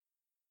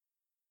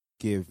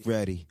Get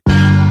ready.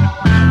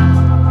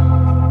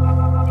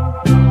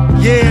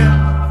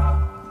 Yeah.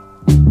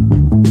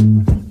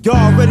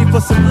 Y'all ready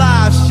for some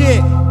live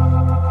shit?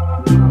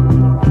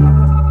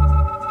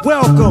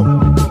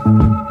 Welcome.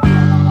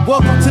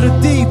 Welcome to the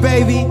D,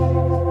 baby.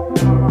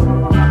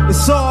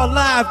 It's all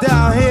live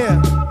down here.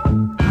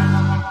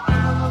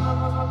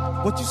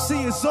 What you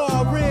see is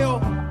all real.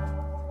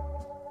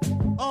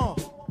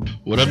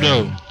 What up,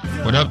 though?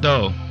 What up,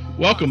 though?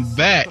 Welcome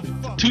back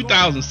to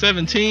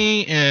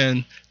 2017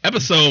 and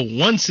episode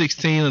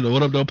 116 of the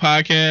What Up, Though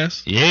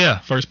podcast. Yeah.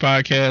 First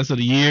podcast of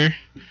the year.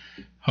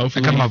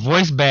 Hopefully. I got my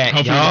voice back,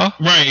 y'all.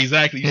 Right,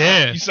 exactly.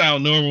 Yeah. You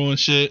sound normal and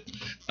shit.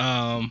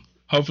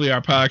 Hopefully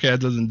our podcast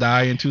doesn't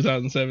die in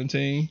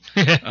 2017.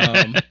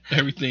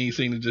 Everything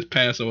seemed to just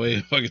pass away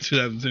in fucking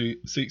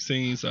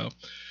 2016. So,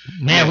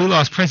 man, we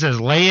lost Princess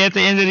Leia at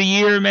the end of the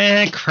year,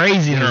 man.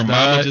 Crazy. Her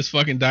mama just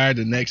fucking died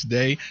the next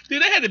day.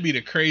 Dude, that had to be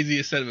the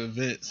craziest set of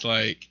events.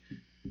 Like,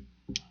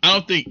 I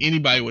don't think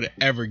anybody would have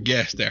ever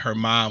guessed that her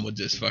mom would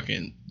just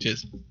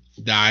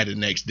die the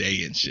next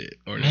day and shit,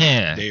 or the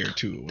day or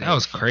two. That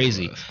was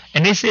crazy.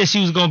 And they said she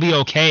was gonna be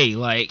okay.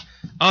 Like,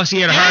 oh, she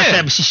had a heart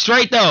attack, but she's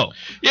straight though.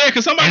 Yeah,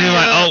 because somebody. And they're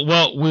like, oh,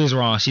 well, we was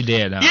wrong. She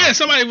dead now. Yeah,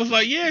 somebody was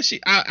like, yeah,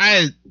 I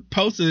had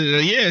posted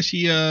it. Yeah,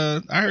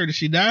 I heard that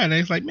she died. And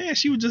they was like, man,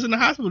 she was just in the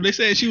hospital. They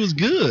said she was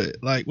good.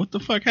 Like, what the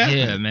fuck happened?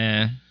 Yeah,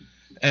 man.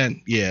 And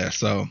yeah,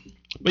 so,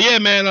 but yeah,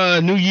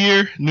 man. New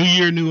year,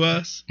 new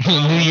us.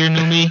 New year,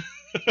 new me.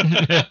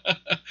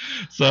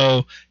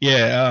 So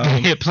yeah,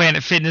 hit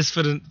Planet Fitness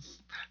for the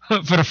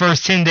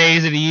first 10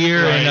 days of the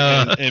year,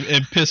 right,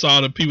 and piss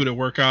all the people that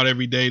work out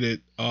every day,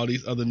 that all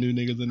these other new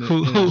niggas in the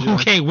who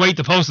can't wait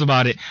to post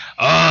about it.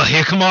 Oh,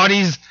 here come all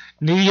these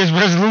New Year's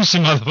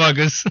resolution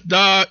motherfuckers.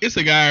 Dog, it's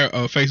a guy,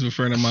 a Facebook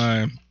friend of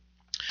mine,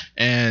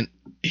 and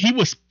he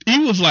was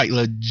like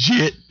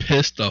legit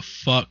pissed the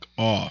fuck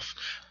off.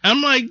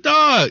 I'm like,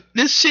 dog,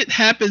 this shit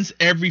happens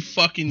every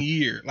fucking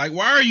year. Like,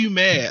 why are you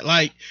mad?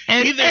 Like,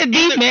 and don't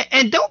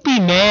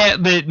be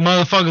mad that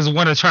motherfuckers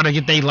want to try to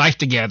get their life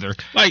together.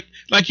 Like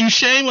you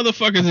shame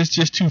motherfuckers that's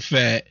just too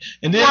fat,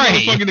 and then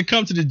motherfuckers that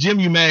come to the gym,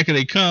 you mad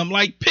because they come.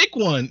 Like, pick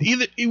one,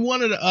 either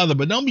one or the other,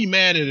 but don't be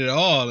mad at it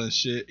all and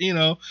shit, you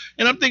know.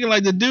 And I'm thinking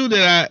like the dude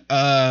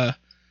that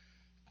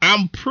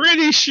I'm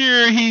pretty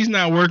sure he's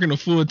not working a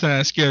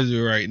full-time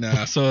schedule right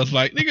now. So it's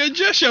like, nigga,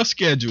 adjust your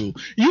schedule.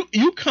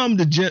 You come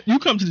to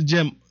the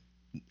gym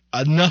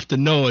enough to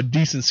know a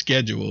decent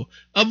schedule.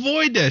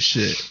 Avoid that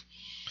shit.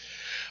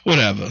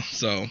 Whatever.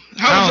 So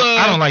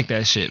I don't like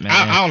that shit, man.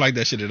 I don't like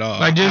that shit at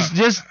all. Like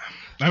just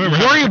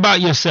worry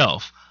about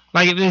yourself.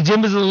 Like if the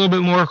gym is a little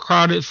bit more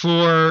crowded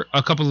for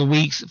a couple of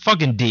weeks,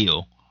 fucking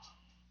deal.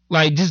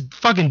 Like just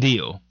fucking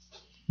deal.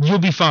 You'll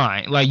be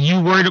fine. Like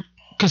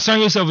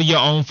concern yourself with your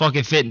own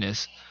fucking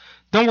fitness.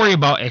 Don't worry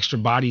about extra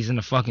bodies in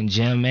the fucking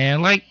gym,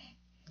 man. Like,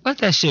 let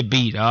that shit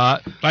be,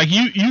 dog. Like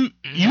you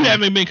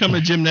haven't been coming to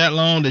the gym that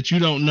long that you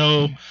don't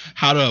know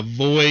how to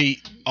avoid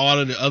all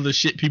of the other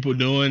shit people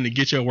doing to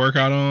get your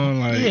workout on.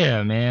 Like,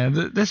 yeah,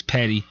 man, that's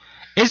petty.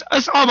 It's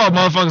all about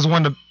motherfuckers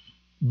wanting to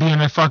be in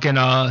their fucking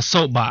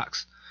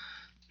soapbox.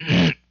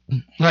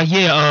 Like,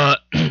 yeah,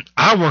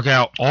 I work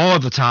out all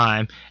the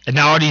time, and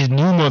now all these new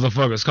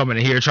motherfuckers coming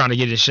in here trying to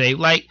get in shape.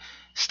 Like,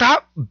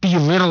 stop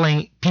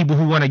belittling people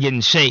who want to get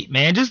in shape,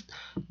 man. Just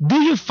do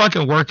your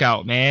fucking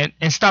workout, man.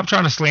 And stop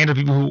trying to slander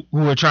people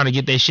who are trying to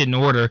get their shit in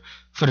order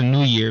for the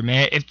new year,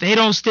 man. If they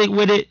don't stick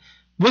with it,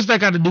 what's that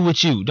got to do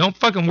with you? Don't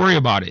fucking worry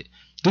about it.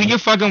 Do your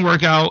fucking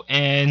workout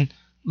and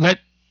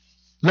let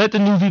the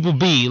new people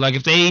be. Like,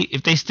 if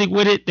they stick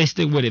with it, they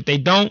stick with it. If they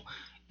don't,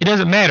 it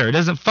doesn't matter. It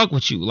doesn't fuck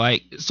with you.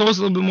 Like, so it's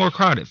a little bit more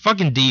crowded.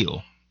 Fucking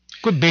deal.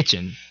 Quit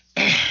bitching.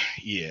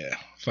 Yeah,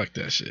 fuck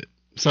that shit.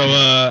 So,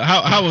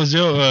 how was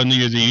your New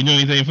Year's Eve? You do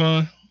anything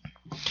fun?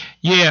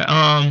 Yeah,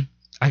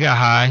 I got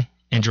high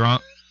and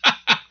drunk. All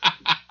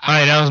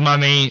right, that was my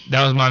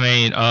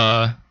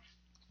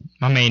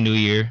main New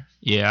Year.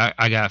 Yeah,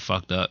 I got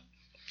fucked up.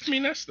 I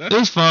mean, that's it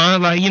was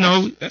fun. Like, you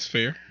know, that's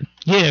fair.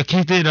 Yeah,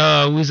 kicked it.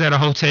 We was at a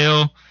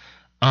hotel,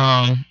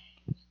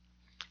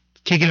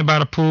 kicking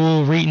about a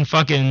pool, reading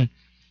fucking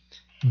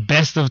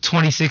best of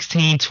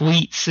 2016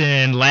 tweets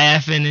and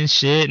laughing and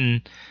shit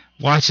and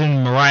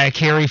watching Mariah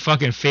Carey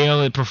fucking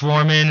fail at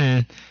performing,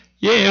 and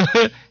yeah,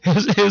 it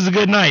was a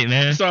good night,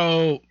 man.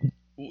 So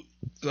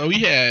we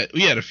had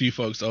a few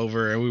folks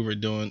over, and we were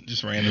doing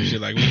just random shit.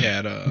 Like we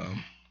had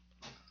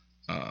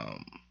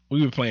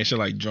we were playing shit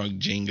like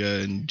drunk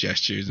Jenga and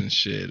gestures and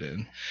shit,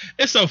 and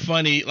it's so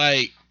funny.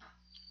 Like,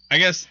 I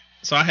guess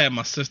so. I had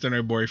my sister and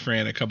her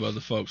boyfriend, a couple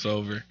other folks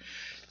over,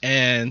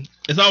 and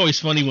it's always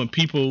funny when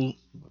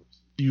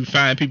you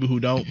find people who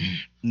don't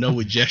know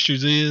what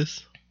gestures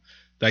is.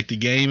 Like the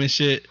game and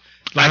shit.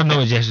 Like, I don't know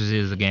what gestures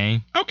is, the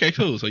game. Okay,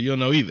 cool. So you don't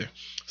know either.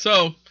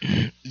 So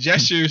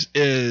gestures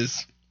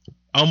is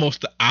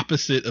almost the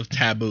opposite of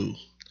taboo.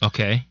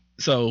 Okay.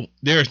 So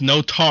there's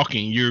no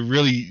talking. You're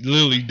really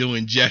literally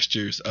doing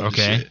gestures of the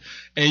shit.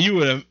 And you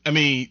would have, I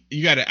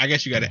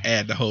guess you gotta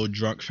add the whole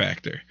drunk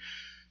factor.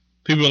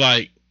 People are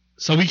like,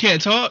 so we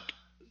can't talk?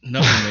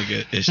 No,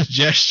 nigga, it's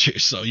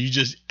gestures. So you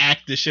just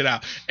act the shit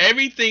out.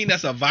 Everything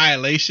that's a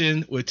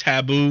violation with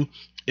taboo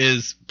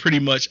is pretty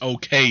much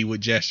okay with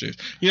gestures.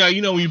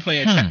 You know when you're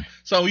playing.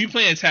 So when you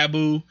playing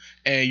taboo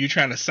and you're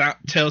trying to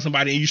tell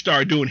somebody and you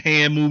start doing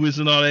hand movements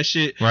and all that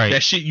shit. Right.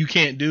 That shit you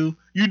can't do.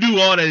 You do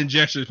all that in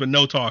gestures, but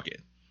no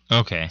talking.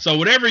 Okay. So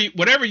whatever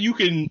you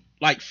can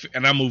like,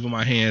 and I'm moving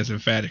my hands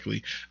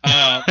emphatically.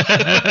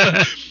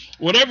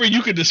 Whatever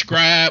you can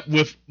describe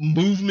with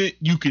movement,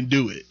 you can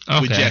do it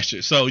with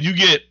gestures. So you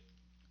get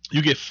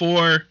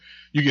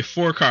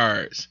 4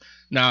 cards.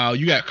 Now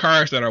you got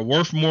cards that are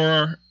worth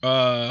more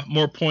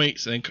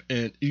points,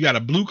 and you got a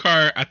blue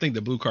card. I think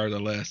the blue cards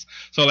are less.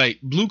 So like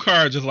blue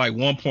cards is like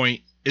 1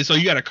 point, and so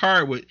you got a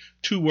card with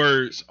 2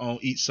 words on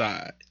each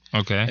side.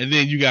 Okay. And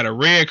then you got a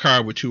red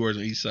card with 2 words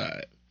on each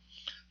side.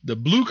 The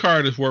blue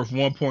card is worth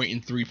 1 point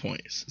and 3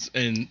 points,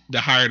 and the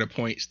higher the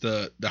points,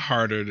 the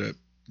harder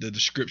the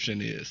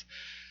description is.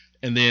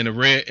 And then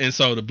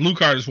so the blue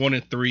card is 1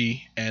 and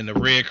 3, and the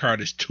red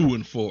card is 2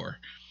 and 4.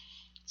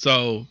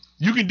 So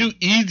you can do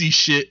easy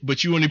shit,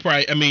 but you only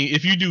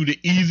if you do the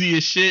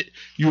easiest shit,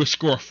 you will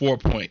score 4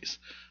 points.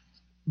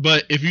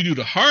 But if you do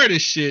the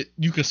hardest shit,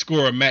 you can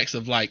score a max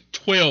of like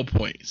 12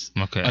 points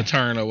a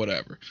turn or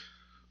whatever.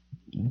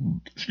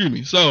 Excuse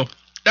me. So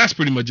that's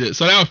pretty much it.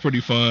 So that was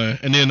pretty fun.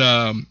 And then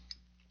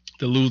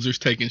the losers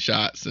taking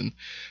shots and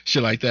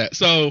shit like that.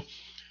 So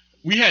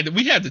we had the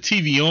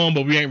TV on,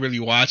 but we ain't really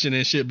watching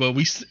and shit. But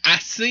I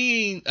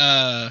seen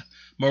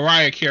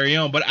Mariah carry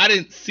on, but I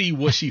didn't see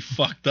what she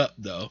fucked up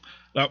though.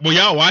 Were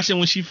y'all watching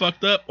when she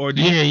fucked up, or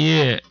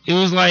yeah? It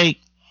was like,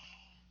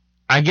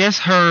 I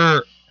guess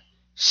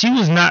she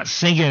was not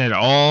singing at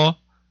all.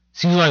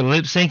 She was like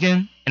lip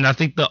syncing, and I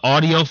think the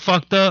audio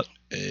fucked up,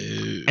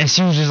 and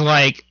she was just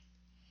like,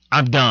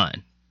 "I'm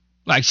done."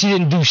 Like she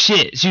didn't do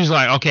shit. She was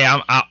like, "Okay,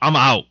 I'm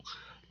out.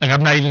 Like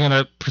I'm not even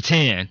gonna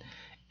pretend."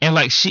 And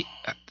like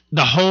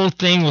the whole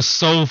thing was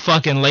so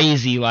fucking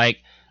lazy. Like,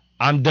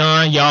 I'm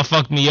done. Y'all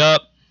fucked me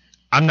up.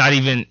 I'm not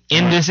even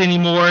in this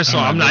anymore, so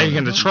I'm not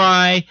even gonna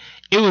try.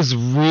 It was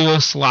real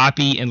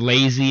sloppy and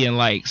lazy and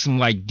like some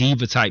like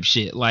diva type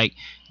shit. Like,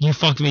 you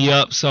fucked me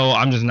up, so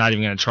I'm just not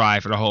even gonna try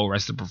for the whole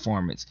rest of the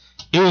performance.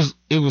 It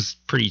was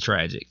pretty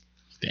tragic.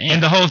 Damn.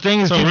 And the whole thing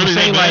is so people really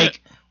say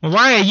like,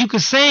 Mariah, you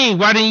could sing.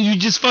 Why didn't you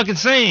just fucking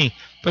sing?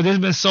 But there's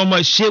been so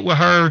much shit with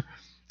her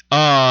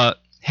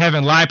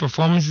having live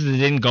performances that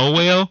didn't go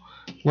well,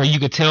 where you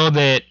could tell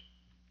that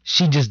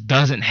she just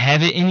doesn't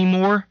have it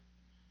anymore.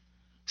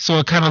 So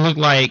it kind of looked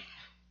like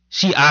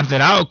she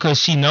opted out because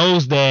she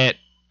knows that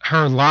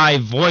her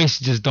live voice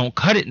just don't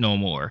cut it no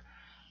more.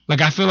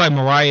 Like, I feel like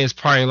Mariah is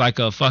probably like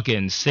a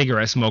fucking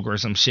cigarette smoker or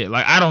some shit.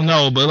 Like, I don't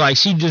know, but like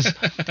she just,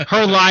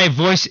 her live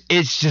voice,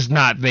 it's just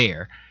not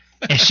there.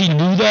 And she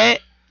knew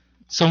that.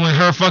 So when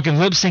her fucking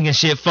lip syncing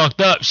shit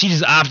fucked up, she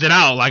just opted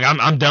out. Like, I'm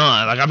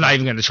done. Like, I'm not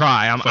even going to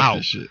try. I'm out.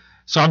 This shit.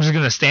 So I'm just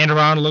going to stand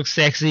around and look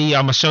sexy.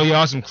 I'm going to show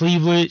y'all some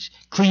cleavage.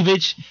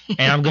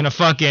 And I'm going to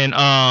fucking,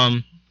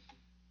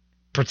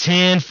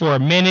 pretend for a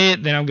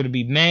minute, then I'm gonna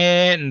be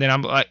mad, and then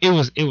I'm like, it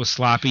was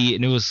sloppy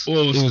and it was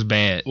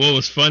bad. What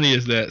was funny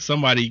is that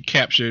somebody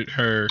captured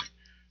her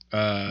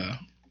as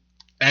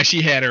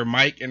she had her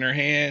mic in her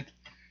hand,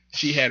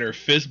 she had her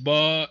fist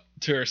ball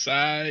to her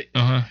side.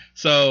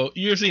 So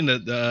you ever seen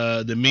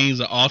the memes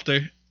of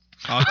Arthur?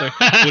 Arthur,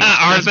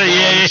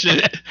 yeah.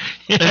 Shit.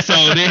 And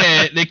so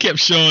they kept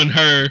showing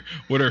her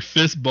with her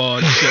fist ball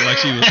and shit like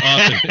she was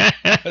Arthur.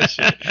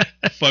 Shit,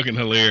 fucking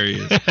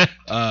hilarious.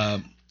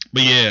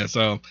 But yeah,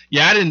 so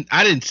yeah,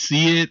 I didn't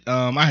see it.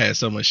 I had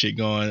so much shit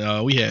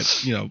going. We had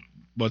a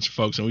bunch of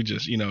folks and we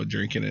just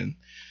drinking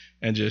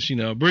and just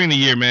bringing the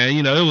year, man.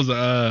 It was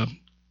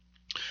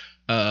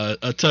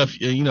a tough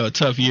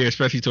year,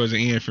 especially towards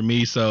the end for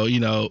me. So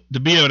to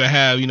be able to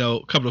have a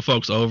couple of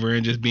folks over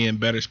and just be in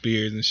better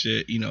spirits and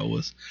shit,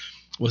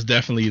 was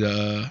definitely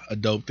a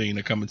dope thing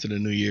to come into the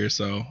new year.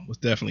 So was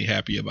definitely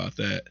happy about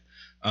that.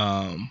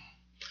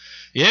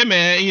 Yeah,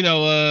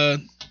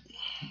 man.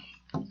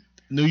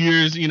 New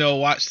Year's,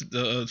 watched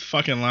the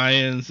fucking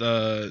Lions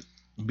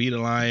beat the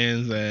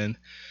Lions and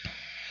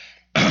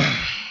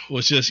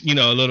was just,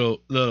 a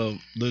little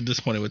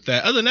disappointed with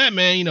that. Other than that,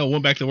 man,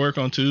 went back to work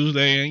on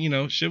Tuesday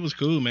and, shit was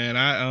cool, man.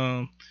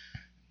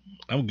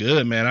 I'm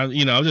good, man. I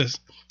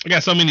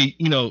got so many,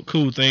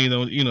 cool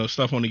things,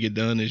 stuff I want to get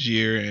done this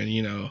year and,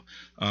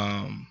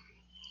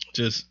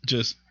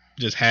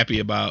 just happy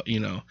about,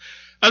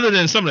 other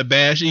than some of the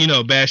bad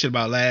shit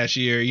about last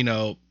year,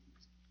 I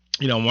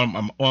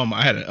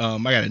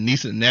got a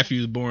niece and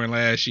nephews born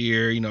last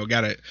year.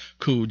 Got a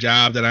cool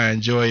job that I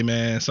enjoy,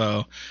 man.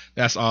 So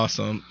that's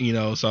awesome.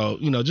 So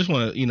just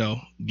want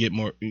to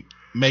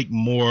make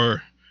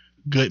more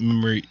good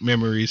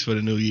memories for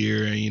the new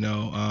year,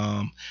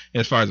 and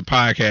as far as the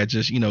podcast,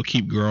 just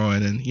keep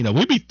growing, and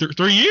we'll be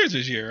 3 years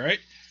this year, right?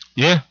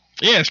 Yeah,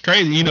 it's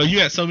crazy. You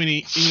got so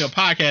many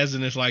podcasts,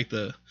 and it's like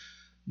the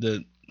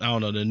I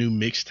don't know, the new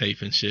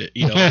mixtape and shit.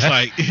 You know, it's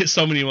like it's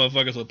so many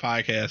motherfuckers with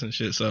podcasts and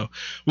shit. So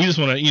we just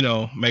want to, you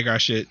know, make our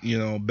shit, you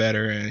know,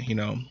 better. And, you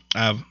know,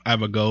 I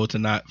have a goal to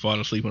not fall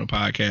asleep on a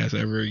podcast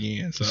ever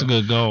again. So it's a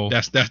good goal.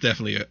 That's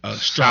definitely a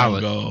strong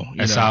goal.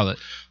 That's solid.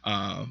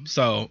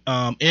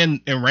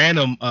 In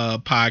random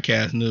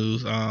podcast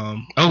news. We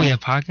have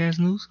podcast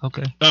news?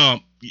 Okay.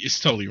 It's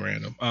totally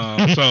random.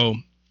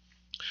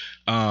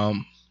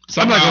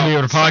 I'm not gonna be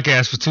able to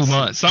podcast for 2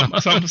 months.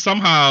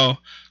 Somehow,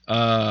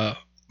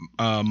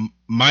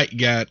 Mike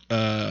got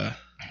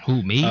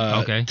who, me?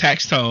 Okay.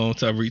 Taxtone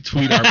to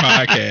retweet our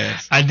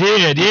podcast. I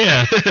did,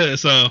 yeah.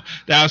 So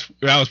that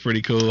was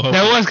pretty cool. Hopefully,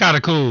 that was kind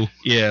of cool.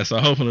 Yeah. So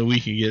hopefully we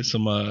can get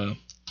some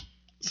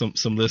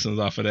listens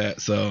off of that.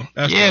 So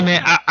that's yeah, cool.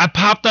 man. I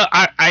popped up.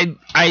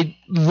 I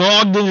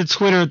logged into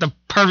Twitter at the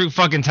perfect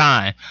fucking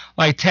time.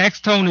 Like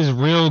Taxtone is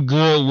real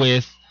good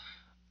with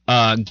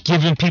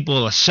giving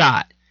people a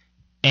shot.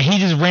 And he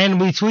just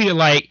randomly tweeted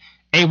like,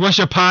 "Hey, what's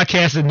your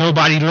podcast that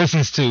nobody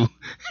listens to?" And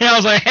I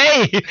was like,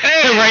 "Hey!"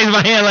 I raised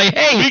my hand like,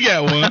 "Hey, we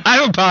got one. I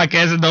have a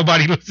podcast that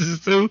nobody listens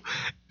to."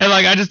 And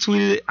like, I just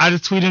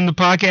tweeted him the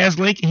podcast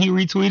link, and he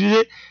retweeted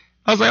it.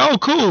 I was like, "Oh,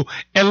 cool!"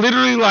 And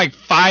literally like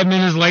 5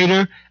 minutes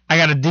later, I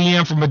got a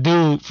DM from a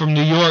dude from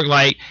New York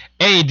like,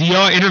 "Hey, do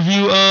y'all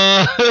interview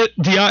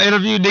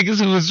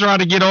niggas who was trying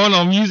to get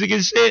on music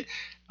and shit?"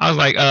 I was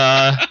like,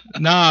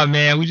 nah,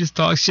 man, we just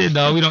talk shit,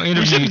 though. We don't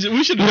interview.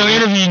 We don't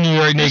interview New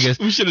York niggas.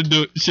 We should have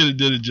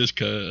did it just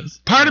cause.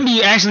 Part of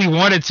me actually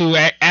wanted to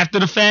after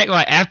the fact,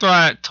 like after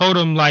I told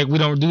him like we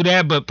don't do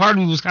that, but part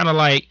of me was kind of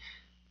like,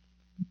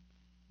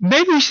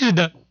 maybe we should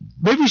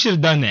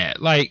have done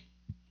that. Like,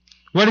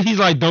 what if he's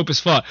like dope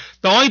as fuck?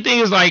 The only thing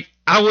is like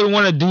I would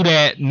want to do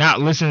that, not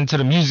listening to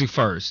the music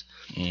first.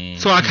 Mm-hmm.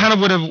 So I kind of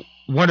would have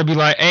wanted to be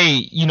like,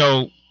 hey, you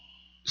know,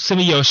 send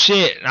me your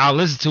shit and I'll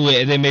listen to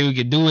it and then maybe we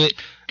could do it.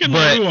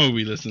 But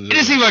we listen to it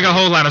just seemed like a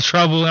whole lot of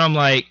trouble, and I'm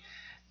like,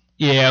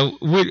 yeah,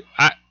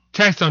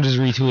 Taxstone just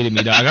retweeted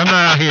me, dog. I'm not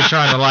out here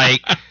trying to like,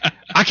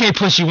 I can't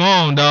put you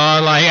on,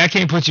 dog. Like, I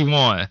can't put you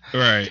on.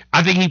 Right.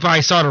 I think he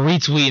probably saw the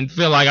retweet and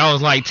feel like I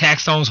was like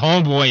Taxstone's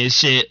homeboy and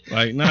shit.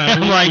 Like, nah,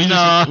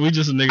 we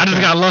just a nigga. I just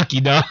got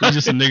lucky, dog. We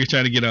just a nigga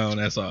trying to get on.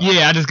 That's all.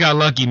 Yeah, I just got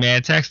lucky,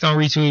 man. Taxstone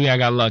retweeted me, I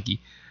got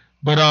lucky.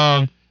 But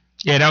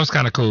yeah, that was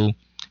kind of cool.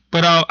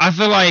 But I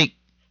feel like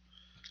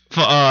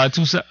for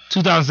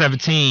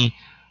 2017.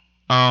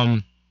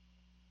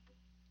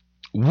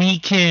 We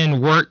can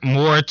work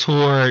more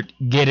toward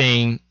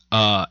getting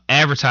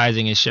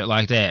advertising and shit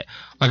like that.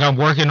 Like I'm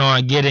working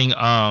on getting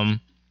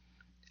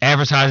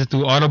advertising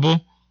through Audible.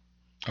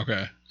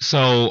 Okay.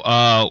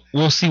 So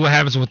we'll see what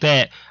happens with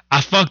that.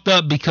 I fucked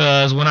up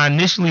because when I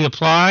initially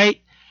applied,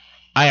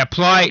 I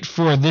applied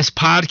for this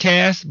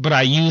podcast, but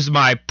I used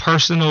my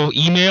personal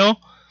email.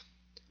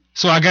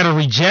 So I got a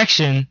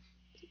rejection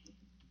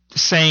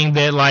saying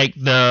that like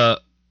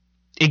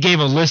it gave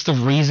a list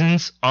of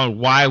reasons on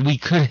why we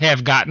could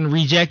have gotten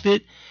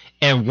rejected,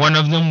 and one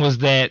of them was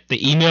that the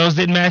emails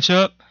didn't match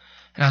up.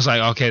 And I was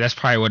like, okay, that's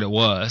probably what it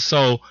was.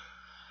 So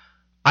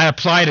I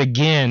applied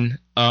again,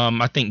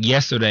 I think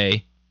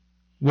yesterday,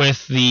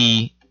 with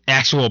the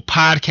actual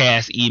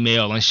podcast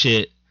email and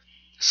shit.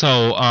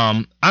 So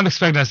I'm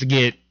expecting us to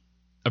get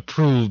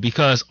approved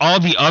because all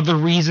the other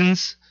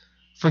reasons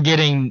for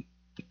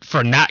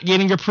not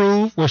getting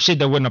approved were shit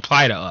that wouldn't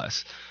apply to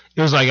us.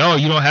 It was like, oh,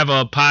 you don't have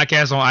a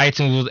podcast on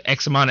iTunes with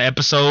X amount of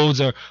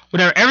episodes or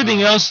whatever.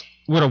 Everything else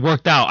would have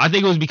worked out. I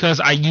think it was because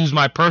I used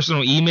my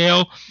personal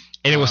email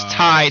and it was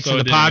tied to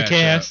the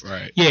podcast.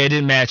 Right. Yeah, it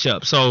didn't match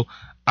up. So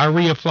I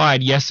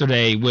reapplied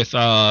yesterday with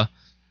the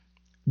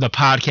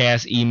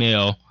podcast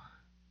email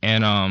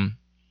and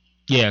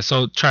yeah,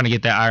 so trying to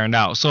get that ironed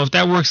out. So if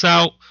that works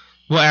out,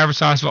 we'll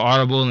advertise for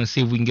Audible and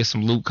see if we can get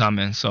some loot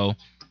coming. So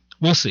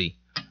we'll see.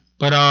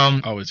 But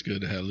always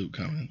good to have loot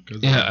coming.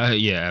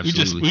 Yeah,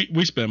 absolutely.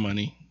 We spend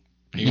money.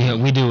 Yeah,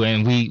 we do,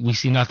 and we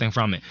see nothing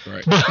from it.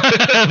 Right.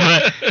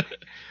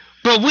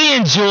 But we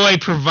enjoy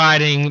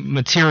providing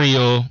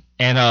material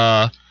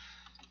and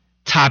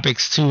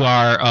topics to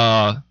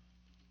our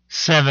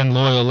 7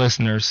 loyal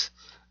listeners.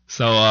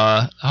 So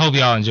I hope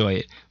y'all enjoy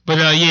it. But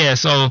yeah,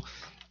 so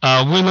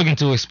we're looking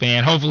to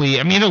expand. Hopefully,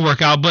 I mean it'll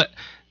work out. But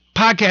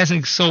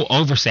podcasting is so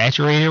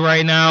oversaturated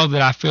right now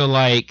that I feel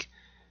like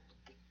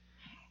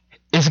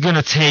it's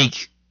gonna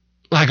take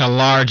like a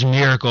large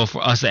miracle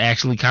for us to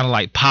actually kind of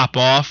like pop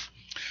off.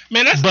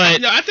 Man, I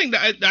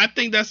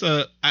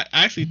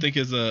actually think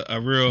it's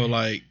a real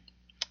like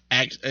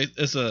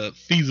it's a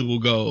feasible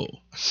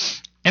goal.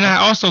 And I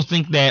also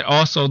think that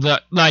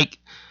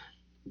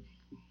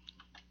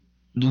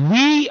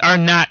we are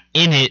not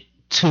in it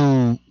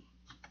to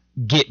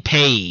get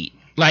paid.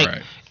 Like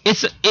right.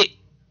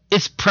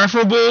 It's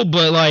preferable,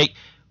 but like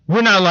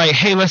we're not like,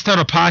 hey, let's start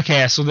a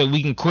podcast so that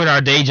we can quit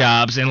our day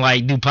jobs and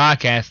like do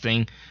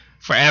podcasting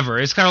forever.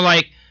 It's kind of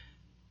like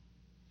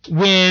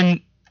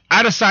when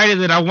I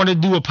decided that I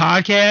wanted to do a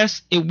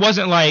podcast, it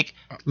wasn't like,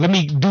 let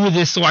me do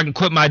this so I can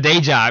quit my day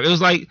job. It was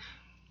like,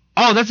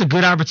 oh, that's a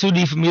good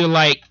opportunity for me to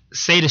like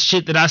say the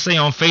shit that I say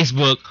on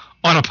Facebook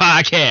on a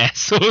podcast.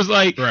 So it's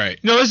like, Right.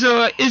 you know,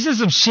 it's just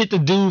some shit to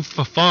do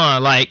for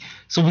fun. Like,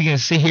 so we can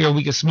sit here,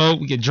 we can smoke,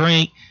 we can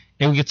drink,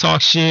 and we can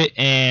talk shit,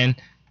 and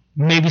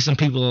maybe some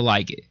people will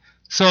like it.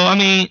 So, I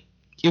mean,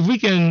 if we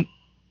can,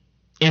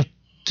 in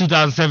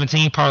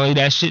 2017, parlay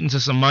that shit into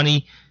some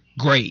money,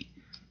 great.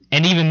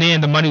 And even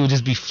then, the money would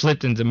just be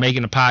flipped into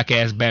making the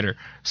podcast better.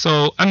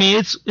 So, I mean,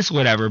 it's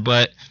whatever.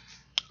 But,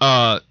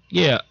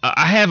 yeah,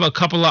 I have a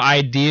couple of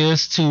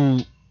ideas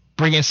to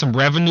bring in some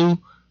revenue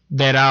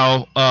that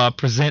I'll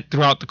present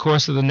throughout the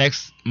course of the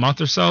next month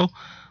or so.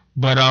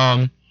 But,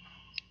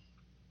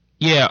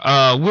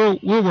 yeah,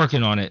 we're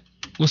working on it.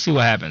 We'll see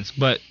what happens.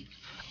 But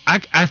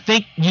I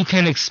think you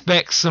can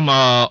expect some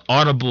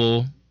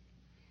Audible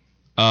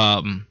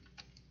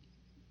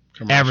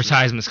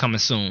advertisements coming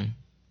soon.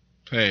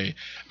 Hey,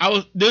 I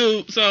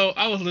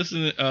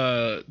listening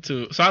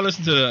to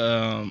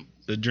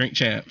the Drink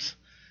Champs,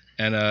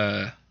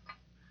 and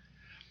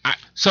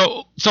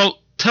so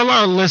tell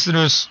our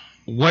listeners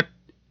what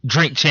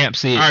Drink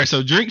Champs is. All right,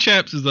 so Drink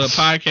Champs is a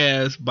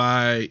podcast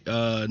by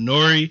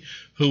Nori,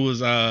 who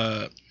was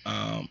in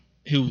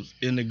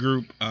the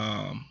group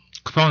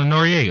Capone and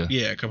Noriega.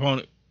 Yeah,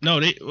 Capone. No,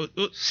 they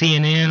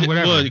CNN,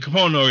 whatever. Well,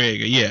 Capone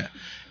Noriega, yeah.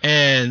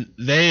 And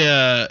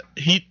they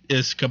he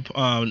is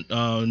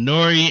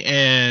Nori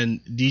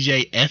and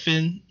DJ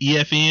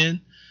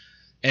EFN,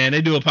 and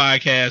they do a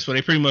podcast where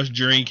they pretty much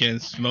drink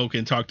and smoke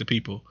and talk to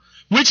people,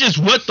 which is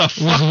what the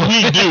fuck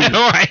we do.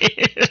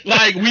 Right.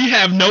 Like, we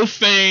have no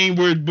fame,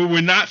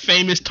 we're not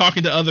famous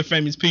talking to other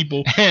famous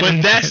people,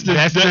 but that's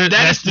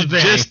the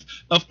gist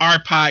of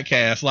our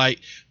podcast.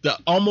 Like, the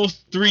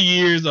almost 3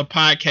 years of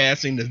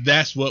podcasting,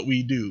 that's what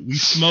we do. We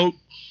smoke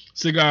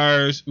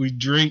cigars, we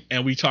drink,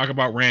 and we talk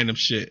about random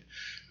shit.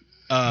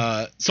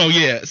 So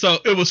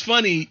it was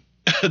funny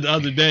the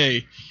other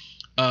day.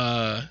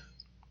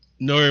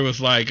 Nori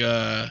was like,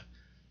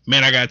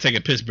 man, I gotta take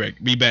a piss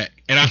break, be back.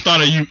 And I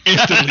thought of you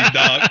instantly,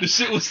 dog. This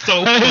shit was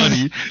so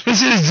funny.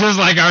 This shit is just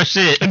like our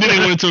shit. And then they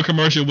went into a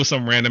commercial with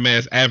some random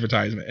ass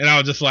advertisement, and I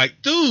was just like,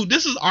 dude,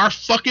 this is our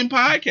fucking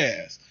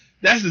podcast.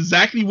 That's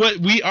exactly what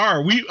we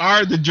are. We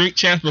are the Drink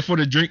Champs before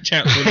the Drink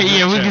Champs.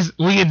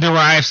 We can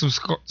derive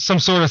some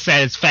sort of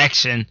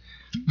satisfaction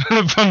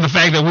from the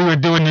fact that we were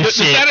doing this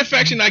shit. The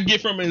satisfaction I get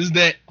from it is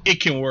that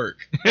it can work.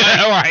 Like,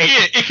 right.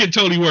 Yeah, it can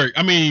totally work.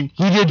 I mean,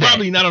 we did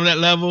probably not on that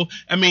level.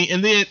 I mean,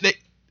 and then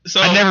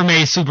I never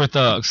made Super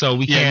Thug, so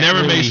we can't.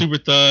 Never really made Super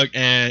Thug,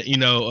 and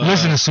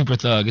listen to Super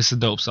Thug. It's a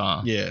dope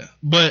song. Yeah,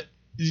 but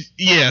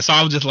yeah, so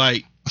I was just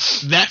like,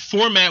 that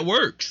format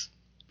works.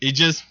 It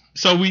just.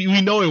 So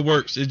we know it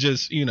works. It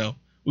just, we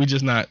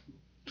just not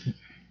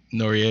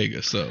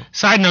Noriega. So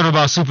side note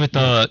about Super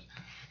Thug.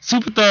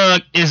 Super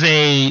Thug is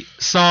a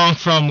song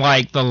from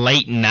like the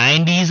late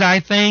 90s,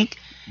 I think.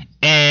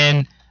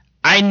 And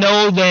I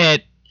know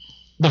that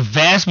the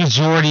vast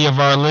majority of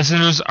our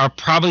listeners are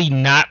probably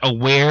not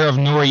aware of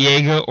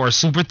Noriega or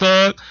Super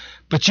Thug,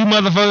 but you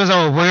motherfuckers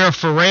are aware of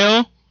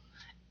Pharrell,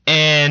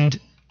 and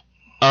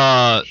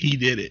he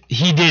did it.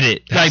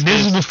 Like,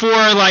 this is before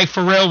like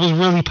Pharrell was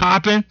really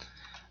popping.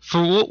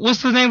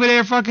 What's the name of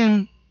their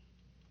fucking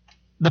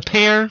the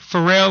pair,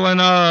 Pharrell and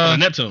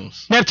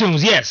Neptunes.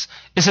 Neptunes, yes.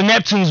 It's a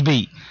Neptunes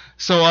beat.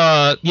 So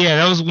yeah,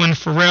 that was when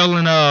Pharrell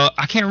and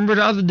I can't remember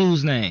the other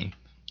dude's name.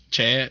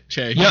 Chad.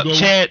 Yep,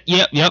 Chad.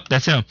 Yep,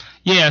 that's him.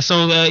 Yeah,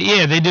 so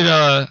yeah, they did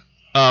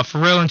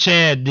Pharrell and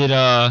Chad did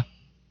the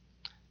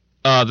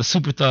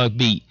Super Thug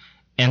beat,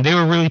 and they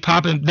were really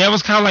popping. That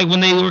was kind of like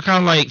when they were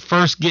kind of like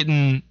first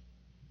getting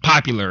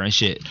popular and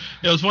shit.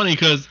 It was funny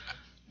because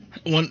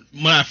when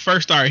I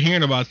first started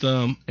hearing about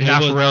them, and now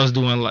Pharrell's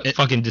doing like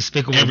fucking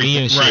Despicable Me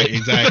and shit. Right,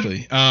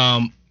 exactly.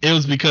 It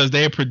was because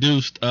they had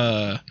produced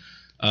I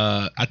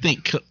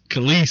think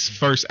Khalees'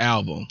 first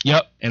album.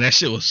 Yep. And that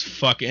shit was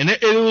fucking, and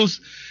it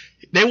was,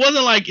 they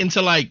wasn't like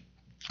into like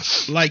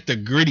the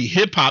gritty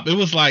hip hop. It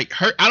was like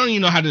her, I don't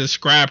even know how to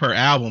describe her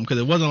album, because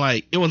it wasn't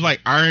like, it was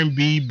like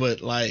R&B, but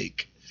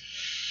like,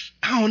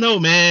 I don't know,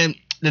 man.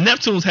 The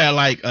Neptunes had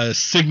like a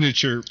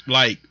signature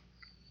like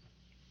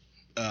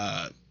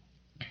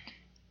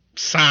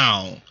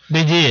sound.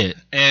 They did.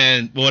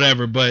 And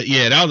whatever, but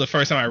yeah, that was the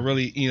first time I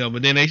really,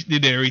 but then they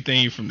did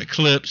everything from the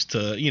clips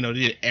to, they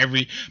did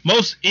any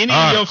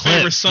of your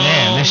favorite songs.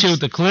 Man, that shit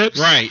with the clips?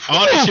 Right.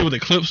 All that shit with the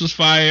clips was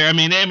fire. I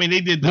mean they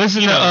did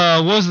listen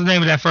to what was the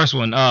name of that first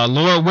one?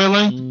 Lord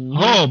Willing? Mm-hmm.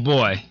 Oh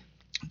boy.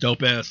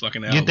 Dope ass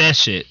fucking album. Get that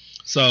shit.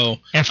 So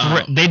and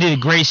they did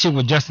great shit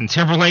with Justin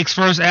Timberlake's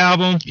first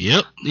album.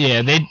 Yep.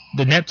 Yeah,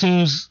 the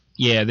Neptunes,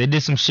 yeah, they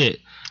did some shit.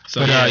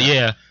 So but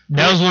yeah.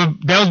 That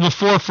was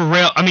before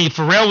Pharrell. I mean,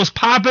 Pharrell was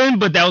popping,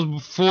 but that was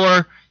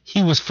before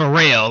he was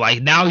Pharrell.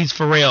 Like, now he's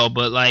Pharrell,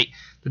 but like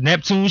the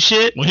Neptune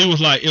shit. When he was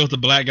like, it was the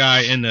black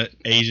guy and the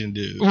Asian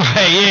dude. Right,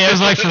 yeah, it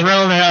was like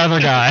Pharrell and that other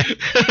guy.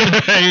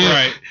 Yeah.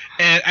 Right.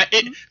 And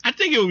I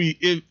think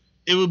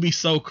it would be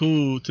so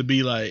cool to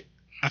be like,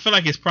 I feel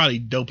like it's probably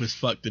dope as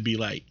fuck to be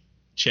like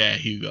Chad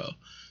Hugo,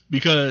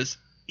 because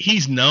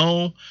he's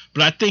known,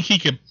 but I think he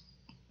could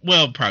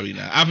Well, probably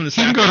not. I'm gonna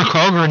say he can go to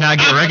Kroger and not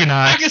get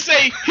recognized. I can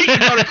say he can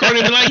go to Kroger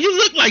and be like, you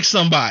look like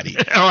somebody.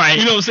 All right.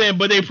 You know what I'm saying?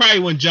 But they probably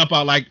wouldn't jump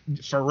out like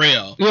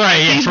Pharrell. Right,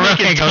 yeah. He's Pharrell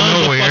making can't go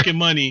tons nowhere. of fucking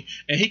money,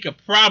 and he could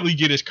probably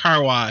get his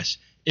car washed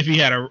if he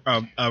had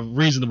a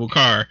reasonable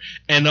car,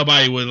 and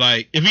nobody would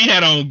like. If he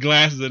had on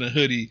glasses and a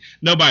hoodie,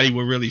 nobody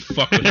would really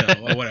fuck with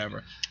him or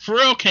whatever.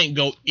 Pharrell can't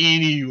go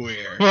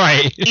anywhere.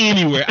 Right.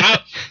 Anywhere.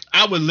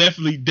 I would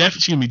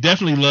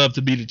definitely love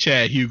to be the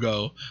Chad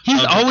Hugo.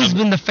 He's always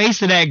been the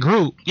face of that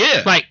group.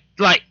 Yeah. Like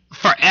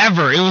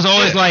forever. It was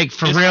always like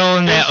Pharrell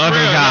and that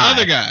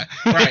other guy.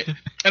 Right.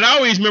 And I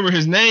always remember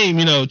his name,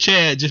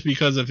 Chad, just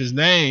because of his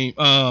name.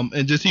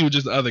 And just he was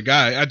just the other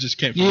guy. I just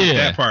can't forget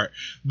that part.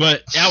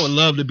 But I would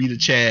love to be the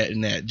Chad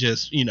in that,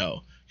 just,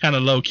 kind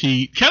of low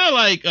key. Kind of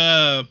like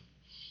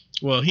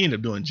well, he ended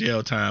up doing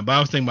jail time, but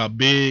I was thinking about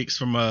Biggs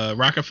from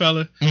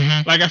Rockefeller.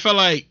 Mm-hmm. Like, I felt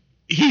like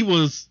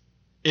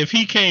if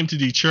he came to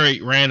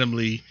Detroit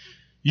randomly,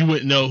 you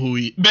wouldn't know who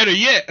he. Better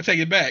yet, I take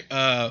it back.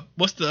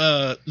 What's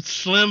the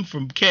Slim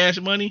from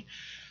Cash Money?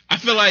 I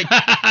feel like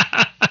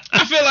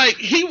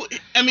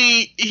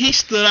he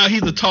stood out.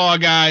 He's a tall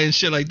guy and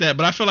shit like that,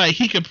 but I feel like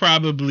he could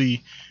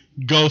probably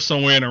go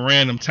somewhere in a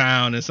random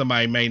town and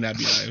somebody may not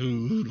be like,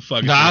 who the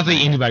fuck is I don't this think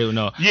guy? anybody would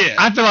know. Yeah.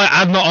 I feel like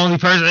I'm the only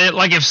person.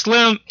 Like if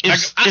Slim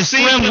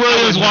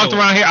Williams walked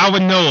around here, I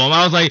would know him.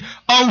 I was like,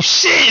 oh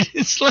shit,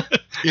 it's Slim.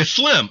 It's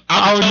Slim.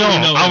 I would know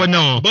him. I would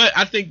know him. But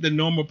I think the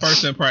normal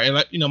person probably,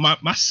 like,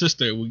 my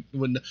sister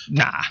would.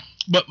 Nah.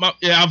 But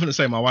I'm gonna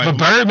say my wife. But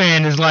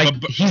Birdman is like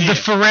he's the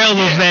Pharrell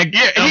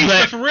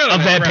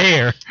of that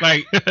pair.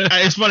 Like,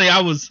 it's funny.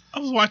 I was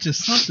watching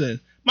something.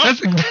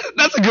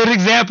 That's a good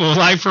example.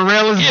 Like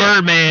Pharrell is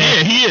Birdman.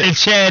 Yeah, he is. And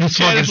Chad is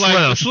fucking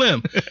like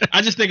Slim.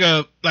 I just think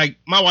of like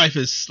my wife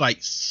is like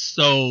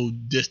so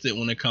distant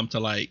when it comes to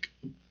like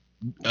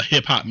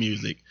hip hop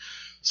music.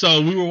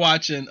 So we were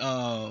watching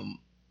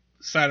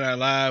Saturday Night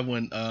Live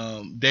when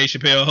Dave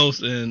Chappelle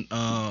hosted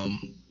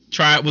and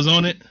Tribe was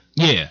on it.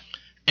 Yeah.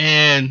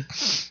 And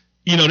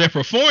they're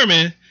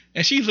performing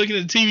and she's looking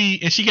at the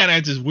TV and she kind of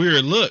has this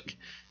weird look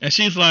and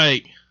she's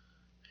like,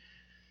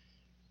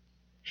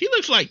 he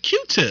looks like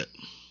Q-Tip.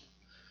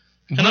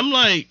 And I'm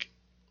like,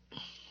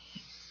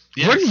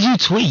 yes. What did you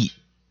tweet?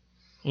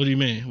 What do you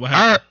mean? What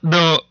happened?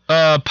 The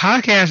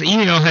podcast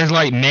email has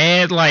like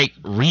mad like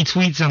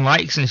retweets and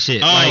likes and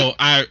shit. Oh,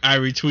 I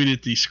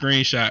retweeted the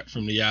screenshot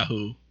from the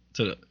Yahoo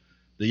to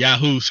the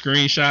Yahoo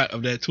screenshot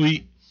of that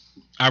tweet.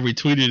 I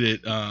retweeted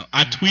it.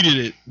 I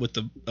tweeted it with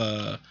the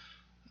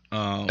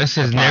it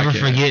says never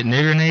forget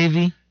Nigger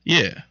Navy.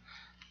 Yeah.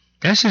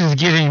 That shit is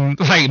getting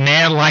like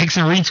mad likes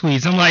and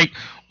retweets. I'm like,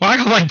 well, I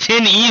got like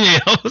 10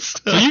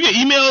 emails. So you get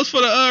emails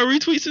for the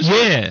retweets and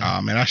shit? Yeah.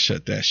 Oh man, I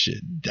shut that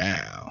shit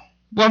down.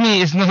 Well, I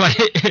mean, it's not like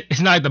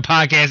the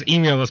podcast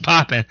email was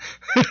popping.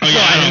 Oh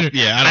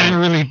yeah, so I didn't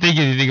really think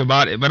anything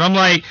about it. But I'm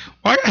like,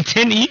 well, I got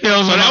 10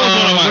 emails. So that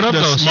was one of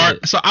my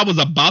smart. So I was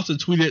about to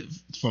tweet it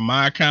from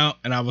my account,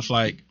 and I was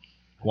like,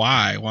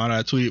 why? Why don't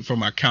I tweet it from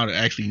my account that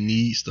actually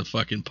needs the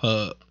fucking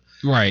pub?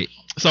 Right.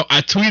 So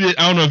I tweeted.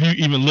 I don't know if you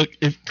even look.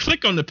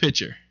 Click on the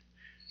picture.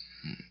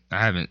 I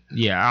haven't.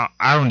 Yeah,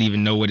 I don't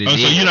even know what it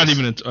is. So you're not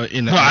even in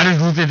the. No, I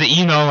just looked at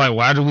the email. Like,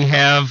 why do we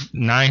have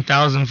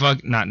 9,000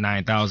 not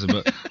 9,000,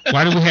 but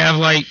why do we have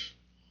like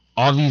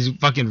all these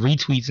fucking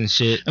retweets and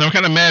shit? And I'm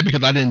kind of mad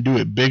because I didn't do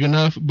it big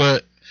enough.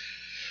 But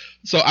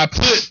so I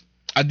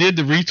did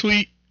the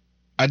retweet.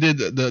 I did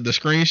the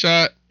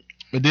screenshot,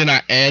 but then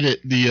I added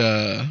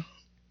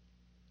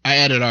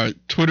our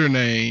Twitter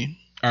name.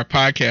 Our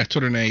podcast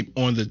Twitter name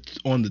on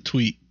the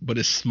tweet, but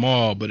it's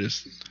small. But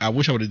I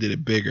wish I would have did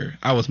it bigger.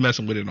 I was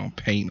messing with it on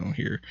Paint on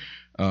here,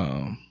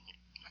 but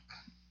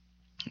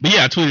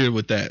yeah, I tweeted it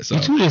with that. So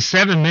you tweeted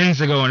 7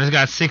 minutes ago, and it's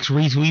got 6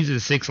 retweets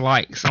and 6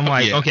 likes. I'm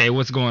like, okay,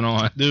 what's going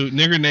on, dude?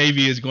 Nigger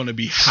Navy is going to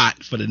be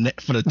hot for the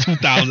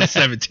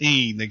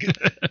 2017.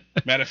 Nigga.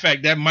 Matter of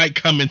fact, that might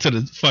come into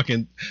the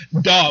fucking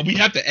dog. We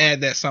have to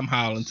add that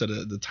somehow into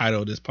the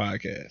title of this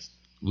podcast.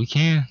 We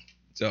can.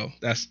 So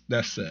that's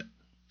set.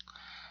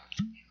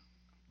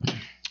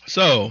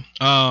 So,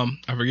 I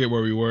forget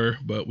where we were,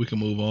 but we can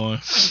move on.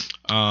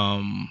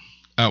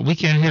 We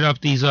can hit up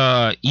these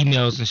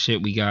emails and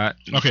shit we got.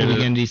 Okay. We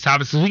get into these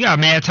topics. We got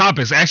mad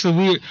topics.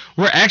 Actually,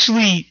 we're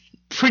actually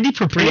pretty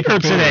prepared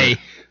today.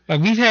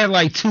 Like we've had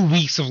like 2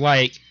 weeks of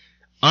like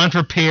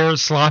unprepared,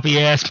 sloppy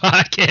ass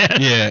podcast.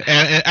 Yeah,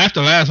 and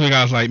after last week,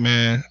 I was like,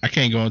 man, I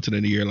can't go into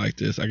the new year like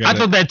this. I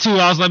thought that too.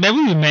 I was like, man,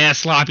 we've been mad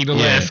sloppy the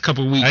last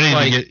couple of weeks.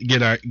 I need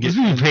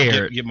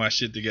to get my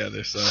shit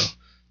together. So.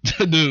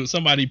 Dude,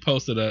 somebody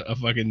posted a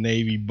fucking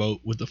Navy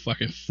boat with the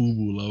fucking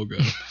FUBU logo.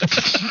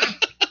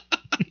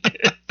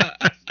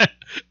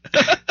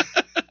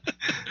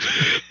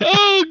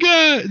 Oh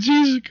God,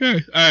 Jesus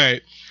Christ! All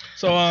right,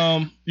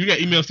 so you got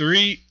emails to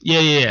read?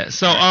 Yeah.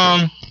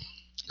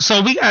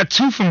 So we got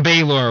 2 from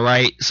Baylor,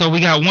 right? So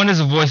we got one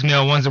is a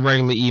voicemail, one's a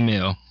regular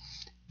email.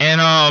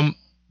 And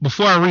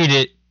before I read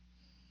it,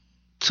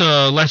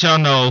 to let y'all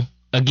know,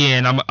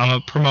 again, I'm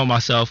gonna promote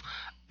myself.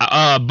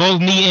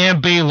 Both me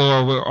and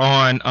Baylor were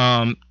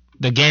on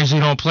the Games We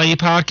Don't Play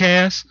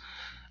podcast.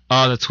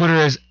 The Twitter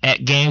is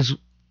at games.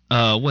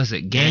 What's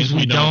it? Games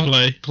we don't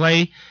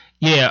play.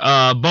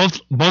 Yeah.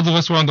 Both of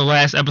us were on the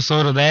last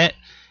episode of that.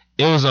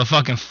 It was a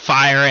fucking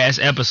fire ass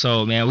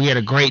episode, man. We had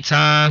a great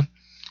time,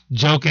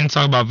 joking,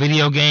 talking about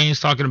video games,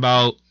 talking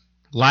about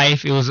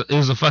life. It was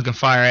a fucking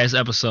fire ass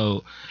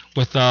episode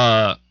with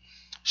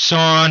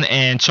Sean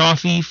and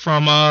Chaffee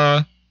from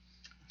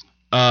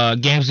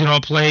Games We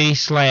Don't Play /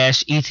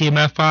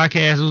 ETMF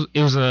podcast.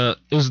 It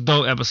was a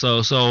dope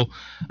episode. So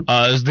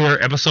it was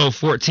their episode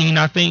 14,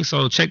 I think.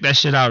 So check that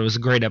shit out. It was a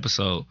great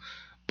episode.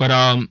 But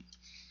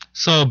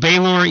so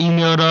Baylor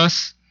emailed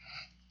us.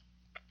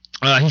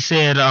 He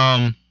said,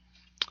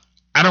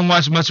 I don't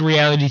watch much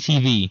reality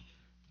TV.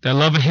 That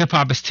Love and Hip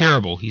Hop is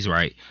terrible. He's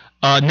right.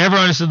 Never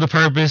understood the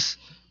purpose,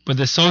 but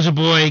the Soulja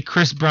Boy,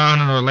 Chris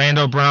Brown, and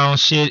Orlando Brown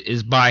shit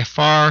is by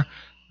far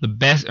the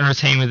best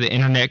entertainment the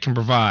internet can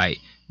provide.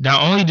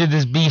 Not only did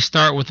this beef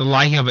start with the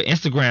liking of an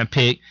Instagram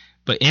pic,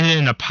 but ended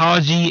in an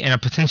apology and a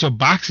potential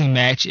boxing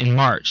match in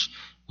March.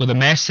 Will the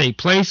match take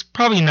place?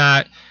 Probably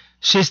not.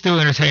 Shit's still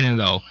entertaining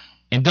though.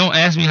 And don't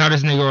ask me how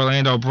this nigga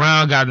Orlando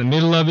Brown got in the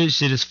middle of it.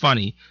 Shit is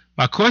funny.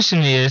 My question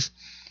is,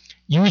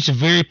 you reach a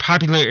very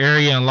popular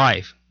area in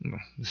life.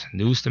 It's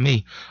news to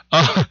me.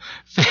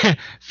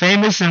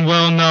 Famous and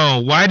well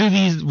known. Why do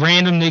these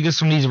random niggas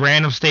from these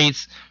random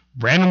states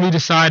randomly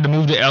decide to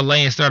move to LA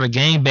and start a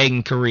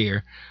gangbanging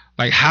career?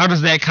 Like, how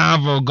does that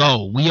convo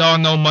go? We all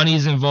know money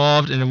is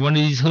involved, and if one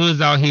of these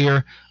hoods out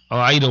here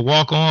allow you to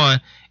walk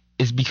on,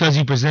 it's because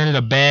you presented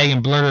a bag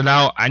and blurted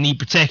out, I need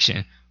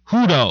protection.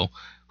 Who though?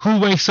 Who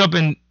wakes up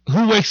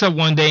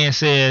one day and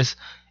says,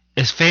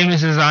 as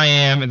famous as I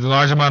am and the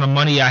large amount of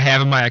money I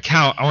have in my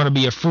account, I want to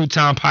be a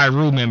Fruitown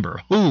Pyru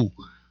member? Who?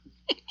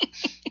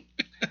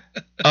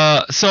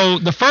 So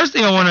the first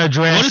thing I want to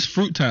address... What is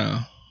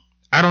Fruitown?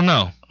 I don't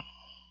know.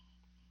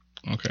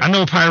 Okay. I know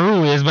what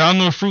Pyru is, but I don't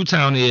know what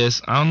Fruitown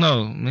is. I don't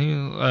know.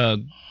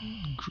 Maybe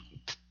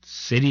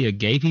city of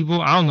gay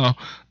people? I don't know.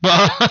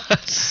 But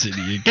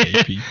city of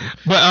gay people.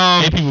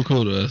 But gay people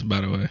cool to us,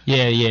 by the way.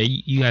 Yeah,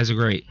 you guys are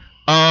great.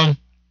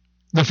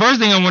 The first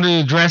thing I wanted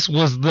to address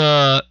was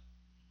the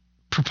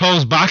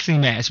proposed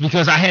boxing match,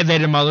 because I had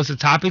that in my list of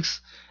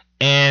topics,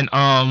 and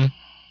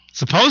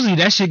supposedly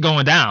that shit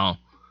going down.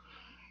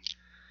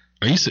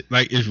 Are you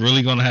like it's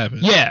really gonna happen?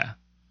 Yeah.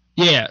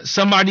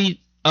 Somebody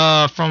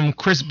from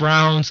Chris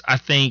Brown's, I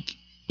think,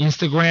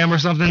 Instagram or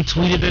something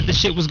tweeted that the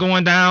shit was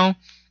going down,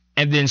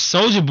 and then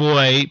Soulja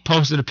Boy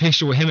posted a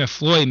picture with him and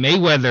Floyd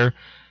Mayweather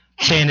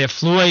saying that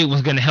Floyd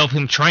was gonna help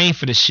him train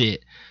for the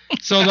shit.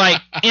 So like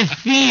in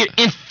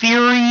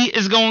theory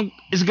it's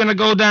gonna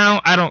go down.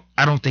 I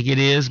don't think it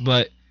is,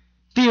 but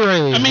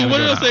theoretically. I mean,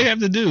 what else they have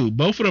to do?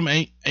 Both of them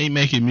ain't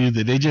making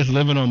music. They just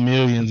living on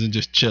millions and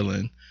just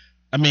chilling.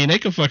 I mean, they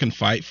can fucking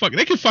fight.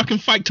 They can fucking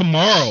fight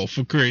tomorrow,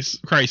 for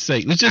Christ's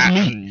sake. Let's just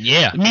meet.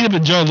 Yeah. Meet up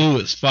at Joe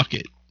Louis. Fuck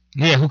it.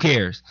 Yeah, who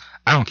cares?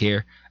 I don't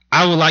care.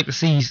 I would like to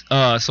see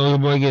Soulja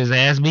Boy get his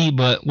ass beat,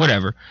 but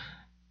whatever.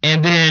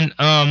 And then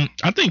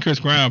I think Chris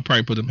Brown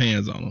probably put them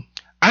hands on him.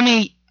 I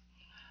mean,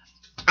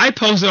 I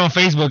posted on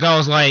Facebook, I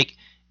was like,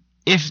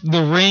 if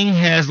the ring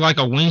has like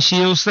a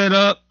windshield set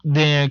up,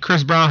 then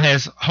Chris Brown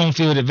has home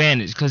field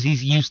advantage because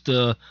he's used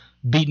to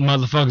beating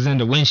motherfuckers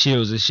into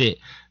windshields and shit.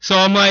 So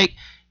I'm like,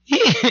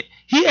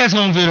 he has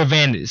home field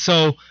advantage.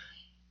 So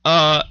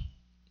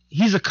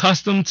he's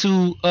accustomed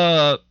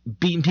to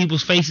beating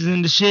people's faces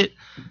into shit.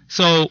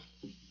 So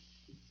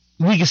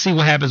we can see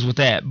what happens with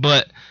that.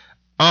 But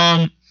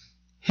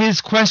his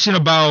question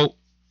about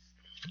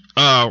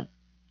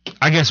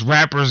I guess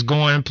rappers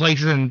going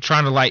places and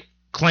trying to like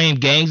claim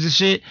gangs and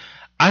shit,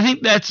 I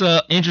think that's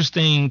a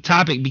interesting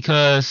topic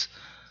because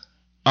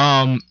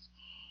there's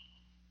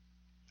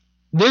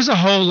a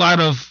whole lot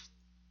of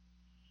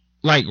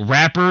like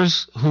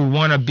rappers who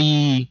want to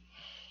be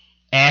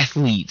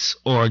athletes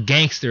or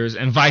gangsters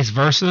and vice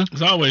versa.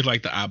 It's always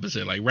like the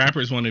opposite. Like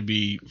rappers want to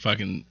be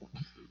fucking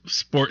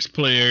sports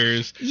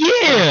players. Yeah.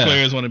 Sports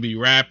players want to be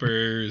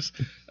rappers.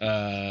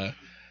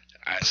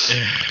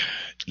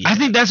 I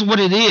think that's what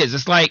it is.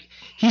 It's like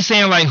he's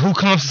saying like who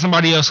comes to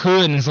somebody else's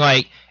hood and it's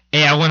like,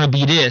 hey, I want to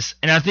be this.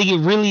 And I think it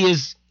really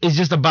is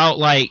just about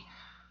like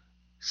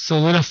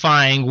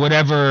solidifying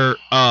whatever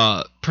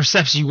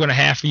perception you want to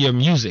have for your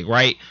music,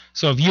 right?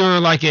 So if you're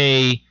like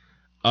a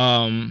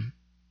well,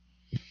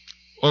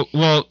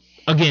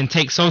 again,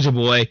 take Soulja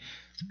Boy,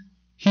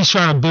 he's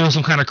trying to build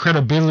some kind of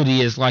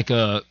credibility as like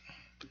a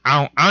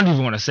I don't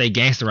even want to say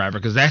gangster rapper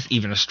because that's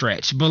even a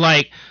stretch, but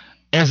like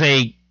as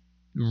a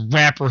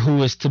rapper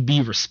who is to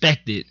be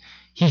respected,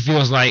 he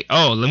feels like,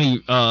 oh, let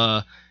me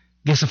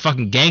get some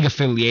fucking gang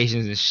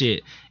affiliations and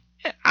shit.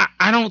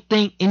 I don't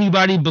think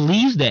anybody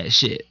believes that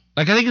shit.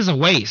 Like, I think it's a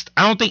waste.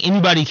 I don't think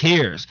anybody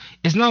cares.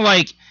 It's not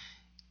like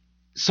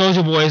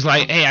Soulja Boy is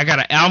like, hey, I got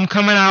an album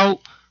coming out.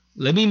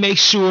 Let me make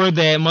sure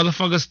that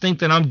motherfuckers think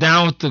that I'm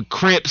down with the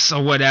Crips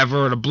or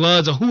whatever, or the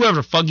Bloods, or whoever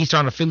the fuck he's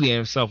trying to affiliate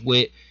himself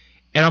with,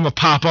 and I'm gonna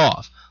pop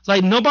off. It's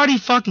like, nobody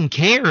fucking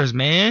cares,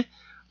 man.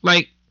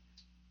 Like,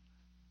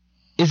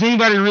 is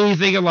anybody really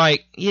thinking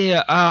like,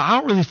 yeah, I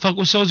don't really fuck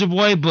with Soulja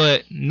Boy,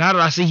 but now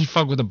that I see he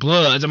fuck with the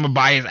Bloods, I'm gonna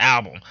buy his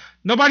album.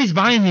 Nobody's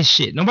buying his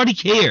shit. Nobody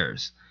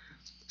cares.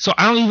 So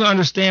I don't even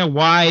understand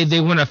why they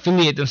want to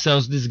affiliate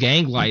themselves with this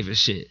gang life and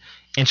shit,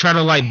 and try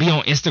to like be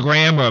on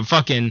Instagram or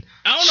fucking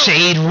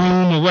Shade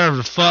Room or whatever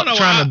the fuck,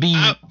 trying to be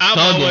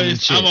thugging and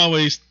shit.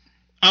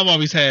 I've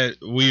always had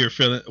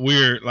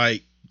weird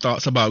like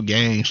thoughts about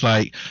gangs.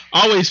 Like,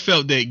 I always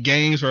felt that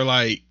gangs were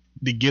like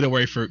the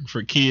getaway for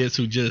kids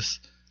who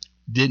just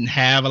didn't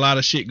have a lot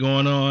of shit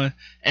going on.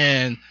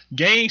 And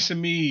gangs to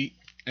me,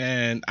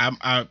 and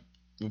I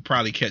will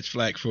probably catch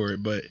flack for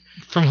it, but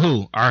from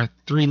who? Our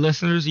 3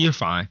 listeners? You're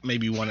fine.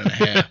 Maybe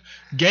 1.5.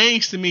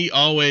 Gangs to me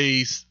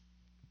always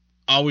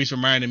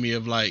reminded me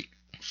of like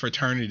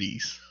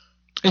fraternities.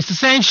 It's the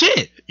same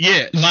shit.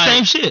 Yeah, it's the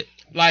same shit.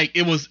 Like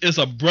it's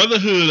a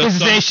brotherhood. It's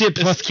the same shit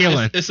plus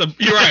killing.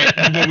 You're right.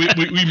 But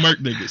we murk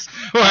niggas.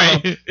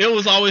 Right. It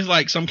was always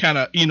like some kind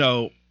of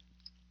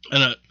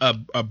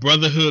a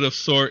brotherhood of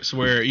sorts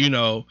where you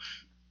got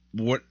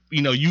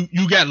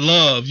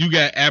love, you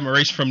got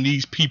admiration from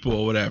these people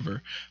or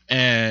whatever,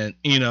 and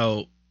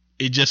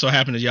it just so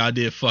happened that y'all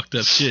did fucked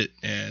up shit,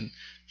 and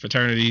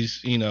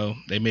fraternities,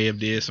 they may have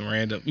did some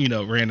random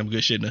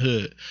good shit in the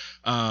hood,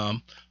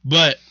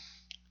 but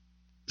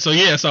so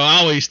I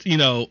always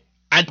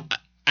I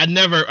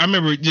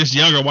remember just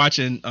younger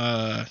watching.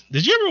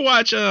 Did you ever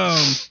watch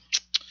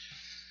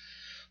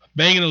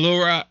Banging the Lil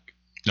Rock?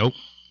 Nope.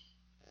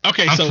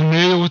 Okay, I'm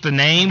familiar with the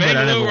name, but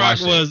I never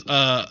watched it. was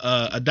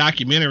a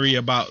documentary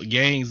about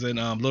gangs in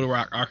Little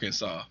Rock,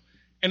 Arkansas,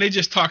 and they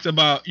just talked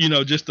about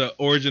just the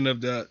origin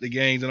of the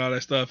gangs and all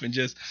that stuff, and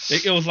just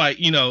it was like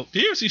did you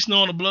ever see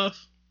Snow on the Bluff?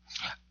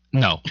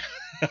 No.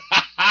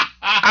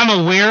 I'm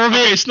aware of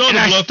it. Okay, Snow on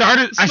the Bluff.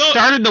 I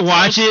started to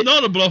watch it. Snow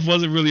on the Bluff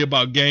wasn't really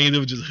about gangs; it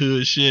was just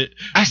hood shit.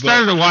 I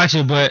started to watch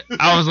it, but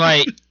I was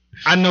like,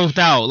 I noped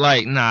out.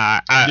 Like, nah,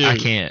 I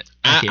can't.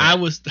 I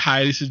would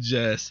highly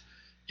suggest,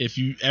 if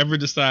you ever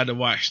decide to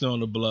watch Snow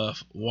on the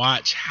Bluff,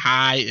 watch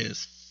High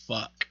as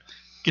Fuck.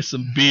 Get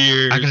some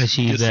beers. I can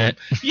achieve that.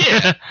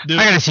 Yeah, dude,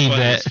 I can achieve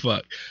that. As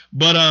fuck.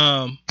 But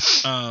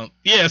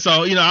yeah.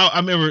 So I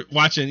remember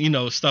watching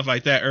stuff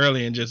like that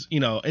early, and just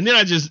and then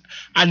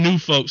I knew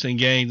folks in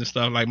gangs and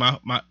stuff, like my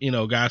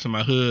guys from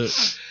my hood,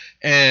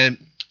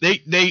 and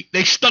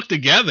they stuck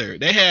together.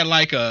 They had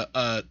like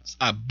a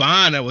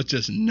bond that was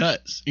just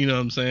nuts. You know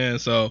what I'm saying?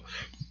 So,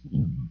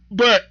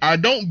 but I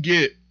don't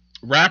get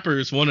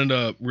rappers wanting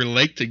to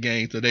relate to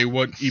gangs that they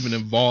weren't even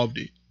involved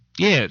in.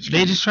 Yeah,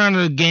 they just trying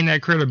to gain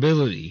that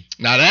credibility.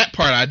 Now that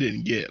part I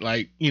didn't get,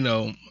 like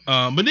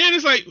but then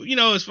it's like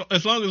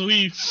as long as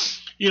we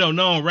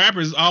known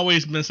rappers,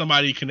 always been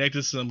somebody connected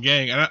to some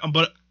gang.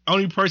 But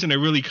only person that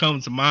really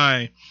comes to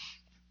mind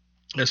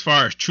as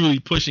far as truly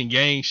pushing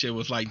gang shit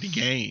was like The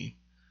Game.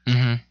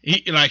 Mm-hmm.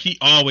 He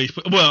always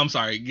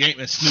Game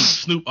and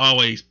Snoop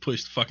always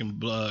pushed fucking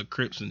blood,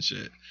 Crips and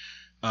shit.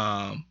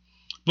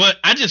 But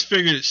I just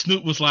figured that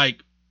Snoop was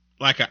like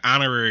an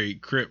honorary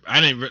Crip.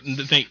 I didn't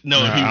think he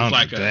was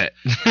like that.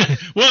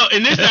 Well,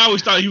 in this I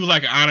always thought he was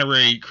like an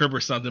honorary Crip or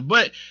something.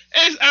 But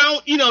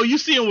you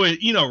see him with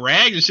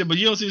rags and shit, but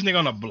you don't see this nigga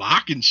on the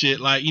block and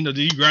shit. Like did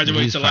he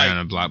graduate to like on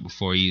the block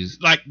before he's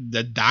like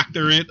the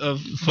doctorate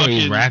of before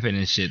he's rapping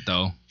and shit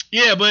though?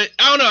 Yeah, but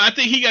I don't know. I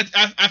think he got.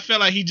 I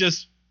felt like he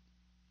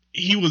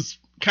was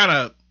kind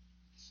of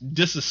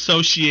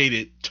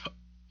disassociated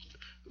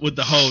with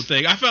the whole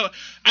thing. I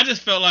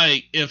just felt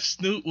like if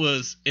Snoop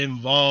was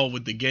involved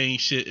with the gang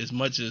shit as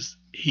much as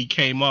he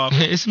came off,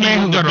 it's a man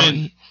who got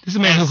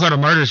a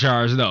murder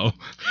charge though.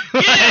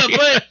 Yeah,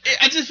 but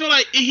I just feel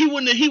like he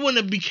wouldn't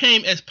have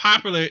became as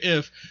popular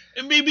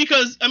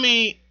because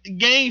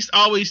gangs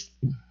always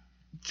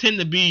tend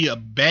to be a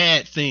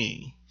bad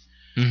thing.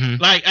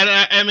 Mm-hmm. Like,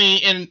 I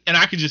mean, and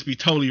I could just be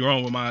totally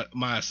wrong with my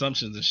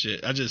assumptions and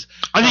shit. I think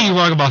you're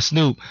wrong about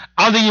Snoop.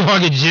 I don't think you're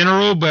wrong in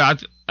general,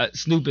 but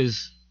Snoop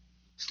is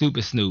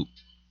Snoop.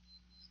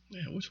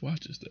 Yeah, which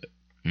watch is that?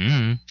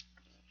 Mm-hmm.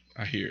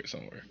 I hear it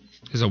somewhere.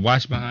 There's a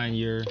watch behind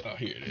your. Oh,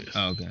 here it is.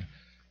 Oh, okay.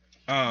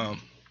 Yeah,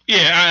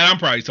 I'm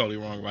probably totally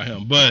wrong about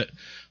him, but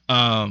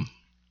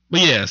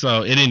yeah.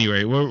 So at any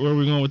rate, where are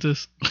we going with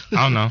this?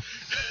 I don't know.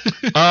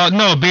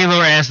 No,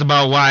 Baylor asked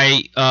about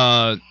why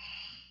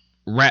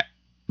rap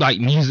like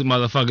music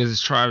motherfuckers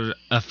is trying to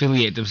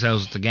affiliate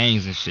themselves with the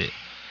gangs and shit.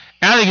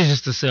 And I think it's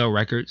just to sell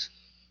records.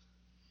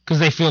 Because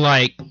they feel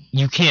like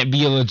you can't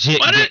be a legit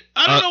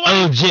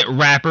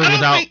rapper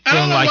without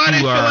feeling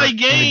like you are in the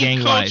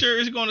gang culture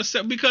life. Is going to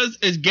sell, because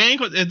is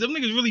them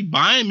niggas really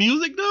buying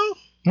music though?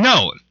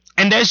 No,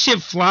 and that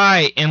shit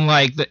fly in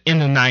in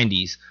the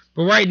 90s.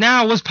 But right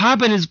now, what's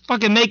popping is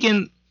fucking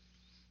making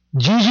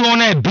juju on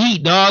that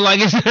beat, dog.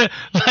 Like it's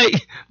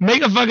like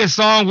make a fucking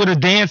song with a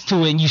dance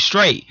to it and you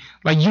straight.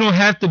 Like you don't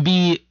have to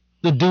be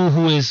the dude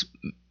who is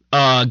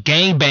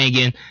gang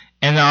banging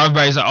and now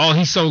everybody's like, oh,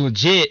 he's so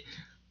legit.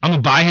 I'm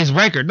gonna buy his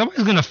record.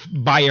 Nobody's gonna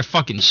buy your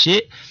fucking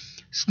shit.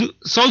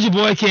 Soulja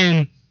Boy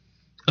can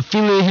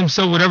affiliate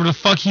himself whatever the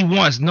fuck he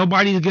wants.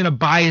 Nobody's gonna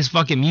buy his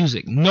fucking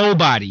music.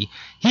 Nobody.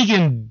 He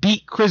can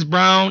beat Chris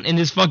Brown in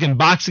this fucking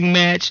boxing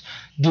match,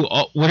 do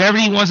whatever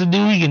he wants to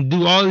do. He can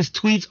do all his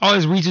tweets, all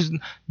his reaches.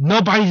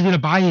 Nobody's gonna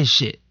buy his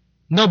shit.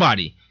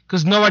 Nobody,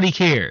 because nobody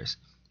cares.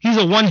 He's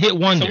a one-hit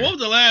wonder. So what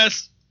was the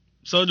last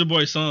Soulja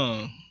Boy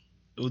song?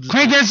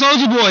 Crank That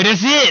Soulja Boy.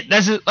 That's it.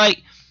 That's it.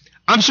 Like,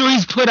 I'm sure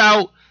he's put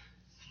out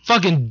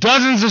fucking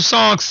dozens of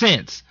songs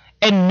since,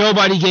 and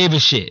nobody gave a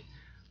shit.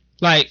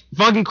 Like,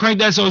 fucking Crank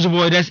That Soulja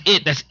Boy, that's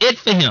it. That's it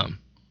for him.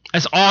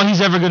 That's all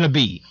he's ever gonna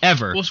be.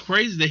 Ever. What's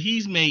crazy is that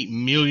he's made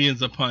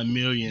millions upon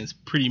millions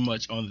pretty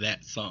much on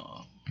that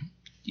song.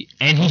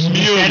 And he should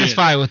be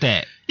satisfied with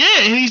that.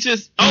 Yeah, and he's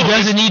just... He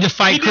doesn't need to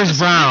fight Chris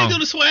Brown. Did he do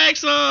the swag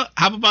song?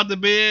 Hop About the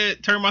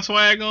Bed, Turn My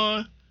Swag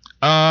On?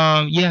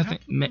 Yeah, I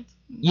think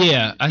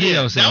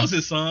that was him. That was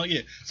his song,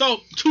 yeah. So,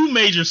 2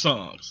 major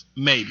songs,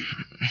 maybe.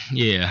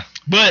 Yeah.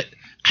 But...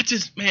 I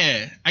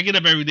get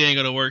up every day and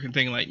go to work and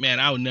think like, man,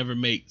 I would never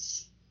make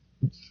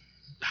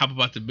Hop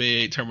About the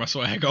Bed, Turn My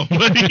Swag On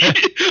money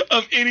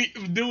of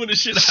doing the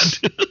shit I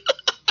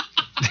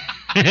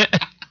do.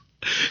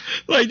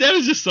 Like, that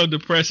is just so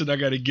depressing. I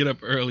got to get up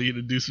early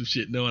to do some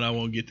shit knowing I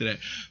won't get to that.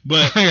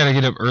 But I got to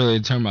get up early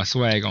to turn my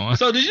swag on.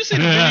 So did you see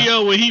the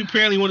video where he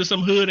apparently went to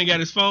some hood and got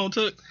his phone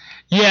took?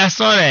 Yeah, I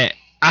saw that.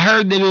 I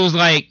heard that it was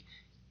like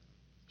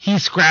he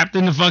scrapped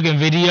in the fucking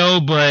video,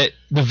 but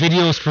the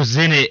video was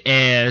presented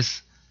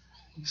as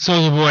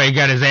Soulja Boy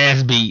got his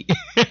ass beat.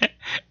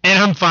 And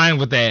I'm fine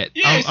with that.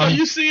 Yeah,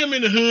 you see him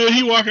in the hood,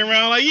 he walking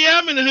around like, yeah,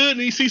 I'm in the hood,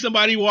 and he see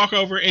somebody walk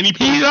over, and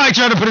he's like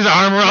trying to put his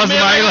arm around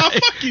somebody. Like, oh,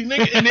 fuck you,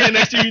 nigga. And then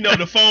next thing you know,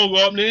 the phone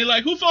go up, and then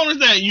like, whose phone is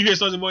that? And you hear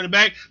Soulja Boy in the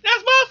back,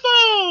 that's my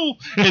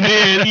phone. And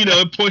then,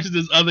 it points to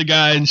this other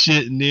guy and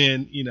shit, and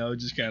then,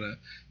 just kind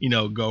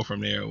of, go from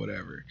there or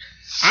whatever.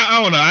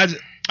 I don't know.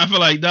 I feel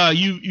like, dog,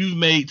 you've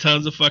made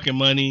tons of fucking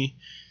money.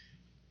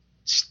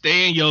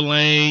 Stay in your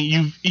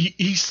lane.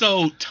 He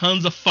sold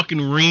tons of fucking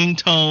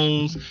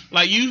ringtones.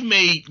 Like, you've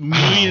made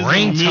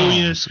millions and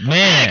millions.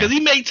 Man. Because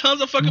he made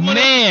tons of fucking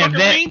money on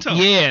fucking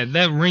ringtones. Yeah,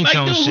 that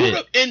ringtone like,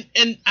 shit.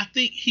 And I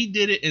think he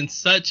did it in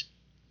such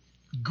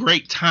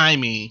great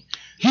timing.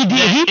 He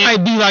did. He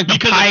might be like the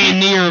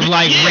pioneer of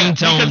like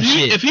ringtone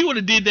shit. If he would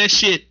have did that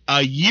shit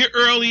a year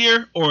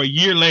earlier or a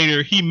year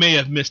later, he may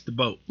have missed the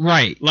boat.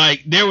 Right.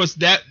 Like, there was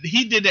that.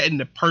 He did that in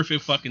the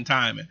perfect fucking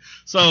timing.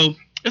 So...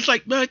 it's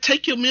like, man,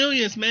 take your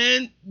millions,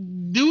 man.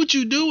 Do what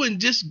you do and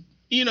just,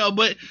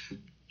 but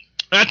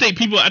I think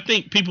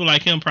people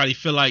like him probably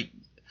feel like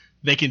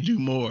they can do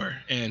more.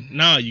 And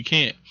no, you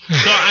can't.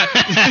 So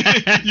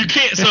you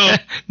can't. So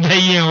they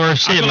ain't worth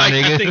shit, my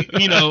nigga. I think,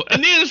 and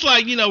then it's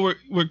like,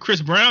 where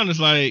Chris Brown is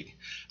like,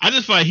 I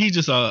just feel like he's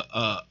just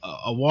a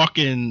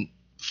walking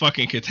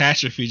fucking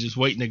catastrophe just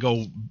waiting to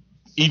go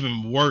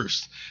even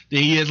worse than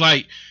he is.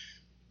 Like,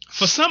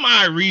 for some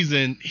odd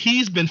reason,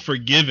 he's been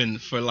forgiven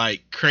for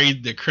like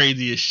the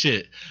craziest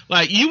shit.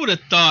 Like, you would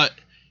have thought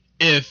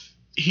if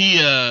he,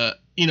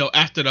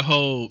 after the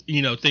whole,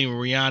 thing with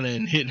Rihanna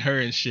and hitting her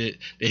and shit,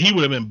 that he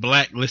would have been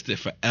blacklisted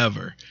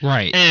forever.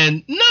 Right.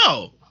 And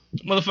no,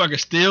 motherfucker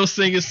still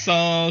singing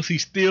songs. He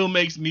still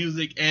makes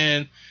music,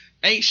 and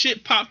ain't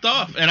shit popped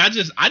off. And I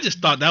just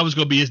thought that was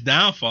gonna be his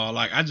downfall.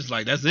 Like,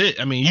 that's it.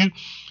 I mean,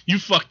 you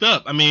fucked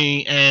up. I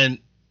mean, and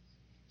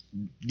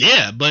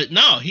yeah, but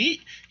no,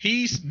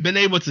 he's been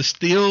able to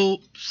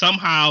still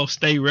somehow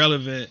stay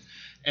relevant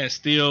and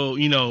still,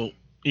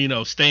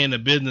 stay in the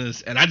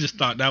business. And I just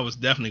thought that was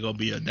definitely gonna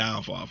be a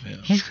downfall for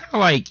him. He's kind of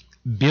like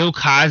Bill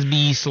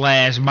Cosby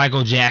 /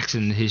 Michael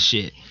Jackson, his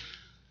shit.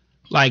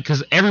 Like,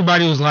 cause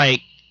everybody was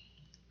like,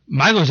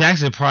 Michael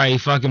Jackson probably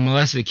fucking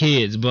molested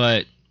kids,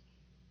 but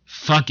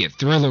fuck it,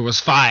 Thriller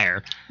was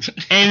fire.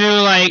 And they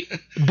were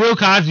like, Bill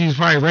Cosby was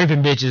probably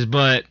raping bitches,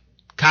 but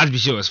Cosby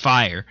shit was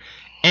fire.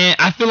 And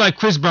I feel like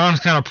Chris Brown's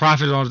kind of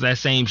profited off that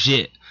same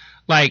shit.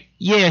 Like,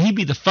 yeah, he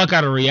beat the fuck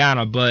out of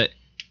Rihanna, but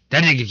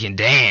that nigga can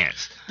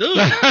dance. Dude.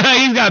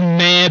 He's got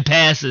mad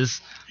passes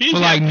for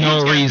like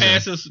no reason.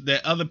 Passes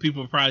that other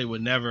people probably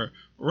would never.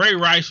 Ray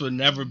Rice would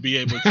never be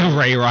able to.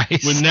 Ray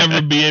Rice would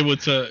never be able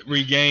to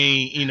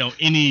regain,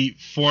 any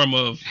form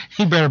of.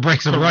 He better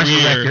break some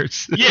Russian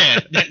records.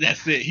 Yeah,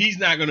 that's it. He's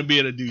not going to be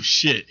able to do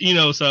shit.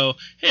 So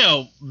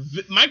hell,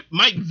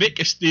 Mike Vick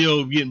is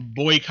still getting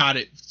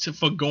boycotted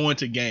for going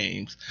to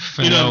games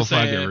for no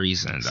fucking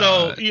reason.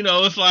 So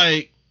it's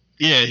like,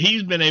 yeah,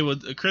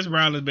 Chris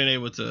Brown has been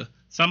able to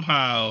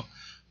somehow.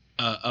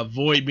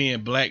 Avoid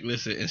being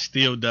blacklisted and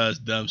still does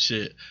dumb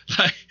shit.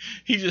 Like,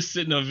 he's just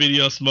sitting on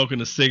video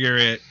smoking a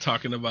cigarette,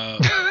 talking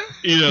about, what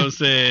I'm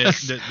saying? A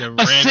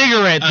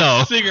cigarette,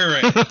 though. A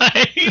cigarette.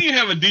 Like, he didn't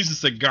have a decent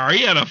cigar.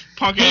 He had a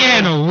punk ass. He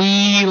had a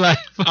wee, like,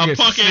 a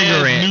punk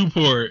cigarette. Ass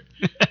Newport.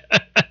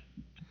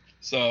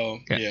 So,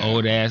 yeah.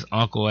 Old ass,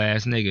 uncle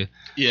ass nigga.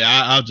 Yeah,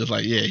 I was just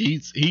like, yeah,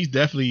 he's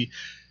definitely.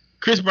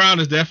 Chris Brown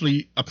is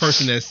definitely a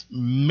person that's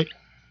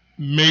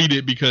made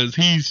it because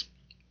he's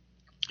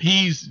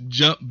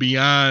jumped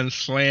beyond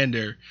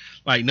slander.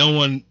 Like, no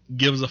one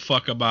gives a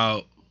fuck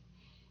about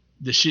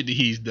the shit that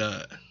he's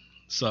done.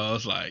 So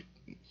it's like,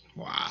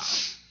 wow.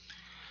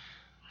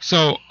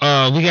 So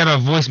we got a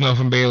voicemail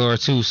from Baylor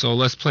too. So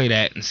let's play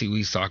that and see what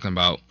he's talking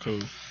about.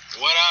 Cool.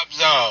 What up,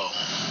 though?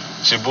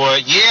 It's your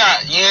boy.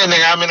 Yeah,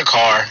 nigga, I'm in the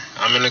car.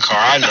 I know.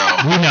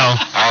 We know.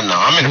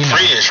 I'm in the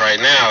Prius right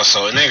now,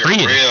 so a nigga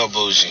Prius. real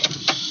bougie.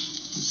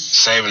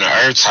 Saving the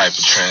earth type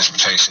of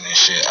transportation and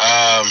shit.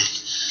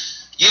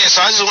 Yeah,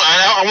 so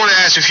I want to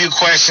ask a few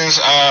questions.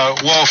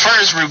 Well,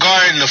 first,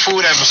 regarding the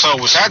food episode,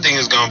 which I think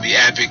is going to be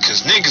epic,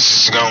 because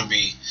niggas is going to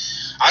be...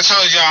 I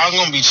told y'all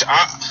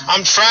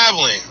I'm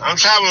traveling. I'm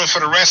traveling for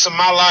the rest of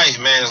my life,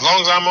 man. As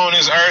long as I'm on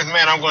this earth,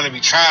 man, I'm going to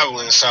be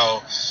traveling,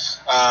 so...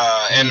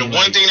 and the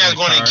one thing that's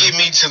going to get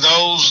me to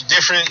those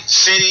different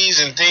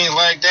cities and things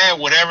like that,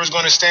 whatever's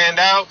going to stand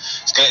out,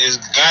 it's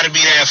got to be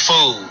that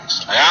food.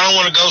 Like, I don't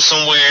want to go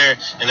somewhere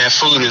and that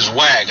food is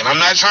whack. And I'm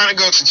not trying to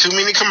go to too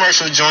many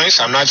commercial joints.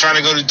 I'm not trying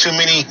to go to too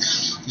many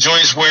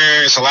joints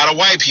where it's a lot of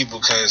white people,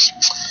 because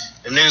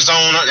them niggas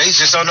they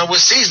just don't know what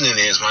seasoning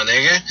is, my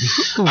nigga.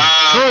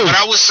 But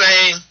I would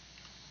say...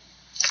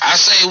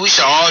 we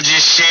should all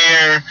just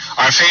share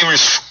our favorite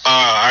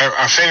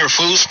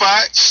food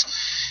spots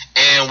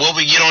and what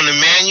we get on the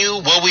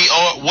menu, what we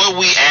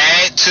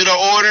add to the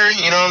order,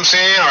 you know what I'm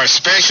saying? Our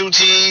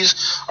specialties,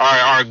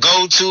 our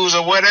go-tos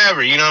or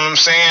whatever, you know what I'm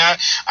saying?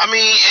 I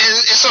mean,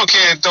 it's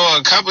okay to throw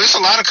a couple. There's a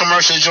lot of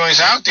commercial joints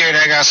out there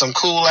that got some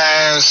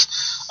cool-ass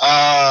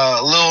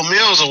little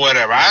meals or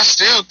whatever. I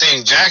still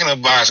think Jack in the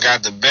Box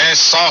got the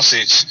best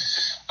sausage.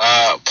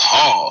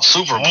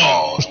 Super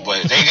pause,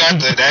 but they got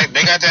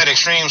that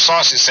extreme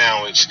sausage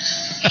sandwich.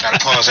 Gotta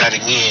pause that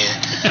again.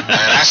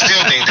 And I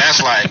still think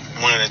that's like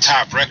one of the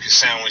top breakfast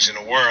sandwiches in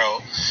the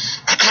world.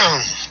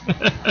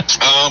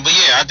 But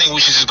yeah, I think we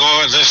should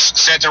just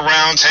set the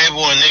round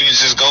table and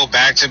niggas just go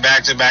back to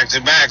back,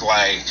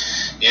 like,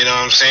 you know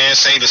what I'm saying?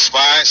 Say the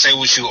spot, say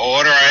what you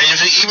order, or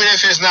even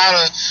if it's not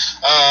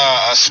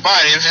a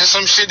spot, if it's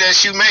some shit that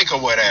you make or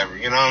whatever,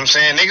 you know what I'm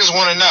saying? Niggas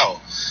want to know.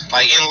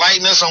 Like,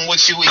 enlighten us on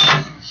what you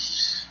eat.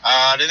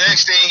 The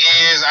next thing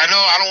is, I know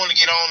I don't want to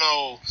get on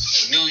no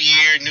new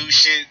year, new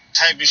shit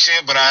type of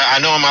shit, but I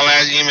know in my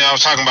last email I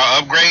was talking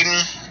about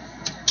upgrading.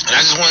 And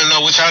I just want to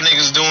know what y'all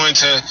niggas doing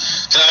to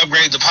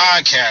upgrade the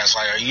podcast.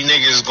 Like, are you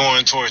niggas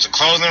going towards a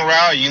clothing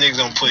route? Are you niggas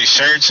gonna put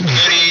shirts and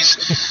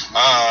hoodies?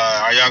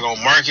 Are y'all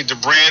gonna market the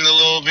brand a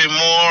little bit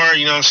more?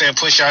 You know what I'm saying?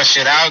 Push y'all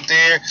shit out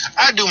there.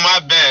 I do my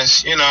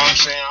best, you know what I'm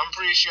saying? I'm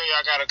pretty sure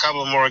y'all got a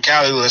couple more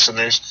Cali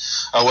listeners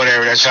or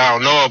whatever that y'all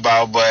don't know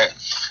about, but,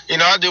 you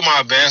know, I do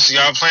my best.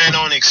 Y'all plan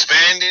on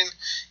expanding?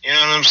 You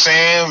know what I'm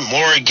saying?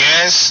 More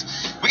guests.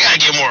 We gotta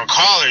get more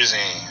callers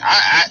in.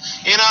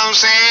 You know what I'm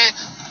saying?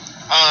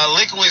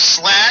 Liquid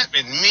Slap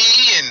and me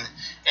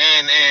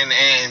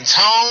and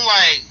Tone,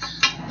 like,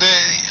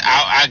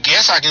 I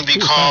guess I can be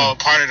called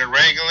part of the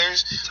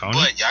regulars,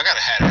 but y'all gotta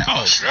have that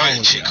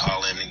Australian chick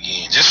call in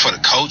again, just for the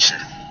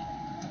culture,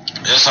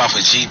 just off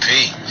of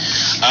GP.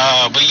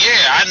 But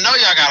yeah, I know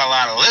y'all got a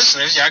lot of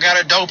listeners. Y'all got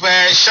a dope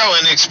ass show,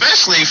 and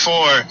especially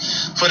for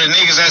the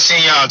niggas that's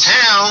in y'all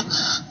town,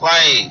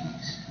 like.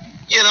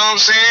 You know what I'm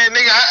saying?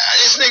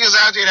 It's niggas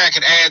out there that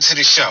could add to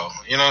the show.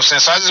 You know what I'm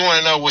saying? So I just want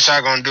to know what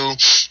y'all going to do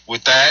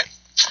with that.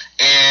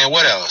 And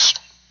what else?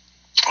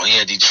 Oh,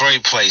 yeah,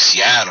 Detroit plays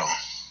Seattle.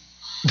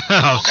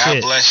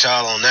 God bless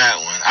y'all on that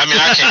one. I mean,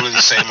 I can't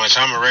really say much.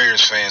 I'm a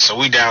Raiders fan, so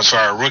we down to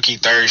our rookie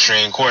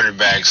third-string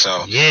quarterback.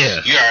 So yeah,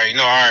 you already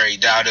know I already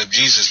dialed up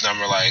Jesus'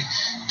 number. Like,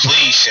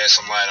 please shed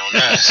some light on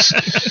us.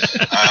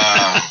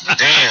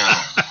 Damn,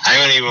 I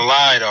ain't gonna even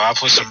lie though. I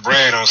put some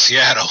bread on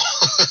Seattle.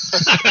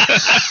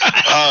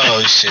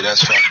 Oh shit,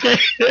 that's fucked up.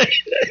 All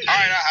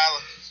right, I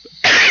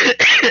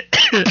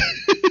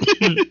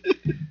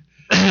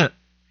holla.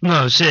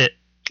 No shit.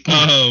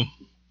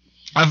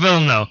 I feel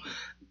him though.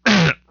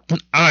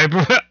 I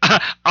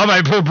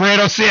might put bread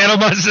on Seattle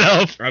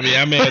myself. I mean,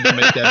 I may have to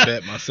make that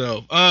bet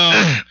myself.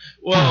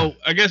 Well,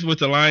 I guess with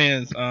the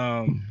Lions,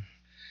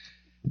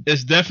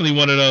 it's definitely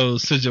one of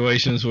those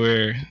situations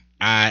where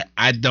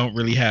I don't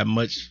really have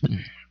much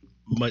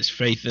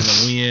faith in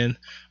the win.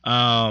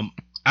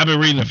 I've been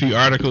reading a few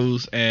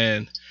articles,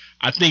 and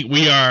I think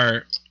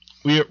we're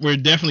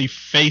definitely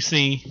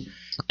facing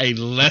a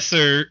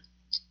lesser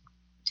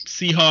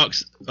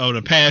Seahawks over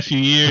the past few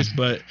years,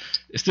 but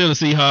it's still the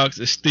Seahawks.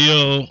 It's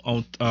still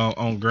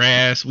on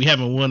grass. We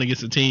haven't won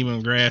against a team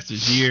on grass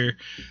this year.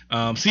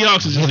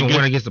 Seahawks is just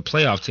won against the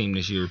playoff team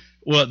this year.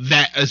 Well,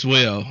 that as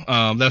well.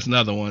 That's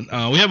another one.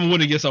 We haven't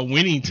won against a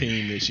winning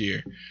team this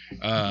year.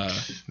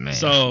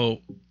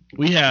 So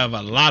we have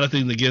a lot of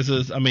things against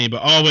us. I mean,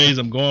 but always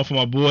I'm going for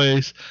my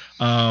boys.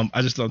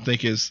 I just don't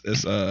think it's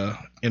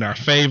in our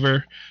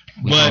favor.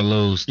 But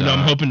lose, you know,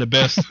 I'm hoping the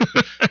best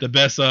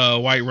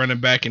white running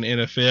back in the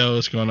NFL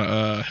is going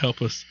to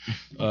help us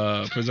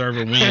preserve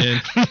a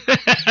win.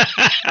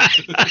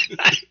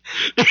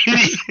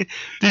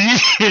 Did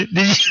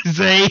you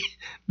say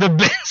the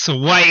best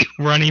white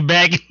running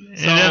back?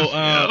 So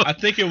I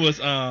think it was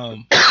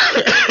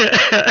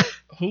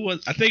who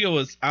was? I think it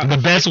was the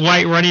best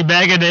white running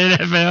back in the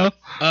NFL.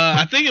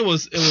 I think it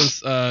was the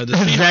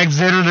Zach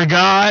Zenner the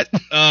God.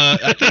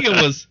 I think it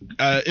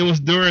was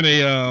during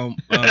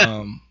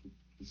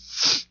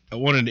a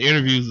one of the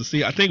interviews to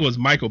see. I think it was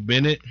Michael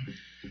Bennett,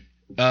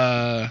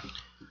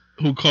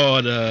 who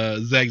called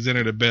Zach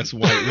Zenner the best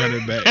white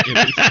running back.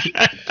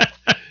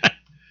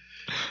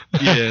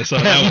 Yeah, so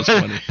that was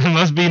funny. It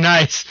must be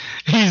nice.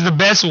 He's the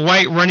best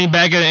white running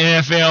back in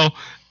the NFL.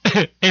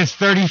 It's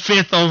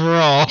 35th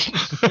overall.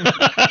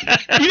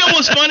 You know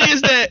what's funny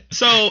is that,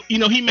 so, you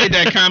know, he made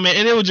that comment,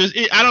 and it was just,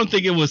 I don't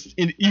think it was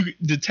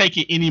to take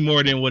it any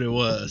more than what it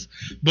was.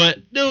 But,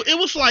 dude, it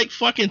was like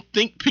fucking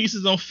think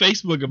pieces on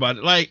Facebook about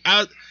it. Like,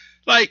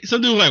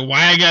 some dude was like,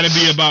 why I gotta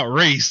be about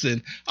race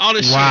and all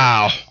this shit.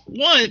 Wow.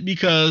 One,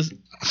 because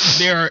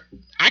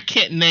I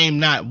can't name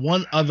not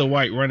one other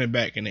white running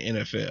back in the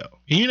NFL.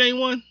 Can you name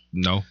one?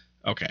 No.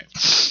 Okay.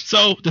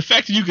 So the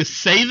fact that you could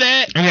say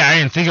that. I mean, I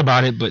didn't think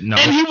about it, but no.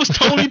 And he was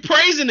totally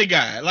praising the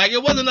guy. Like,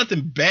 it wasn't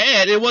nothing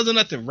bad. It wasn't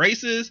nothing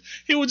racist.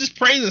 He was just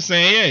praising,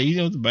 saying, yeah, you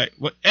know, the back.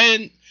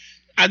 And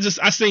I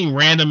seen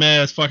random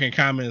ass fucking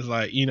comments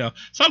like, you know,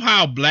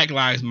 somehow Black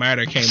Lives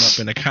Matter came up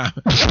in the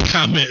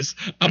comments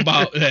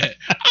about that.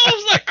 I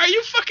was like, are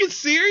you fucking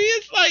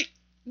serious? Like,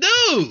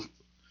 dude.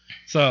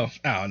 So,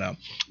 I don't know.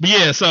 But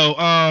yeah, so,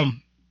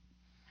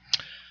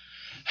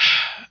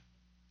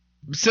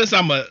 since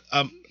I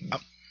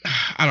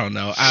don't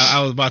know.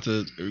 I was about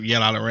to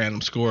yell out a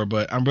random score,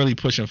 but I'm really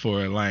pushing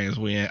for a Lions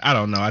win. I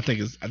don't know. I think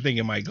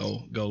it might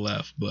go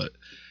left, but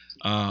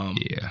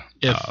yeah.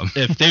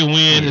 If they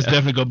win, it's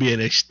definitely gonna be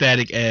an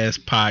ecstatic ass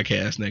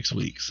podcast next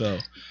week. So,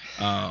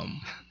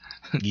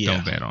 yeah.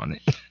 Don't bet on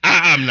it.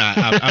 I'm not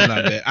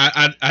bet.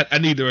 I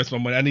need the rest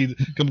of my money.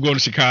 I'm going to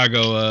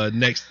Chicago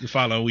the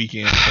following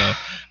weekend, so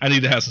I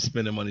need to have some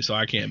spending money, so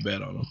I can't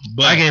bet on them.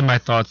 But I gave my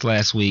thoughts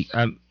last week.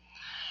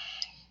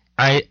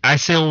 I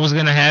said what was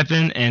gonna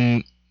happen,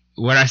 and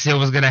what I said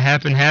was gonna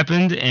happen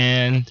happened,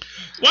 and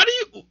why do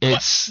you?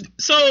 It's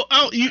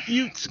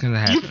gonna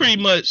happen. You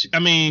pretty much. I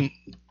mean,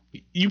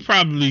 you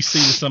probably see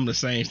some of the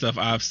same stuff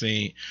I've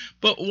seen,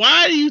 but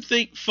why do you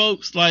think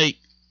folks like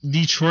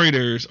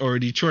Detroiters or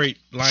Detroit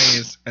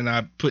Lions, and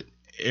I put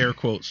air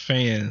quotes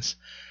fans,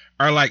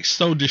 are like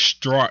so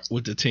distraught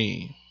with the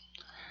team?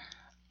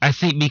 I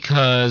think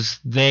because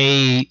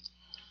they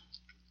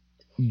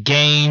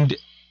gained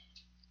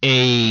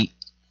a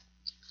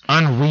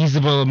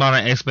unreasonable amount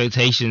of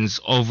expectations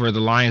over the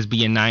Lions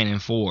being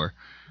 9-4.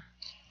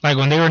 Like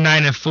when they were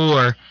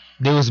 9-4,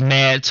 there was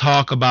mad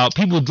talk about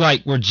people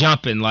like were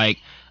jumping like,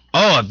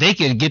 oh, if they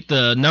could get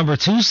the number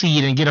 2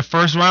 seed and get a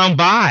first round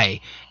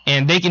bye,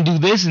 and they can do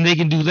this and they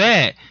can do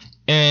that.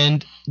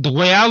 And the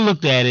way I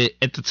looked at it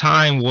at the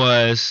time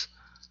was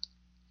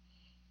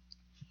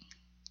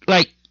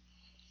like,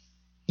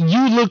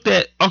 you looked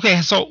at,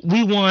 okay, so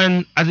we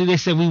won, I think they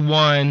said we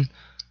won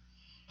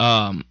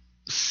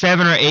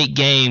 7 or 8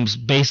 games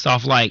based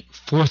off like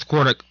fourth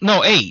quarter.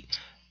 No, 8.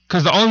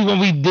 Because the only one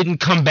we didn't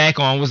come back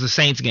on was the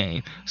Saints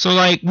game. So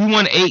like we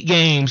won 8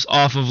 games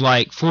off of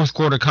like fourth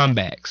quarter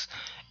comebacks.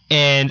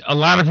 And a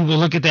lot of people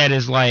look at that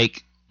as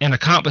like an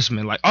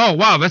accomplishment. Like, oh,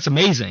 wow, that's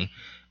amazing.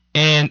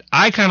 And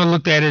I kind of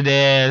looked at it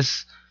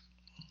as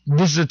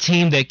this is a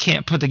team that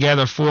can't put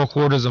together 4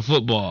 quarters of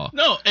football.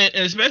 No, and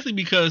especially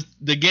because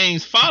the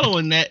games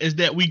following that is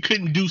that we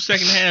couldn't do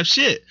second half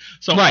shit.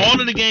 So right.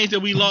 All of the games that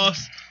we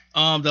lost,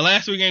 the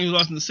last 3 games we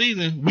lost in the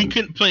season, we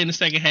couldn't play in the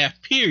second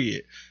half,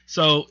 period.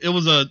 So it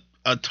was a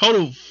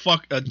total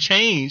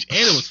change, and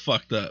it was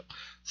fucked up.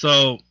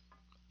 So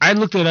I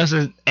looked at us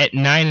at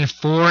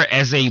 9-4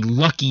 as a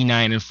lucky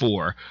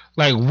 9-4.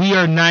 Like, we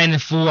are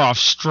 9-4 off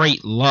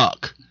straight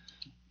luck.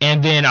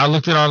 And then I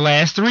looked at our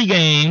last 3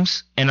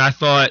 games, and I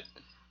thought,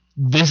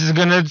 this is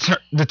going to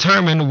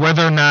determine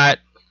whether or not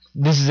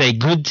this is a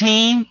good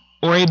team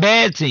or a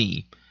bad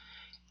team.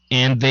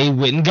 And they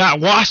went and got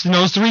washed in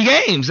those 3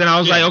 games. And I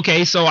was like,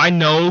 okay, so I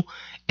know,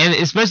 and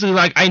especially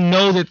like I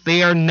know that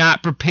they are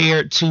not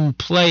prepared to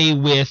play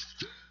with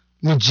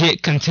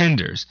legit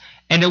contenders.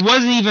 And it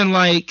wasn't even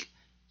like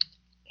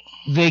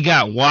they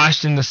got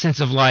washed in the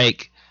sense of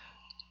like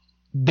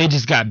they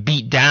just got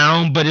beat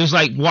down, but it was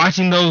like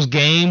watching those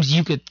games,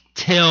 you could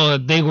tell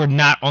that they were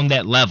not on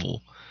that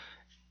level.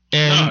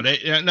 And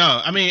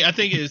no. I mean, I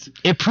think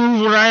it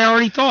proved what I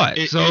already thought.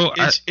 It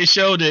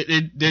showed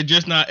that they're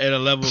just not at a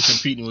level of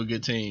competing with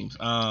good teams.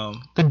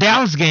 The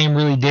Dallas game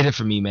really did it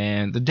for me,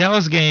 man. The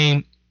Dallas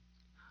game,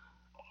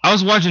 I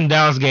was watching the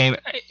Dallas game.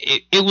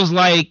 It was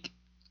like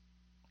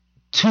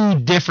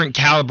 2 different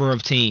caliber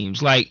of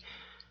teams. Like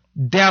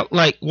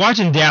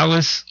watching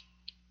Dallas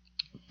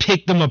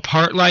pick them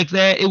apart like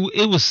that,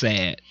 it was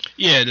sad.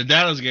 Yeah, the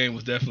Dallas game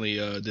was definitely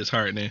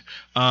disheartening.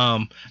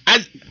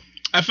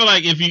 I feel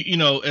like if you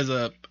know, as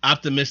a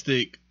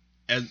optimistic,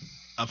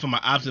 from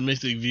an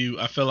optimistic view,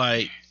 I feel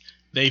like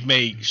they've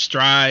made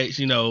strides.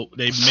 You know,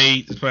 they've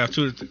made the playoffs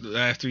 2 of the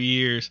last 3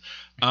 years,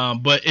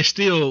 but they're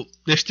still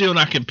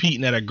not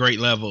competing at a great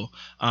level.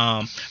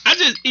 I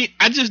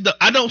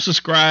don't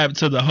subscribe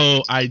to the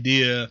whole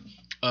idea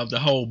of the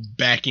whole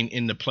backing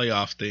in the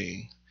playoff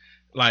thing.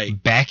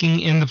 Like backing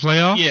in the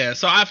playoff? Yeah.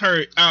 So I've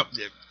heard.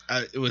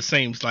 It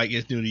seems like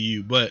it's new to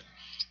you, but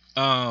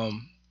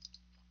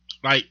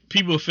like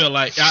people feel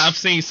like I've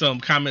seen some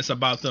comments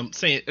about them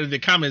saying the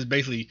comments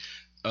basically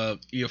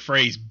your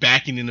phrase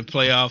backing in the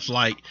playoffs,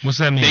 like what's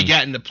that mean? They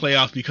got in the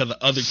playoffs because of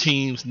other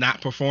teams not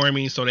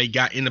performing, so they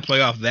got in the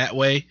playoffs that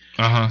way.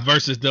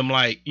 Versus them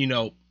like, you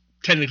know,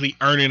 technically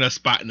earning a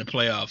spot in the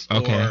playoffs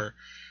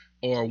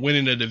or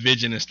winning a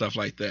division and stuff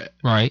like that.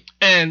 Right.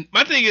 And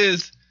my thing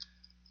is,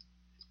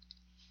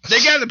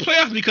 they got in the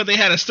playoffs because they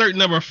had a certain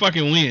number of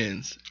fucking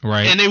wins.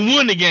 Right. And they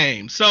won the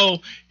game. So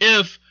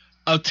if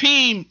a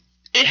team,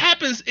 it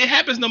happens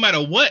no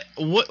matter what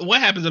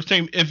happens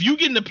if you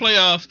get in the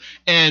playoffs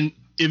and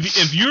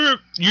if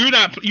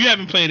you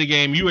haven't played a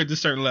game, you're at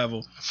this certain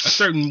level, a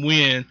certain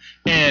win,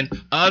 and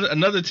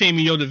another team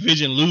in your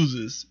division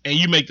loses and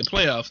you make the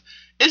playoffs,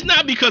 it's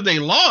not because they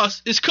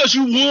lost, it's because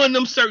you won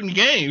them certain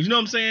games. You know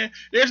what I'm saying?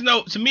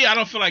 To me, I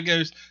don't feel like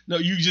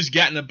you just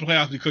got in the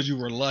playoffs because you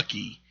were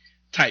lucky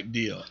type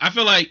deal. I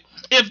feel like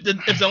if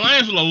the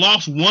Lions would have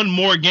lost one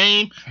more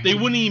game, they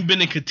wouldn't even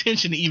been in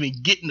contention to even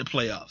get in the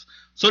playoffs.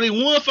 So they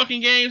won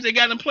fucking games, they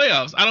got in the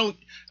playoffs. I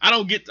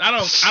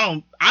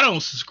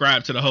don't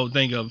subscribe to the whole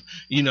thing of,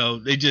 you know,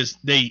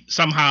 they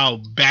somehow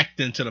backed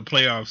into the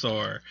playoffs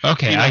or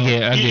okay, you know, I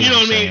get you know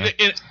what I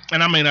mean?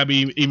 And I may not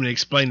be even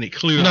explaining it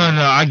clearly. No,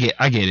 I get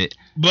it.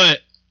 But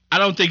I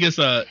don't think it's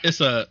a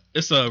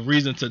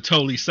reason to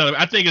totally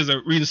celebrate. I think it's a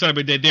reason to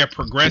celebrate that they're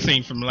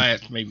progressing from the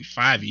last maybe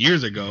 5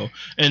 years ago,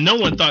 and no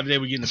one thought that they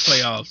would get in the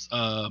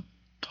playoffs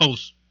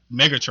post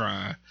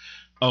Megatron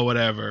or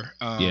whatever.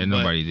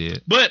 Nobody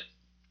did. But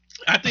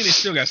I think they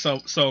still got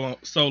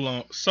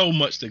so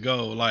much to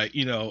go. Like,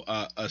 you know,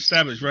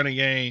 established running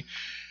game.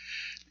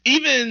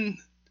 Even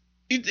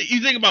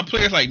you think about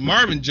players like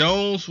Marvin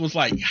Jones was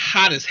like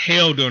hot as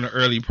hell during the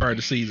early part of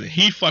the season.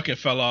 He fucking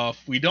fell off.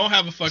 We don't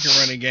have a fucking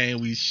running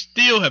game. We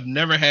still have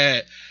never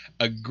had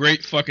a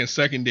great fucking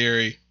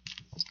secondary.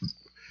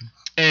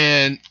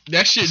 And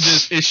that shit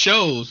it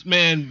shows.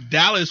 Man,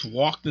 Dallas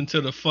walked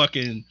into the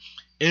fucking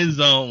end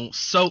zone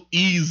so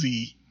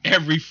easy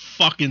every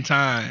fucking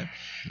time.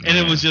 And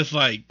it was just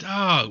like,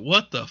 dog,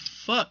 what the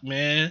fuck,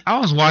 man? I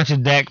was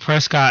watching Dak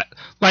Prescott.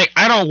 Like,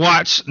 I don't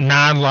watch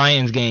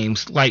non-Lions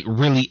games, like,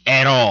 really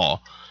at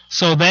all.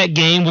 So that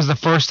game was the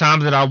first time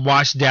that I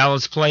watched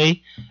Dallas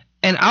play.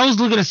 And I was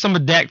looking at some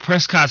of Dak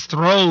Prescott's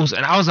throws,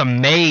 and I was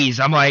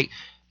amazed. I'm like,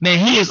 man,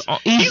 he's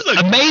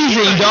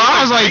amazing, dog.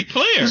 I was like,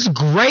 this is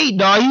great,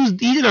 dog.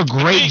 He did a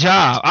great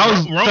job. I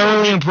was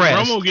thoroughly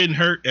impressed. Romo getting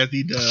hurt as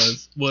he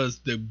does was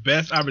the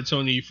best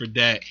opportunity for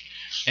Dak.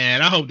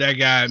 And I hope that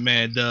guy,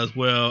 man, does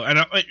well. And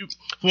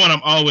for one,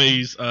 I'm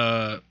always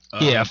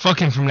fuck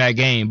him from that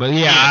game. But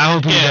I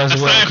hope he does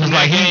well because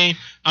like he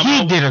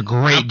did a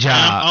great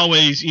job. I'm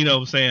always, you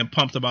know, saying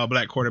pumped about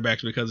black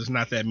quarterbacks because it's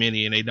not that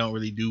many and they don't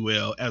really do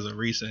well as of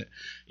recent.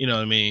 You know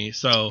what I mean?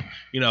 So,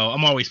 you know,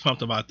 I'm always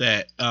pumped about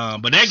that.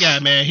 But that guy,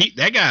 man,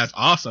 that guy's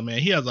awesome, man.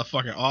 He has a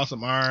fucking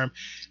awesome arm.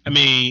 I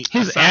mean,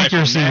 his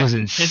accuracy was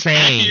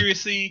insane.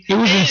 It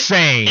was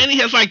insane. And he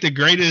has like the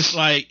greatest,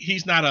 like,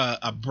 he's not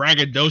a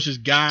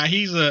braggadocious guy.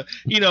 He's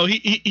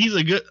he's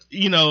a good,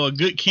 you know, a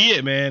good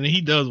kid, man, and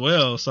he does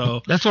well.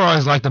 So that's what I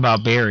always liked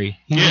about Barry.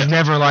 He was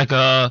never like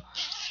a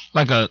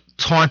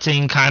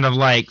taunting kind of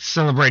like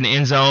celebrating the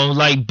end zone.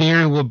 Like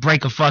Barry would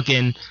break a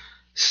fucking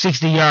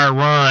 60-yard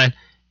run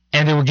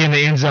and they would get in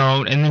the end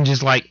zone and then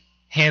just like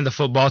hand the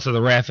football to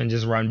the ref and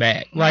just run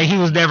back. Like he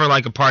was never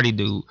like a party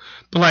dude.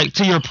 But like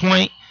to your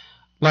point,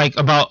 like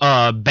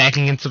about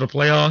backing into the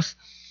playoffs,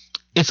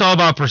 it's all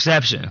about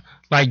perception.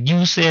 Like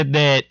you said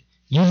that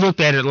you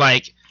looked at it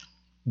like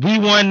we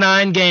won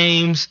 9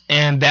 games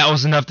and that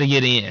was enough to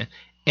get in.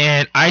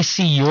 And I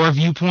see your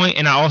viewpoint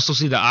and I also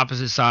see the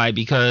opposite side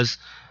because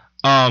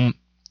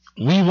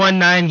we won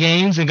 9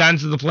 games and got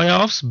into the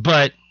playoffs,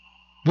 but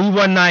we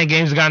won 9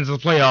 games and got into the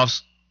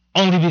playoffs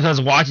only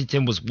because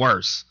Washington was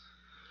worse.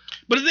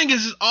 But the thing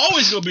is, it's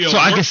always going to be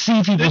I can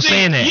see people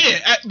saying that.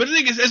 Yeah, but the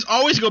thing is, it's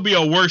always going to be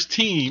a worse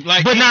team.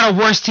 Like, but not a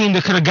worse team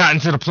that could have gotten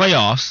to the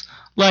playoffs.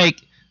 Like,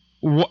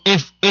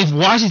 if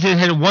Washington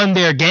had won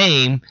their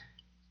game,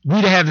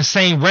 we'd have the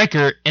same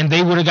record, and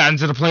they would have gotten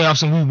to the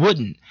playoffs, and we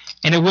wouldn't.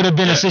 And it would have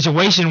been a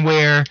situation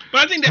where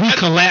we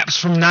collapsed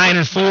from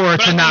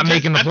 9-4 to not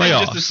making the playoffs. I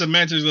think just the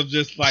semantics of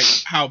just like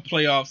how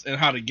playoffs and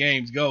how the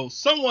games go.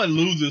 Someone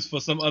loses for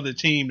some other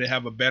team to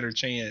have a better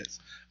chance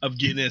of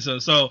getting in.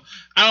 So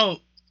I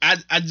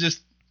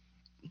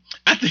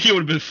think it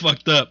would have been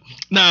fucked up.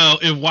 Now,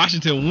 if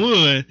Washington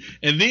won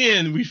and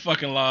then we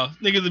fucking lost,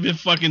 niggas have been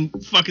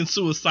fucking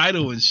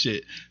suicidal and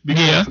shit.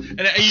 Because,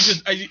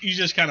 and you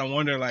just kind of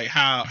wonder like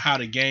how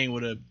the game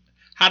would have,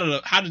 how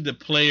did the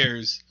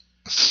players,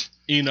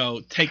 you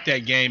know, take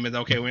that game as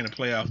okay, we're in the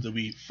playoffs. Do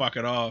we fuck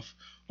it off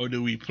or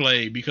do we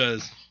play?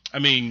 Because I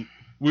mean,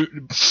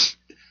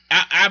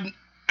 I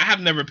have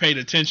never paid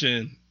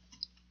attention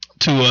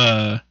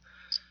to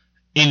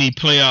any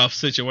playoff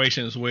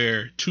situations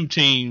where two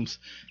teams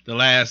the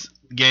last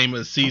game of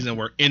the season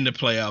were in the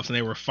playoffs and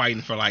they were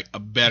fighting for like a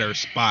better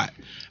spot.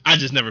 I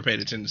just never paid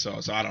attention,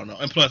 so I don't know.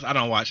 And plus, I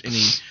don't watch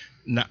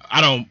any.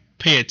 I don't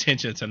pay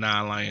attention to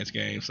non-Lions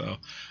games. So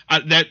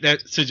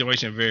that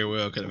situation very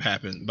well could have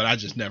happened, but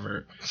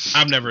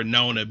I've never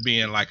known it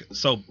being like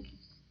so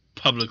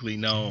publicly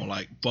known,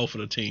 like both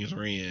of the teams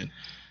were in.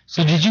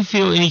 So did you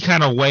feel any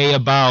kind of way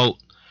about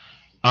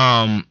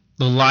the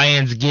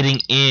Lions getting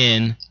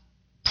in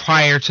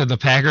prior to the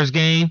Packers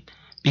game?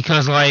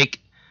 Because like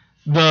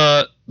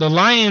the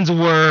Lions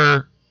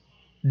were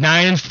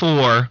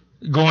 9-4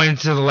 going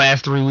into the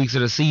last 3 weeks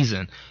of the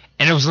season,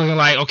 and it was looking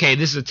like, okay,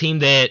 this is a team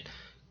that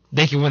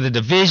they can win the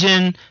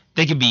division,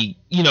 they could be,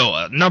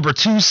 a number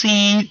 2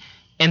 seed,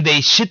 and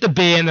they shit the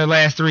bed in their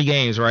last 3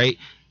 games, right?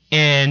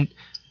 And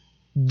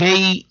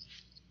they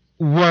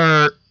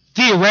were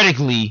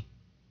theoretically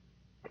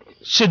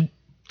should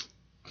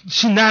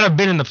not have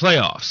been in the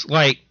playoffs.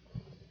 Like,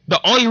 the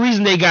only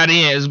reason they got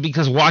in is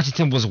because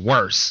Washington was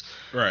worse.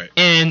 Right.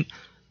 And,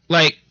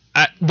 like,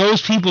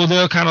 those people,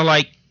 they're kind of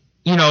like,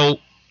 the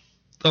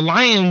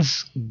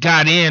Lions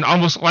got in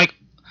almost like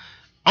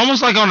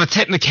on a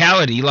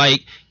technicality.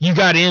 Like, you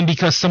got in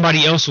because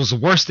somebody else was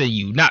worse than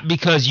you, not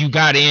because you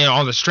got in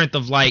on the strength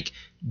of, like,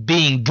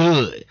 being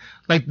good.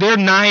 Like, their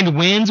 9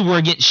 wins were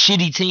against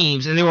shitty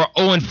teams, and they were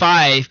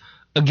 0-5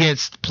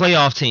 against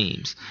playoff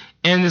teams.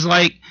 And it's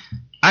like,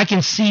 I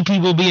can see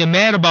people being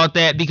mad about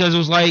that because it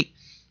was like,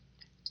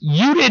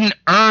 you didn't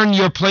earn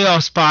your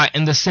playoff spot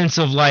in the sense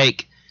of,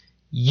 like,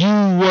 you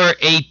were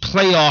a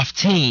playoff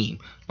team.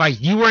 Like,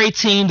 you were a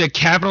team that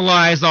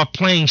capitalized off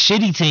playing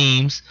shitty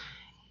teams,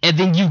 and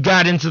then you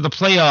got into the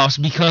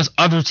playoffs because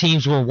other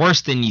teams were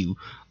worse than you.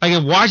 Like,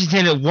 if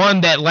Washington had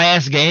won that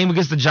last game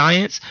against the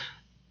Giants,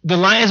 the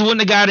Lions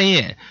wouldn't have got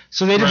in.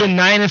 So they'd have been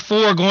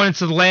 9-4 going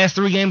into the last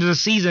 3 games of the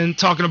season,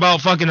 talking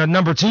about fucking a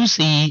number 2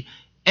 seed,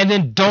 and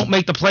then don't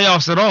make the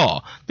playoffs at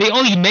all. They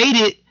only made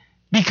it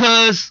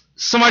because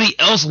somebody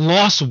else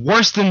lost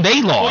worse than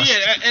they lost. Well,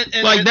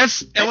 yeah, and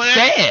that's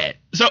sad.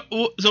 So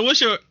what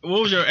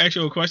was your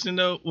actual question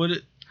though?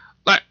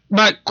 Like,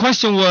 my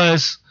question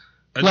was,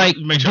 like,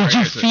 did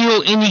you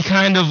feel any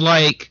kind of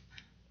like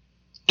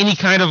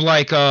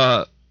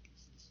a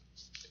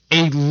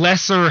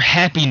lesser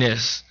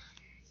happiness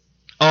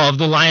of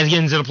the Lions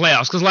getting into the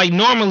playoffs? Because, like,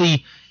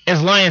 normally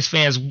as Lions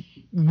fans,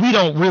 we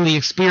don't really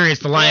experience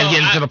the Lions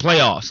getting into the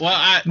playoffs.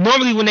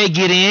 Normally when they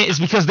get in, it's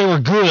because they were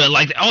good.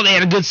 Like, they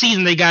had a good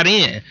season, they got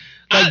in.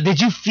 Like,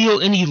 did you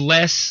feel any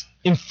less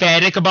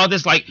emphatic about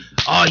this? Like,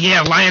 oh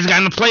yeah, Lions got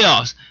in the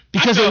playoffs.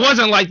 Because it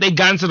wasn't like they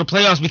got into the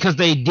playoffs because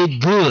they did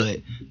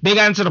good. They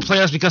got into the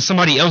playoffs because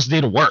somebody else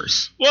did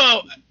worse.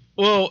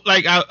 Well,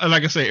 like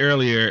I said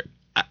earlier,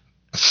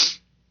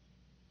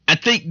 I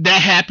think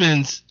that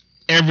happens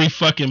every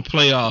fucking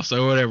playoffs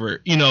or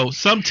whatever.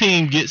 Some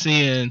team gets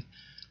in,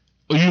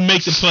 or you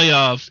make the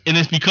playoffs, and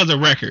it's because of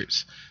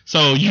records.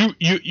 So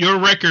your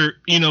record,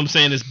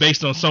 is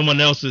based on someone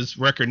else's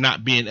record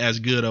not being as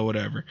good or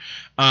whatever.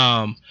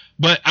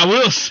 But I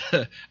will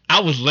say, I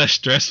was less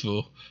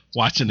stressful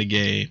watching the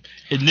game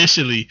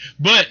initially,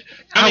 but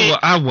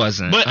I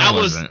wasn't. But I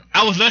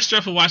was less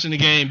stressful watching the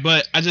game.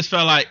 But I just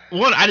felt like,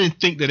 one, I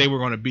didn't think that they were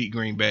going to beat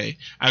Green Bay.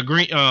 I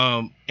agree.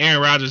 Aaron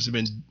Rodgers has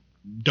been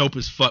dope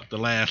as fuck the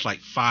last like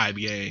 5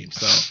 games,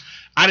 so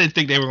I didn't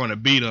think they were going to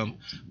beat them.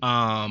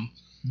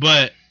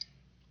 But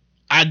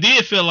I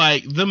did feel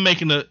like them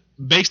making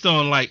based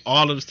on like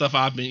all of the stuff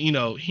I've been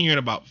hearing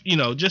about,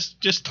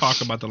 just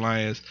talk about the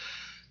Lions.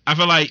 I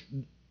feel like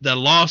the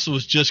loss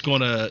was just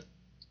gonna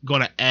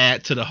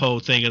add to the whole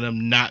thing of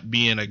them not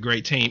being a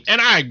great team.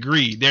 And I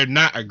agree, they're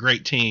not a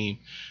great team.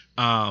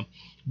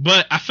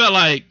 But I felt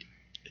like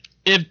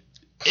it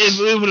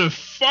would have been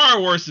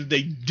far worse if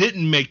they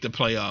didn't make the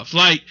playoffs.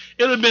 Like,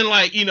 it would have been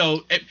like,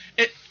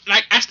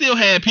 like, I still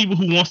had people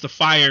who wants to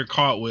fire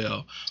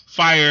Caldwell,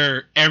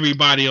 fire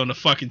everybody on the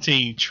fucking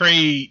team,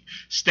 trade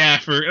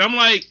Stafford. And I'm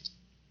like,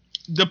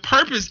 the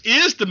purpose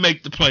is to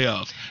make the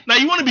playoffs. Now,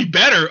 you want to be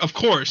better, of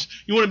course.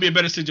 You want to be a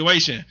better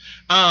situation.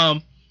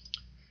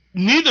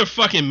 Neither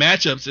fucking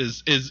matchups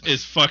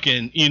is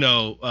fucking,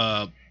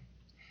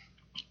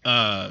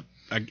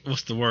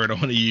 what's the word I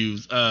want to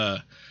use?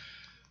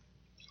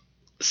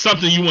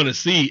 Something you want to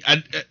see.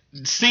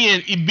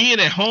 Being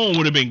at home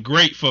would have been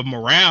great for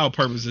morale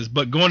purposes,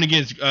 but going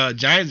against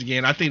Giants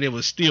again, I think they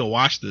would still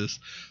watch this.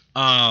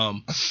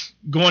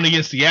 Going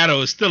against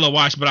Seattle is still a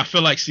watch, but I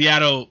feel like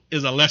Seattle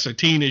is a lesser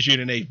team this year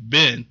than they've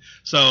been.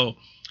 So,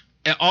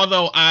 and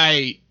although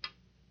I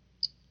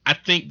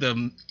think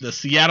the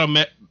Seattle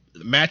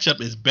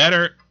matchup is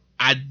better,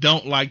 I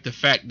don't like the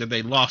fact that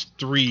they lost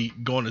 3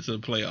 going into the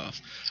playoffs.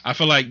 I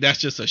feel like that's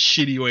just a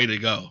shitty way to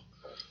go.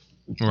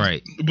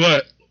 Right.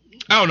 But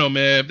I don't know,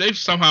 man. If they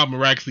somehow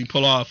miraculously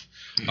pull off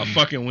a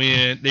fucking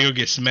win, they'll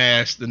get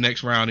smashed the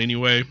next round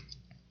anyway.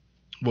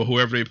 Well,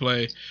 whoever they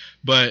play.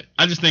 But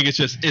I just think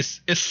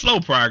it's slow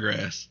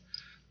progress.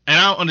 And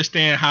I don't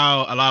understand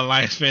how a lot of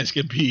Lions fans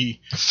can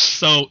be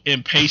so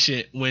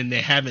impatient when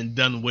they haven't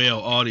done well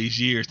all these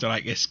years to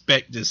like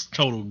expect this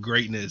total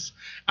greatness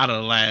out of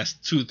the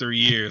last 2-3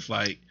 years.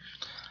 Like,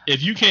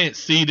 if you can't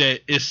see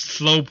that it's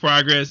slow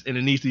progress and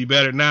it needs to be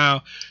better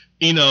now,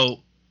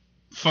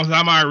 for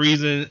some odd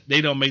reason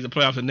they don't make the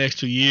playoffs the next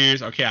 2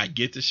 years, okay, I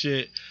get the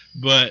shit,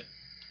 but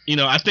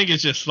I think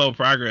it's just slow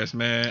progress,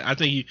 man.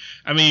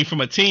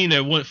 From a team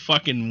that went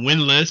fucking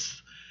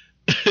winless,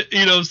 what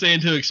I'm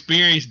saying, to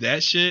experience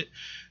that shit,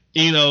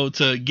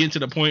 to get to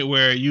the point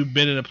where you've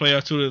been in the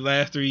playoffs 2 of the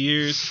last 3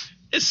 years,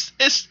 it's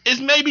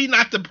maybe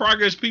not the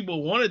progress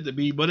people want it to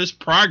be, but it's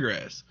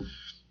progress,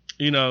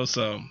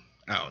 so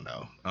I don't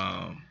know.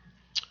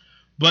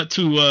 But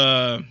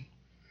to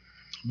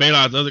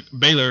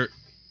Baylor,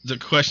 the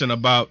question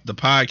about the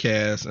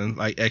podcast and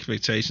like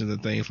expectations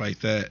and things like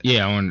that.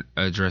 Yeah, I want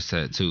to address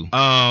that too.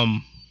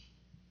 I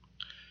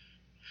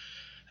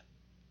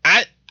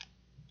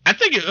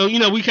think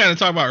we kind of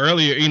talked about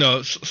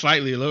earlier,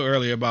 slightly a little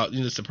earlier about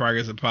just the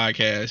progress of the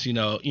podcast.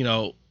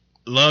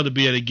 Love to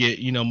be able to get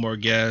more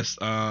guests.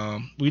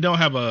 We don't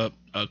have a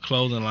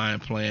clothing line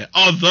plan,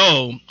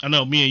 although I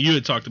know me and you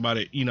had talked about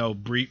it,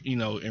 brief,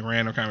 in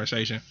random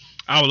conversation.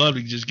 I would love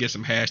to just get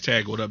some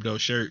hashtag what up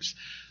those shirts.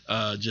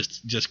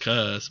 Just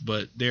cause,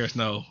 but there's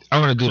no. I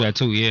want to do that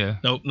too. Yeah.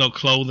 No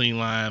clothing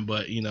line,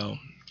 but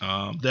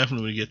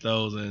definitely get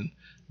those. And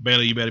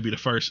Baylor, you better be the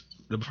first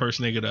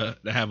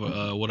nigga to have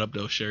a what up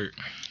though shirt.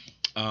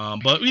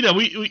 But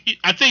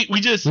I think we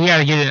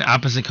gotta get in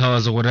opposite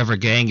colors of whatever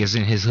gang is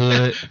in his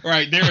hood.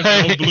 Right, there is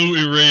no blue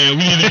and red.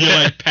 We need to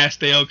get like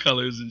pastel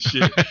colors and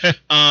shit.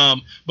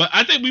 But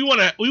I think we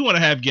wanna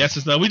have guests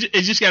and stuff.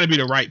 It just gotta be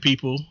the right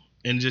people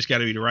and it just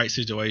gotta be the right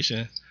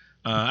situation.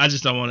 I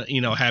just don't want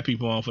to, have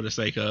people on for the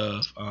sake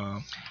of.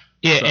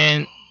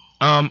 And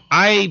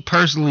I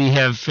personally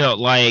have felt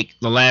like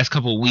the last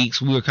couple of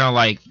weeks we were kind of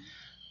like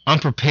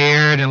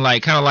unprepared and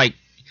like kind of like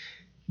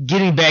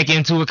getting back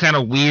into it kind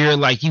of weird.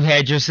 Like you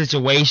had your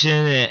situation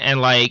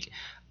and like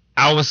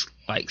I was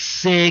like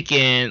sick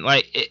and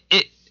like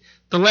it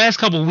the last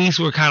couple of weeks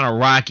were kind of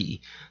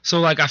rocky. So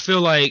like I feel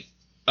like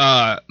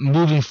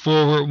moving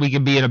forward we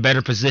could be in a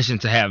better position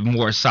to have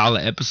more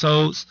solid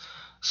episodes.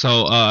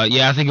 So, I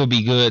think it would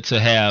be good to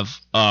have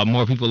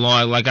more people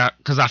on,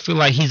 because I feel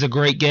like he's a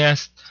great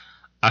guest.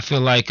 I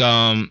feel like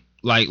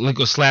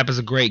Liquid Slap is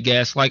a great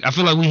guest. Like, I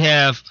feel like we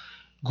have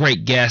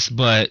great guests,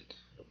 but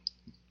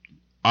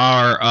we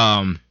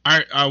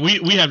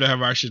have to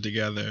have our shit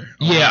together.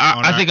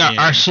 I think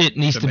our shit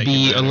needs to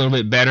be a little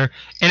bit better.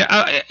 And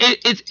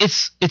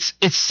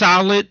it's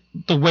solid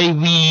the way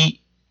we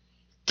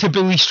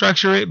typically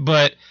structure it,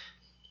 but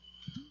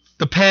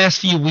the past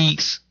few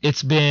weeks,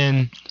 it's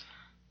been...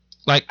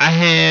 Like I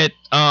had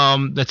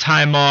the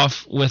time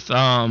off with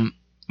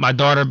my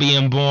daughter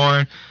being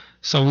born,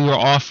 so we were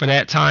off for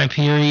that time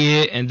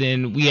period, and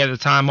then we had the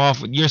time off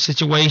with your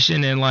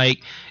situation, and like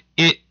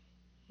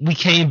we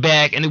came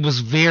back, and it was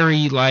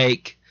very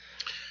like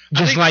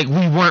just like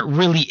we weren't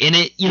really in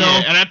it,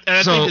 know. And I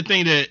think the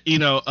thing that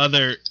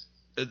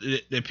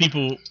that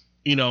people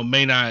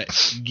may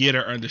not get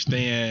or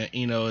understand,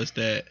 is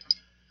that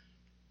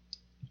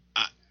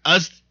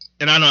us.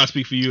 And I know I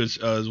speak for you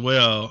as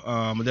well.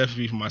 I definitely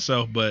speak for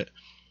myself, but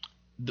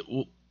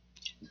the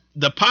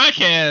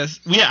podcast,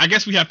 I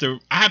guess I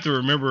have to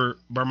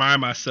remind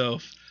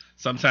myself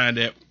sometime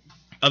that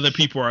other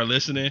people are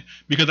listening,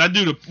 because I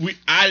do the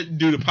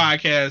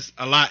podcast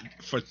a lot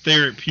for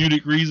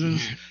therapeutic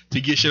reasons,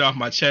 to get shit off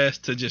my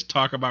chest, to just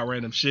talk about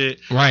random shit,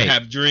 right?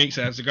 Have drinks,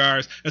 have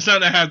cigars, and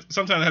sometimes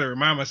I have to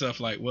remind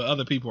myself like, well,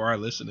 other people are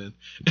listening,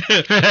 or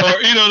what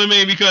I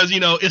mean, because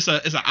it's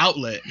an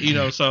outlet,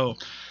 so.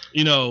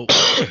 Being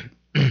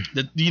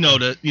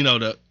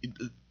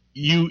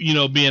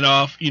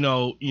off,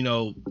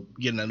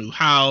 getting a new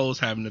house,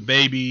 having a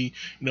baby,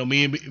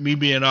 me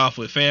being off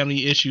with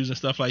family issues and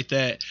stuff like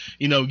that,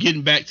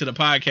 getting back to the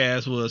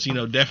podcast was,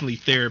 definitely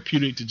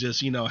therapeutic to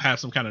just, have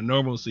some kind of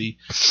normalcy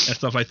and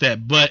stuff like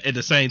that. But at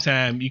the same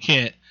time,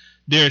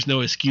 there's no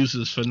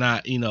excuses for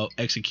not,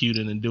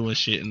 executing and doing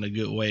shit in a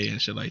good way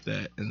and shit like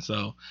that. And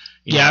so,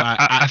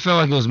 I felt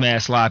like it was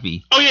mad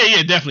sloppy. Oh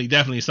yeah,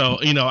 definitely. So,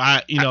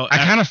 I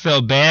kind of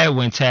felt bad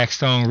when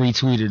Taxstone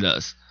retweeted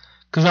us,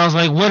 because I was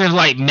like, what if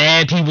like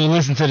mad people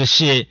listen to the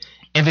shit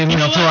and then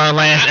listen to our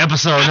last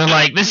episode and they're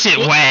like, this shit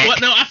whack.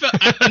 No,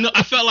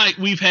 I felt like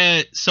we've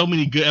had so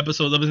many good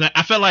episodes of it.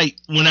 I felt like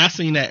when I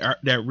seen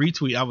that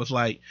retweet, I was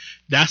like,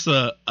 that's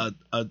a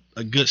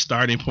good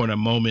starting point, a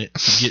moment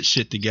to get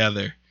shit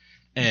together.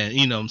 And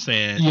what I'm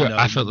saying? Yeah,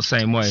 I felt the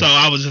same way. So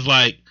I was just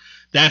like,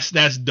 that's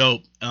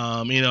dope.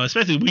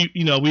 Especially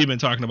we've been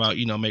talking about,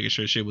 making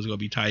sure shit was gonna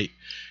be tight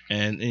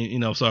and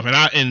stuff. And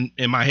I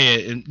in my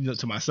head and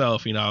to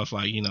myself, I was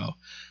like, I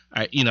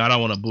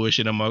don't want to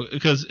bullshit no more,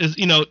 because it's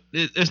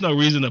there's no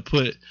reason to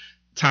put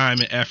time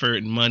and effort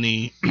and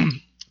money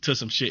to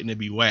some shit and it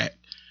be whack.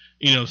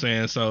 You know what I'm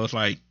saying? So it's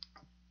like,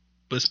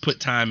 let's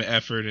put time and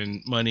effort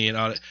and money and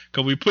all that,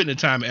 because we're putting the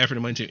time and effort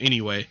and money to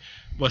anyway.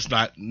 Let's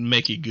not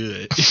make it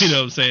good. You know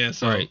what I'm saying?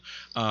 So, right.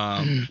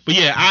 But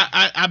yeah,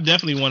 I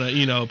definitely want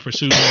to,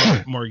 pursue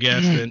more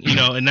guests, and,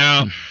 and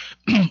now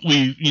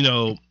we've,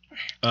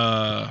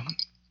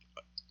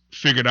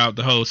 figured out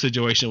the whole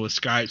situation with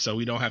Skype, so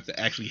we don't have to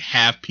actually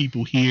have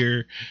people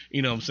here.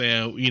 You know what I'm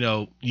saying? You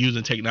know,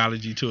 using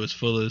technology to its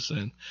fullest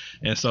and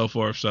so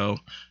forth. So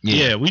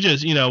yeah, we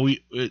just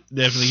we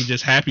definitely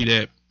just happy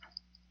that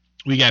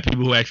we got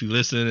people who actually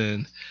listen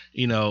and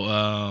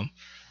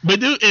But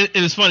dude,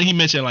 it's funny he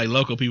mentioned like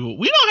local people.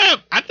 We don't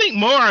have. I think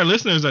more of our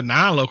listeners are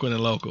non-local than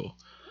local.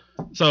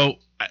 So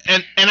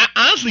and I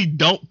honestly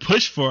don't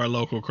push for a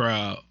local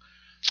crowd.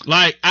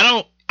 Like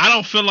I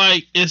don't feel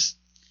like it's.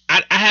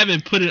 I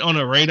haven't put it on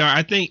a radar.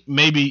 I think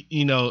maybe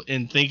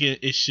in thinking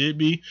it should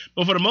be,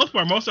 but for the most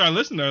part, most of our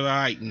listeners are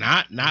like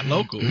not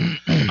local. And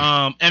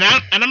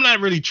I'm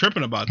not really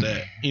tripping about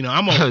that.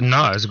 I'm on,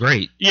 no, it's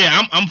great.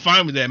 Yeah, I'm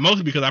fine with that.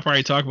 Mostly because I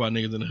probably talk about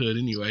niggas in the hood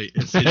anyway.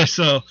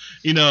 So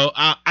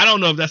I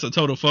don't know if that's a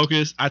total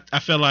focus. I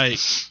feel like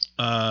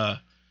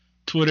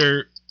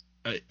Twitter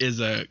is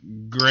a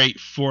great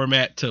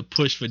format to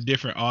push for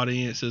different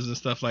audiences and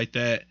stuff like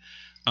that.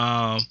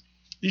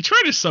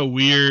 Detroit is so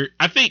weird.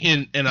 I think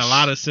in a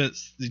lot of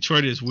sense,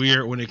 Detroit is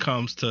weird when it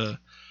comes to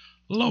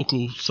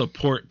local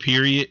support,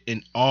 period,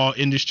 in all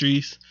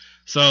industries.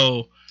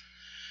 So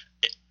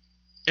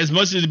as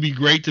much as it'd be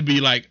great to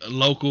be like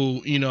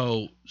local,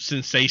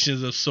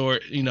 sensations of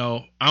sort,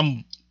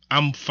 I'm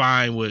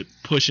fine with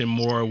pushing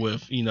more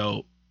with,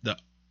 the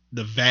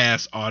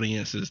vast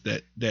audiences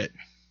that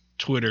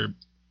Twitter,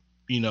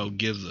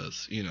 gives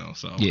us,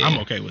 so yeah. I'm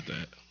okay with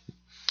that.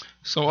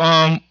 So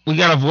we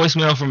got a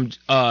voicemail from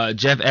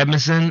Jeff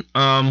Edmondson.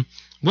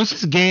 What's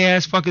his gay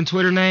ass fucking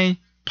Twitter name?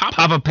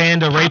 Papa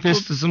Panda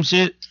Rapist or some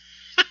shit.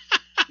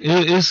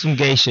 It's some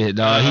gay shit,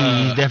 dog.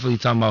 He's definitely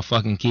talking about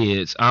fucking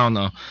kids. I don't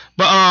know,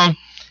 but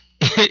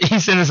he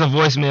sent us a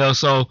voicemail,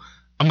 so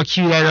I'm gonna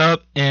cue that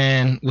up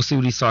and we'll see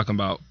what he's talking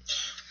about.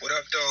 What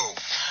up, though?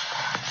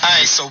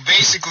 Alright, so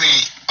basically,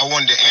 I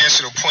wanted to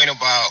answer the point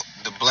about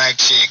the black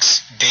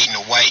chicks dating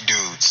the white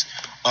dudes.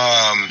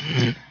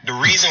 The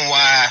reason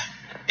why,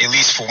 at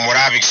least from what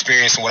I've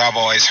experienced and what I've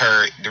always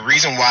heard, the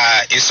reason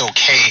why it's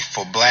okay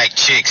for black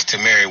chicks to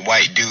marry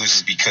white dudes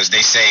is because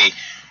they say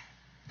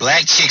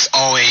black chicks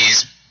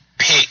always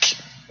pick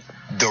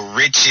the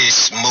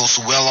richest, most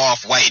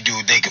well-off white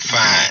dude they could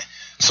find.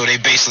 So they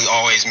basically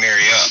always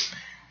marry up.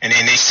 And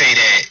then they say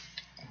that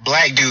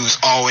black dudes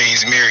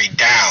always marry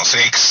down. So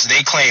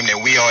they claim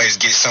that we always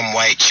get some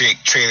white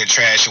chick, trailer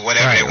trash, or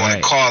whatever they want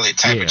to call it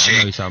type of chick. I know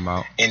what you're talking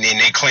about. And then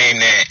they claim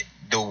that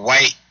the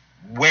white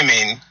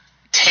women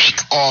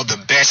take all the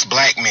best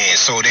black men,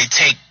 so they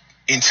take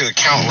into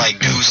account like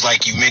dudes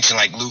like you mentioned,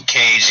 like Luke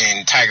Cage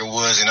and Tiger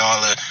Woods and all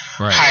the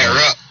higher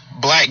up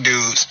black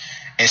dudes,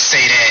 and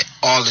say that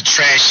all the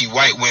trashy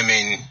white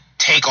women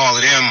take all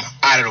of them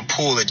out of the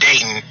pool of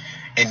dating,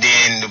 and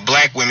then the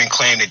black women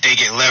claim that they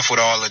get left with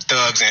all the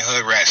thugs and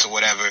hood rats or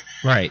whatever.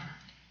 Right.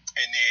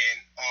 And then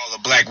all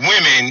the black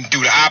women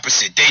do the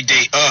opposite. They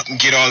date up and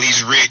get all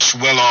these rich,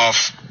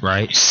 well-off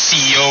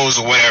CEOs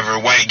or whatever,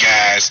 white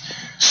guys.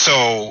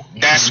 So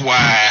that's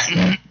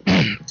why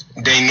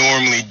they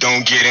normally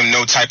don't get him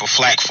no type of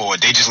flack for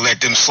it. They just let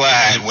them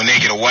slide when they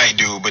get a white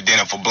dude. But then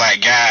if a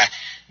black guy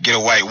get a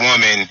white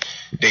woman,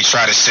 they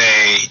try to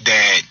say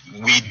that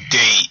we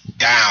date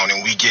down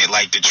and we get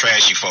like the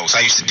trashy folks. I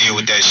used to deal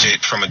with that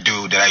shit from a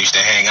dude that I used to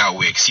hang out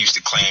with, because he used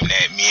to claim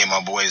that me and my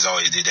boys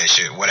always did that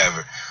shit,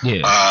 whatever.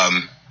 Yeah.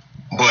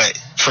 But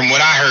from what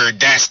I heard,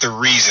 that's the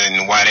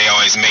reason why they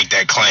always make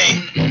that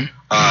claim.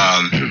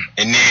 And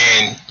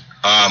then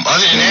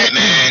other than that,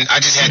 man,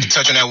 I just had to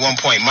touch on that one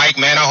point. Mike,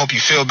 man, I hope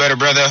you feel better,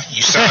 brother.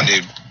 You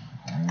sounded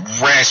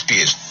raspy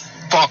as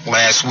fuck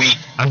last week.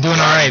 I'm doing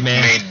all right,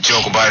 man. Made a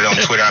joke about it on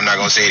Twitter. I'm not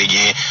gonna say it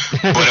again.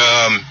 But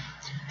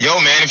yo,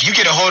 man, if you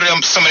get a hold of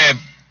some of that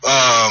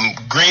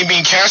green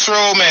bean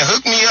casserole, man,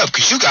 hook me up,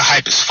 because you got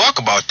hype as fuck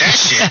about that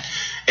shit.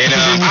 And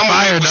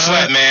I'm a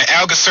slut, man.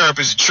 Alga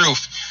syrup is the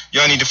truth.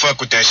 Y'all need to fuck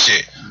with that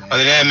shit.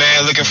 Other than that,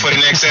 man, looking for the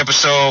next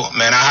episode,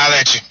 man. I'll holler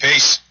at you.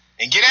 Peace.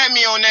 And get at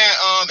me on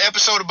that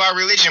episode about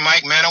religion,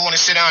 Mike, man. I want to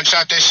sit down and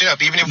chop that shit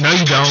up. Even if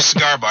it's just a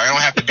cigar bar. I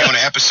don't have to be on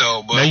the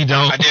episode, but no, you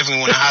don't. I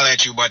definitely want to holler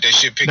at you about that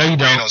shit. Pick your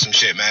brain on some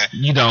shit, man.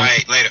 You don't. All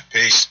right, later.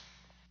 Peace.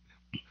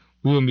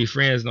 We wouldn't be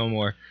friends no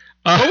more.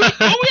 We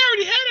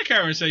already had a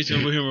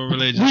conversation with him on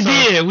religion.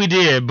 We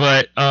did,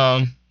 but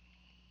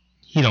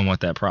he don't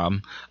want that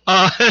problem.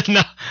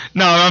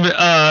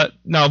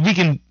 No, we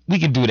can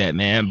do that,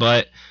 man.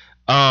 But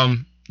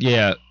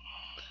yeah,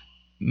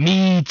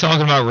 me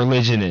talking about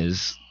religion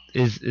is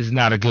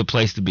not a good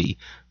place to be.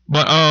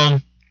 But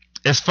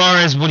as far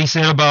as what he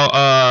said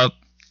about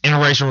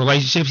interracial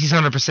relationships, he's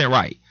 100%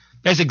 right.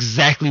 That's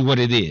exactly what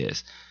it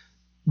is.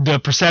 The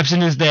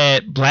perception is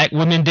that black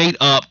women date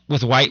up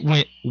with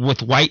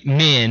white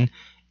men,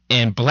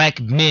 and black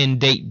men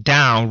date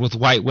down with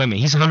white women.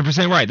 He's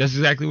 100% right. That's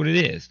exactly what it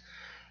is.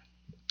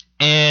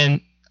 And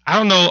I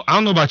don't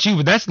know about you,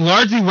 but that's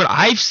largely what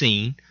I've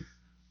seen.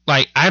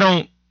 Like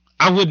I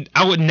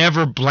would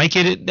never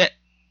blanket it that,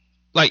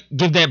 like,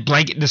 give that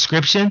blanket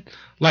description,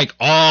 like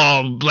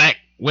all black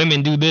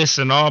women do this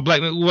and all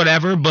black men,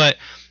 whatever, but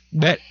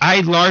that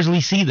I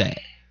largely see that.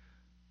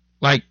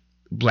 Like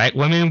black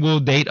women will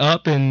date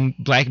up and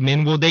black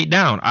men will date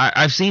down.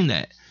 I've seen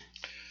that.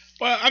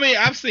 Well, I mean,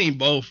 I've seen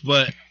both,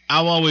 but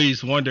I've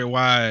always wondered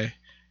why,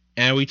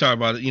 and we talked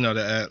about it,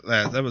 the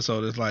last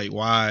episode, is like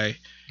why,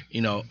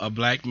 a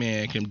black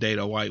man can date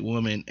a white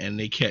woman and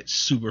they catch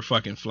super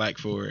fucking flack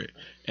for it.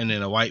 And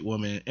then a black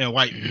woman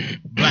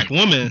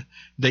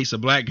dates a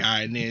black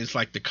guy, and then it's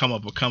like the come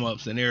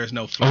ups, and there is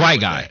no flack. A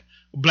white guy. That.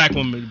 Black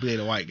woman date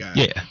a white guy.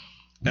 Yeah.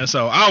 And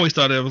so I always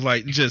thought it was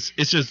like it's just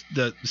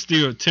the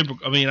stereotypical.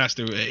 I mean, not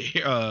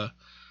stereotypical.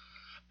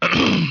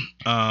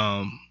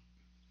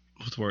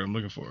 What's the word I'm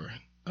looking for?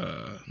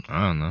 I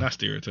don't know. Not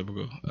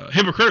stereotypical.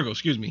 Hypocritical.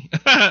 Excuse me.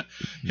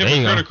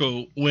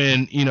 Hypocritical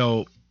when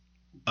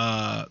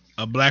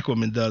a black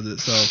woman does it.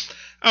 So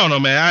I don't know,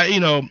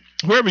 man.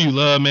 Whoever you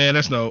love, man.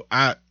 That's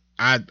I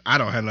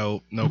don't have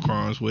no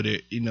qualms with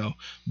it.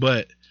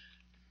 But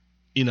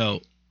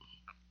I'm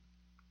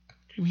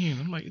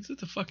like, is it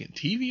the fucking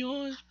TV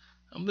on?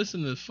 I'm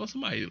listening to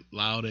somebody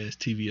loud ass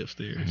TV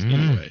upstairs.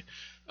 Anyway,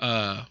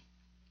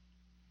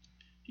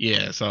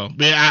 yeah. So,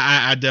 but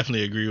I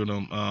definitely agree with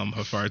them.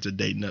 As far as the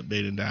dating up,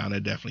 dating down,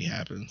 that definitely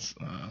happens.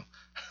 I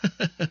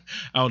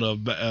don't know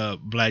if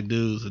black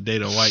dudes will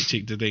date a white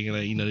chick to thinking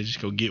that they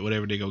just go get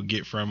whatever they go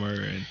get from her,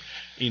 and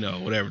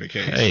whatever the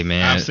case. Hey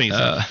man, I've seen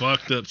some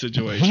fucked up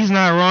situations. He's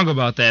not wrong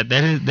about that.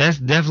 That's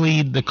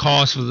definitely the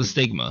cause for the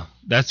stigma.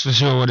 That's for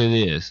sure what it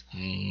is.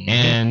 Mm-hmm.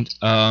 And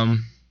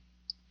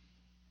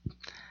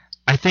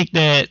I think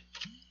that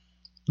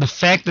the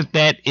fact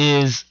that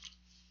is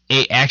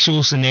a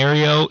actual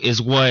scenario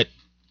is what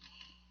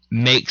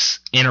makes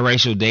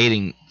interracial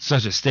dating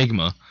such a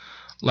stigma.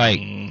 Like,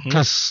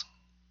 because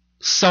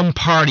some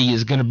party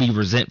is going to be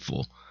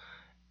resentful.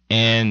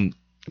 And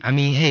I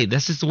mean, hey,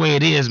 that's just the way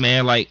it is,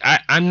 man. Like,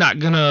 I'm not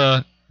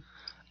gonna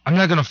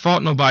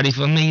fault nobody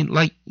for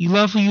like, you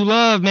love who you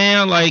love,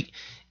 man. Like,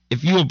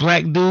 if you a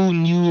black dude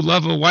and you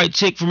love a white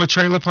chick from a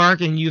trailer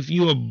park, and if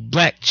you a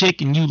black chick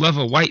and you love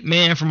a white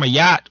man from a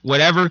yacht,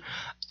 whatever,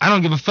 I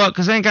don't give a fuck,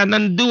 because it ain't got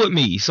nothing to do with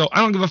me. So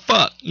I don't give a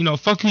fuck.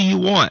 Fuck who you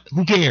want.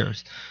 Who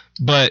cares?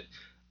 But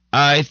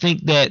I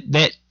think that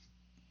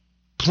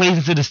plays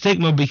into the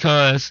stigma,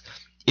 because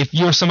if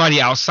you're somebody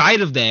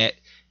outside of that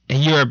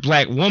and you're a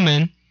black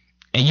woman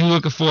and you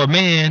looking for a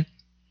man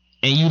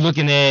and you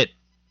looking at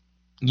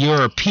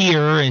your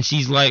peer and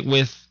she's like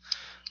with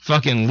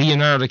fucking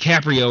Leonardo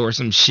DiCaprio or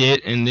some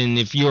shit, and then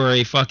if you're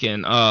a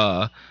fucking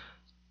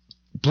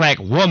black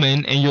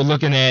woman and you're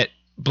looking at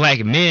black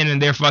men and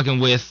they're fucking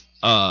with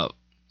I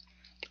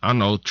don't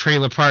know,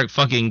 trailer park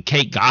fucking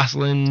Kate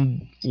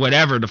Gosselin,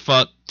 whatever the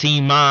fuck,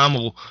 teen mom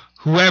or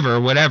whoever,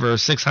 whatever,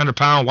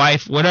 600-pound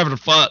wife, whatever the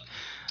fuck,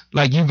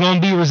 like, you're gonna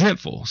be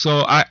resentful.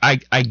 So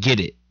I get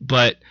it,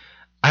 but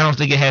I don't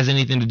think it has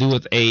anything to do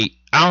with I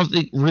don't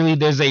think really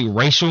there's a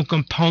racial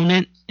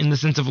component, in the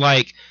sense of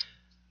like,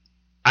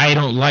 I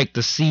don't like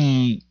to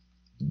see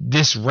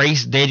this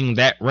race dating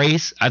that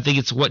race. I think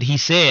it's what he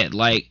said.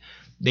 Like,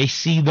 they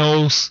see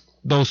those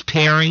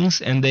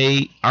pairings and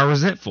they are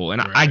resentful,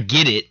 and right. I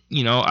get it.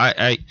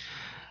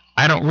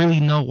 I don't really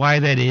know why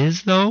that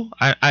is, though.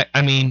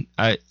 I mean,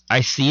 I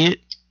see it.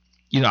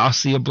 I'll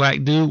see a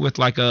black dude with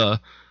like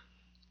a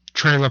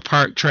trailer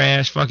park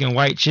trash fucking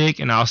white chick,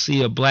 and I'll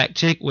see a black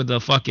chick with a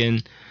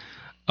fucking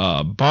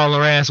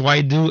baller ass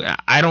white dude.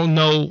 I don't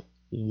know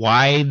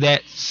why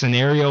that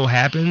scenario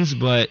happens,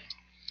 but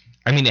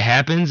I mean, it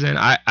happens, and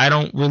I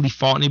don't really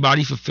fault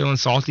anybody for feeling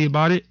salty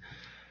about it.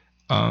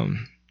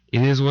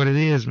 It is what it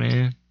is,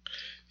 man.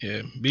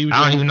 Yeah,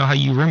 I don't even know how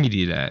you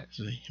remedy that.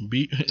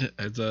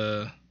 As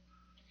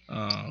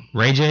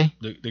Ray J,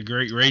 the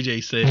great Ray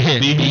J said, yeah,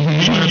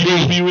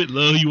 be with,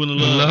 love who you want to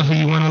love. Love who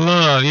you want to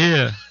love,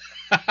 yeah.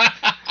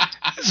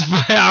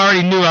 I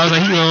already knew. I was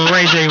like, you know,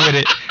 Ray J with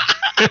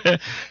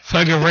it.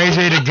 Fucking Ray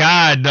J the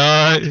God,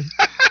 dog.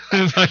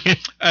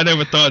 I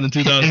never thought in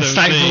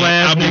 2017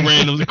 I'll be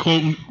randomly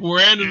quoting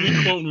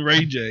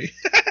Ray J.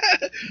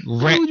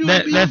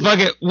 that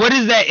fucking, what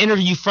is that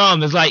interview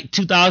from? It's like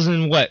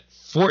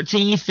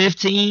 2014,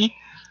 15?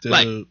 Dude.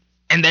 Like,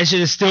 and that shit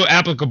is still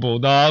applicable,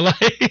 dog.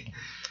 Like,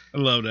 I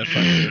love that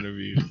fucking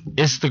interview.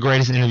 It's the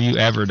greatest interview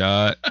ever,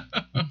 dog.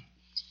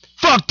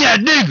 Fuck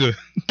that nigga.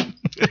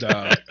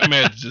 Dog, I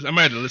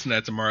might have to listen to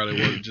that tomorrow at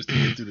work just to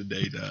get through the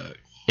day, dog.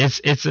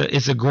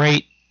 It's a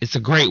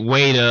great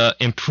way to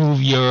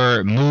improve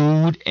your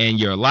mood and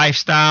your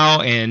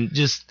lifestyle and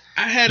just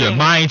your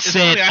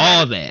mindset,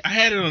 all that. I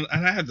had it on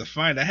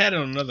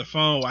another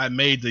phone. I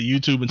made the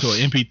YouTube into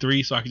an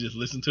MP3 so I could just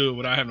listen to it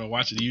without having to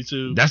watch the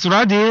YouTube. That's what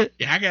I did.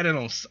 Yeah, I got it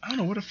on. I don't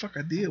know what the fuck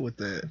I did with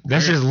that.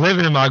 That's just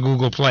living in my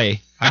Google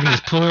Play. I can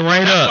just pull it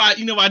right up. I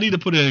need to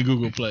put it in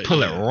Google Play.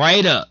 Pull it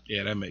right up.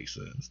 Yeah, that makes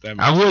sense.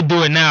 I would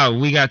do it now.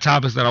 We got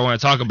topics that I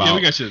want to talk about. Yeah,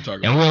 we got shit to talk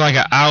about. And we're like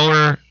an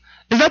hour.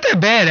 It's not that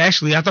bad,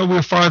 actually. I thought we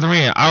were farther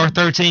in. Hour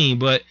 13,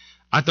 but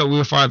I thought we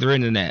were farther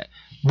in than that.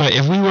 But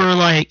if we were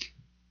like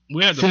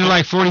sitting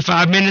like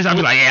 45 minutes, I'd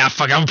be like, yeah,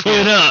 fuck, I'm gonna pull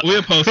it up.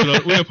 We'll post it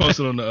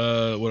on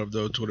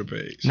the Twitter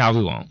page. No,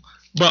 we won't.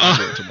 But I'll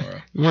do it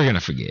tomorrow. We're gonna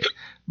forget.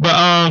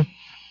 But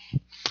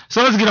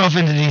so let's get off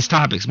into these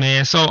topics,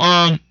 man. So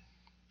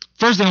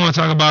first thing I want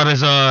to talk about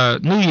is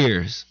New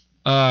Year's.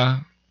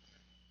 Well,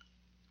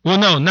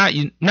 no, not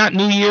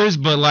New Year's,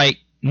 but like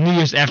New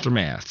Year's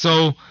aftermath.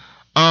 So,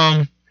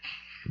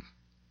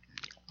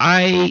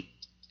 I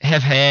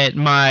have had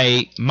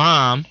my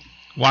mom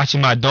watching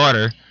my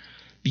daughter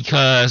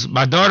because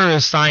my daughter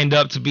is signed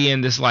up to be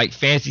in this like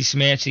fancy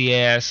smancy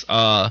ass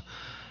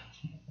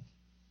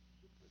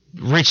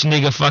rich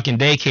nigga fucking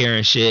daycare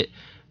and shit,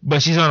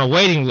 but she's on a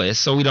waiting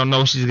list, so we don't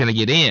know if she's gonna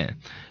get in.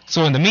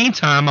 So in the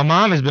meantime, my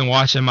mom has been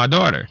watching my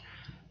daughter,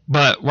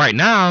 but right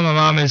now my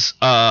mom is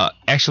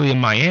actually in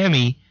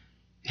Miami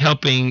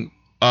helping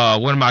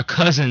one of my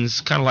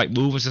cousins kind of like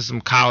move into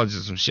some college or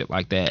some shit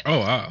like that. Oh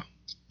wow.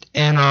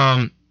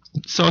 And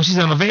so she's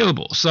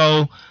unavailable.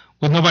 So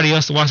with nobody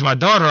else to watch my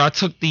daughter, I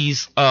took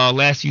these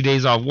last few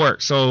days off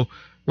work. So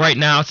right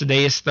now,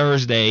 today is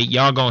Thursday.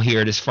 Y'all gonna hear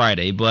it is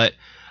Friday, but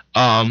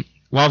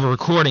while we're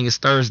recording, it's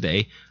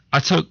Thursday. I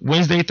took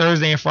Wednesday,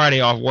 Thursday, and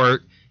Friday off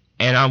work,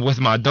 and I'm with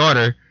my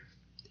daughter,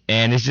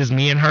 and it's just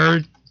me and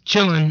her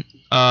chilling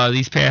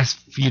these past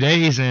few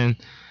days, and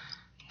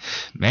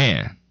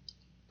man.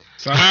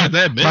 So how's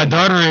that been? My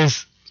daughter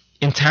is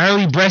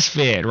entirely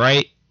breastfed,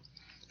 right?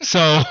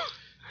 So.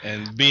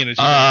 And being that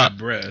you have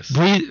breasts.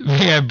 Being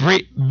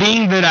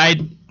that I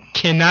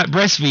cannot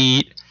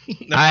breastfeed,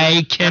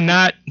 I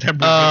cannot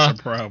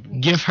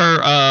give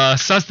her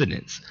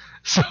sustenance.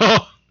 So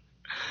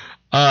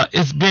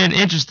it's been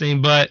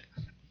interesting, but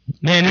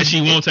man, and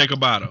she won't take a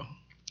bottle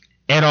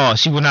at all.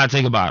 She will not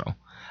take a bottle.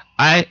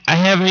 I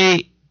have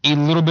a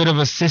little bit of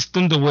a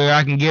system to where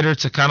I can get her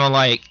to kind of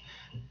like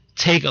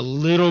take a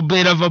little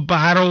bit of a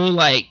bottle,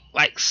 like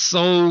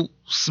so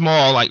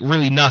small, like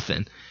really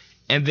nothing.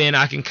 And then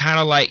I can kind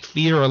of like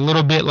feed her a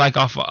little bit like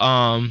off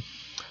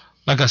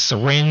like a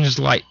syringe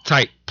like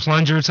type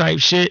plunger type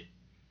shit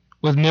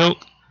with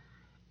milk,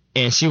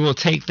 and she will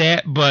take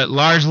that, but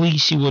largely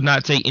she will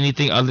not take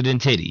anything other than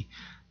titty.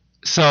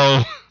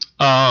 So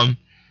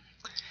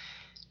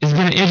it's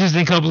been an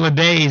interesting couple of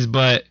days,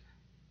 but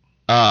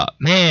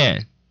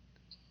man,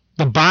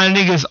 the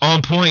bonding is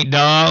on point,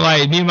 dog.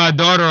 Like me and my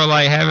daughter are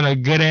like having a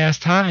good ass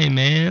time,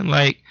 man.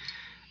 Like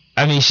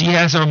I mean, she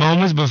has her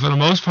moments, but for the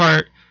most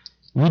part,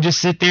 we just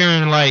sit there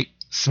and like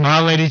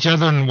smile at each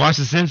other and watch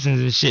The Simpsons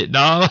and shit,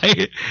 dog.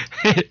 Like,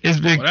 it's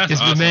been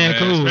awesome, mad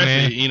cool, especially,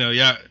 man. You know,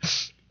 y'all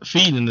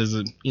feeding is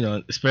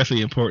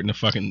especially important to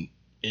fucking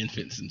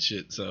infants and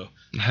shit. So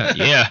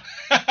yeah.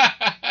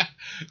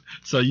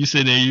 So you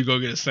sit there, you go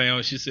get a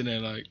sandwich. You sit there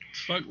like,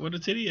 fuck, what a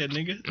titty at,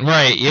 nigga.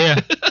 Right, yeah.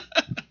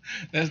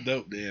 That's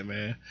dope, there,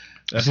 man.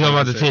 That's all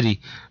about the titty.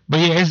 But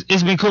yeah,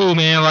 it's been cool,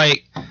 man.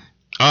 Like,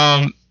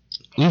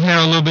 we've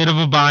had a little bit of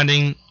a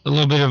bonding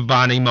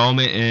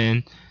moment,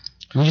 and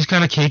we just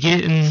kind of kick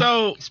it, and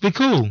so it's been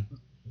cool.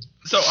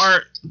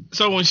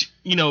 So when she,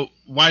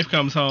 wife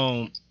comes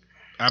home,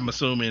 I'm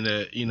assuming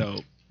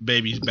that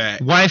baby's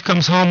back. Wife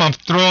comes home, I'm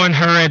throwing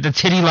her at the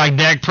titty like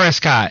Dak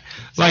Prescott,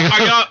 so like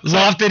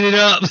lofted it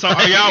up. So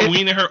are y'all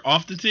weaning her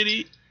off the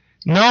titty?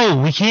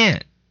 No, we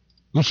can't.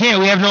 We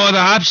have no other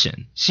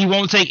option. She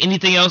won't take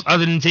anything else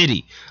other than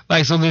titty.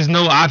 Like, so there's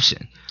no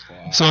option.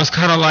 Wow. So it's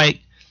kind of like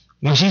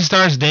when she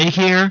starts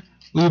daycare,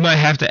 we might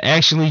have to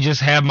actually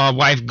just have my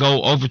wife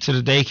go over to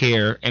the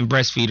daycare and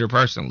breastfeed her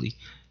personally.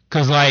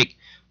 Because, like,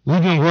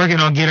 we've been working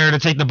on getting her to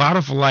take the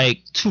bottle for,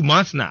 like, 2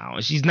 months now,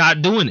 and she's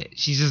not doing it.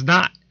 She's just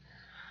not.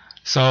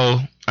 So,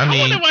 I mean...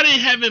 wonder why they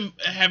haven't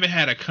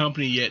had a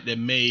company yet that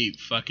made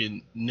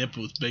fucking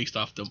nipples based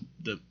off the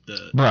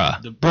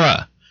Bruh.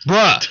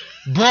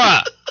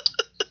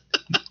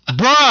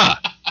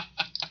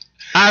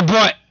 I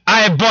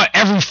bought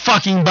every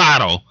fucking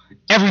bottle.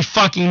 Every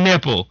fucking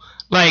nipple.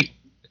 Like...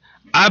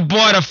 I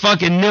bought a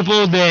fucking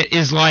nipple that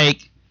is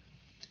like,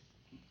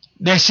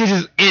 that shit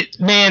is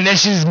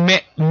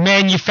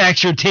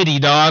manufactured titty,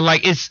 dog.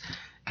 Like it's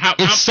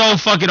so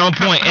fucking on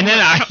point. And then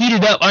I heat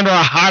it up under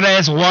a hot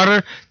ass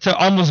water to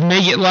almost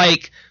make it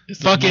like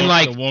fucking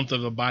the warmth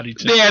of the body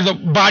tip. Yeah, the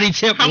body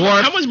tip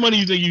warmth. How much money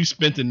do you think you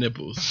spent in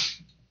nipples?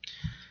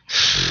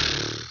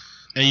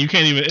 And you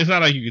can't even. It's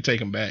not like you can take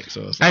them back.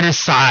 So it's like, I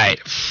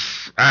decide.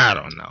 I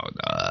don't know.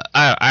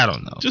 I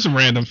don't know. Just a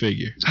random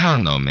figure. I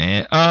don't know,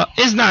 man.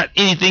 It's not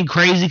anything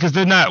crazy because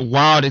they're not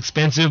wild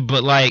expensive,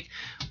 but like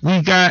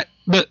we got.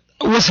 But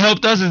what's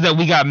helped us is that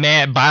we got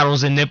mad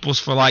bottles and nipples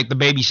for like the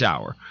baby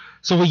shower,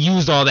 so we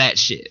used all that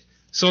shit.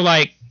 So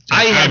like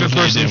I haven't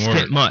personally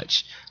spent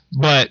much,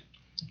 but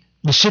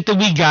the shit that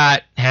we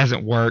got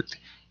hasn't worked,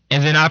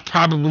 and then I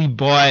probably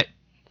bought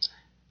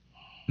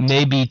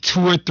maybe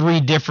 2 or 3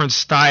 different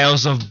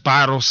styles of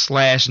bottle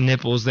 /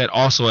 nipples that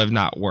also have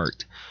not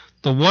worked.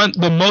 The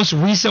most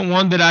recent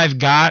one that I've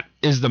got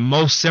is the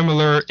most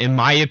similar, in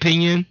my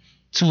opinion,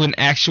 to an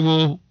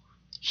actual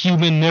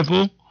human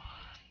nipple,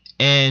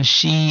 and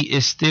she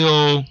is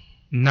still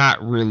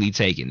not really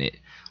taking it.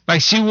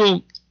 Like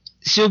she'll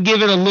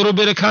give it a little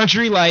bit of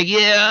country, like,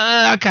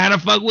 yeah, I kind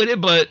of fuck with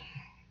it, but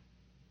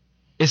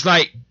it's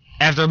like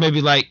after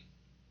maybe like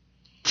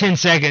 10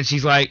 seconds,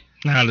 she's like,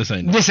 nah, this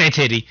ain't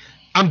titty.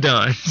 I'm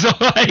done. So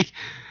like,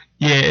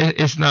 yeah,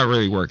 it's not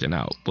really working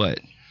out,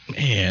 but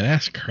Man,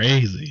 that's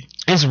crazy.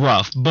 It's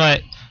rough,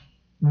 but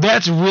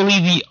that's really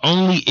the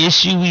only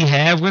issue we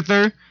have with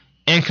her.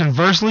 And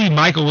conversely,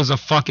 Michael was a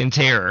fucking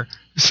terror.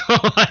 So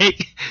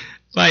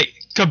like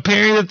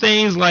comparing the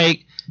things,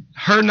 like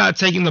her not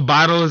taking the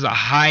bottle is a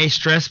high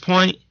stress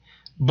point,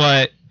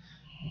 but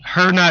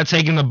her not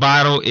taking the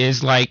bottle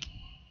is like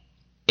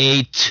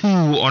a 2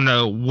 on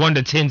a 1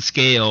 to 10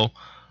 scale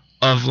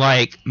of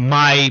like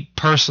my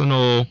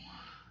personal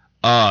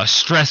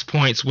stress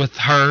points with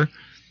her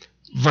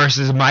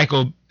versus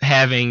Michael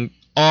having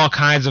all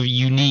kinds of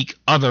unique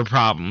other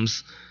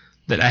problems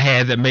that I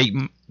had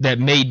that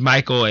made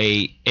Michael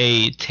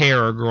a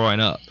terror growing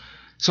up.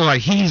 So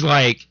like he's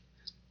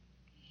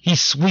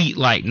sweet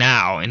like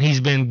now, and he's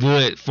been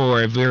good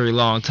for a very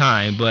long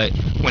time. But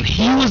when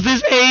he was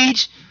this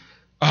age,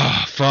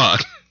 oh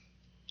fuck,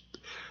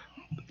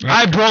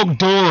 I broke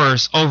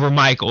doors over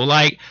Michael.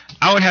 Like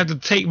I would have to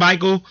take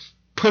Michael,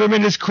 put him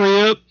in his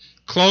crib,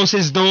 close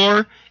his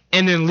door,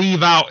 and then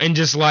leave out and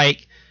just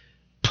like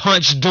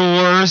punch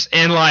doors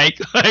and like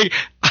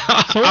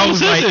So what was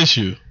his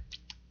issue?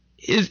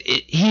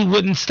 He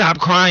wouldn't stop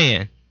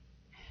crying.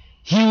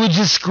 He would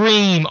just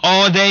scream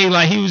all day.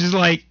 Like he was just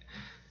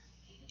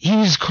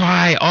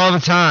cry all the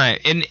time.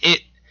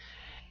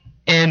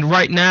 And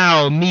right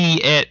now,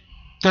 me at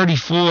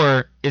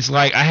 34, it's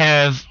like I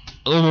have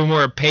a little bit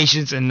more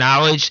patience and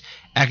knowledge.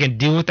 I can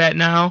deal with that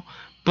now.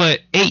 But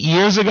 8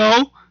 years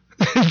ago,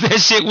 that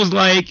shit was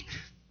like,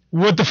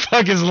 what the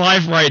fuck is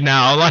life right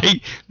now?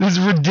 Like, this is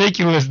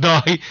ridiculous,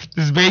 dog.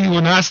 This baby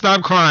will not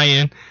stop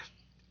crying.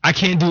 I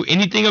can't do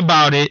anything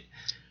about it.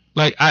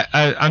 Like,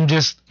 I'm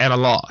just at a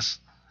loss.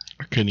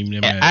 I couldn't even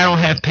imagine. I don't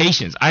have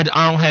patience. I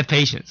don't have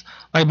patience.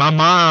 Like, my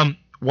mom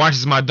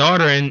watches my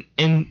daughter,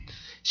 and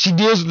she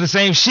deals with the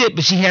same shit,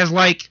 but she has,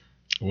 like,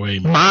 way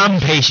more mom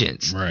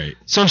patience. Right.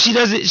 So she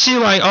does it. She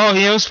like, oh,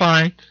 yeah, it was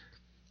fine.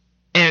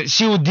 And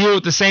she will deal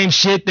with the same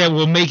shit that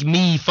will make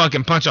me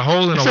fucking punch a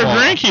hole in a wall. It's her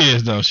grandkids,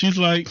 though. She's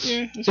like,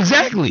 yeah.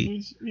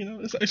 Exactly.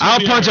 It's I'll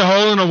punch a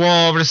hole in a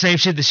wall over the same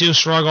shit that she'll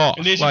shrug off.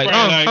 And then like,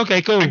 oh,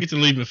 okay, cool. I get to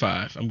leave at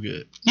 5. I'm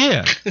good.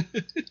 Yeah.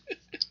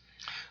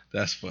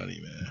 That's funny,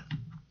 man.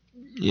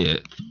 Yeah.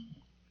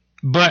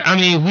 But, I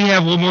mean, we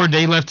have one more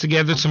day left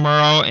together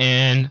tomorrow,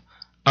 and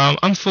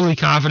I'm fully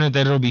confident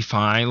that it'll be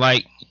fine.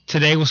 Like,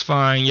 today was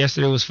fine.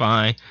 Yesterday was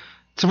fine.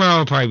 Tomorrow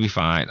will probably be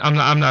fine.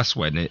 I'm not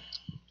sweating it.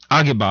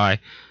 I'll get by.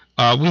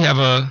 We have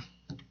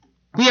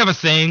a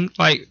thing,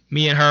 like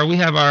me and her. We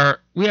have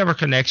our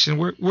connection.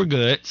 We're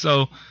good.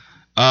 So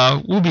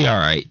we'll be all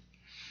right.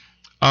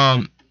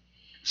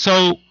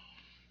 So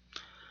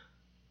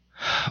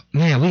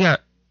man, we got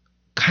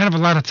kind of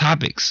a lot of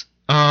topics.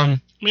 I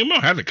mean, we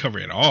don't have to cover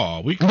it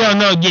all. We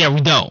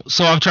don't.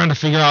 So I'm trying to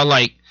figure out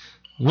like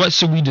what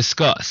should we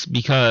discuss,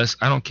 because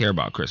I don't care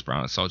about Chris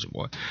Brown and Soulja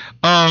Boy.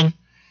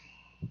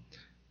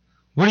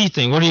 What do you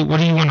think? What do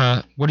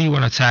you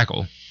wanna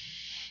tackle?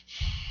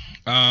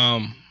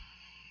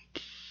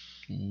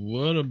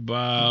 What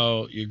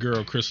about your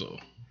girl Crystal?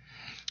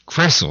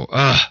 Crystal.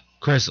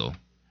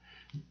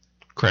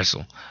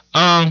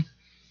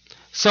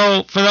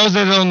 So for those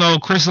that don't know,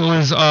 Crystal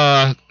is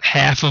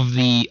half of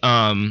the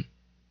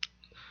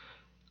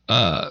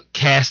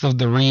cast of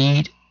The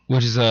Read,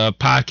 which is a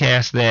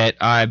podcast that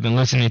I've been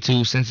listening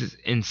to since its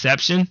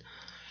inception.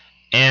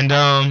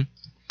 And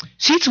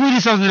she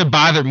tweeted something that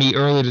bothered me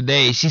earlier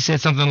today. She said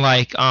something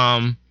like,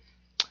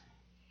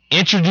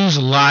 introduce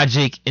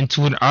logic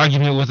into an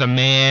argument with a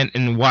man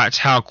and watch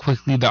how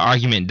quickly the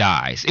argument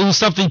dies. It was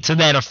something to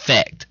that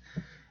effect.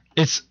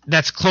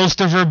 That's close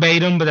to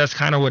verbatim, but that's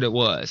kind of what it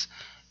was.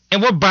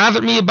 And what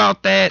bothered me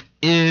about that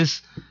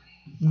is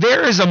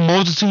there is a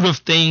multitude of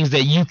things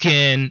that you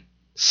can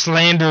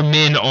slander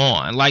men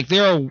on. Like,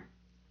 there are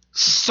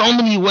so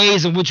many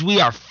ways in which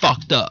we are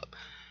fucked up.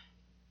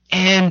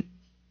 And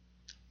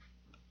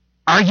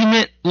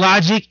argument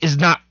logic is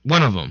not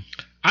one of them.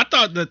 I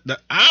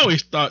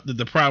always thought that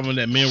the problem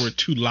that men were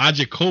too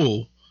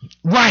logical,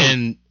 right?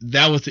 And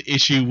that was the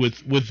issue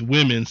with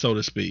women, so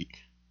to speak.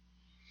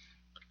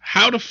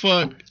 How the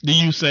fuck do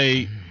you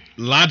say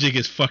logic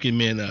is fucking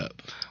men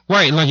up?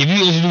 Right, like if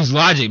you introduce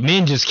logic,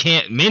 men just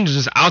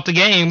out the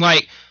game.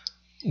 Like,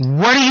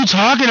 what are you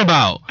talking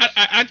about?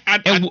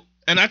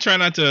 And I try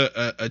not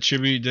to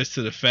attribute this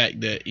to the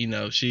fact that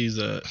she's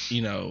a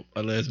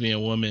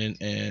lesbian woman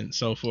and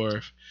so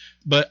forth,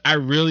 but I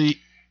really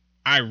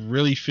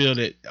feel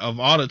that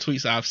of all the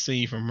tweets I've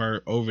seen from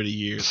her over the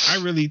years, I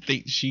really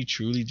think she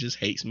truly just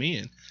hates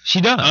men. She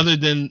does. Other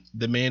than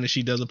the man that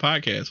she does a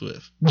podcast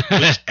with,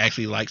 which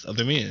actually likes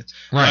other men.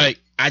 Right. Like,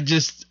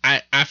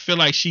 I feel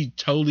like she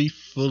totally,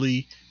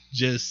 fully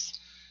just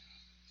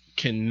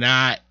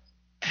cannot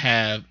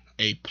have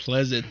a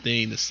pleasant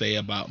thing to say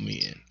about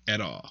men at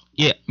all.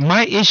 Yeah.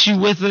 My issue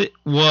with it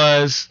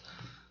was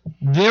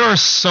there are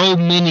so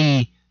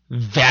many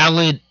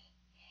valid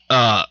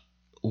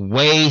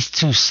ways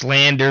to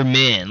slander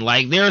men.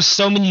 Like, there are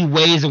so many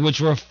ways in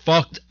which we're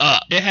fucked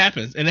up. It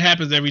happens, and it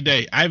happens every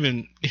day. I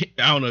don't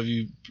know if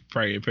you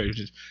probably pay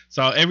attention.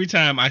 So every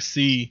time I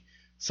see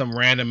some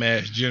random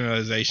ass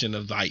generalization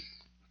of like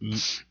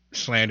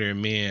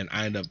slandering men,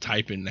 I end up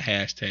typing the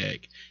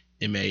hashtag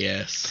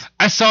MAS.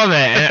 I saw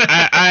that.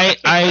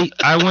 And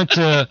I went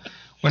to,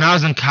 when I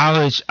was in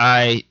college,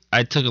 I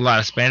took a lot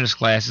of Spanish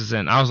classes,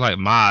 and I was like,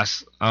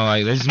 mas. I'm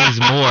like, this means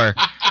more.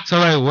 So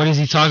like, what is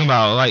he talking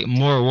about? Like,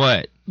 more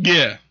what?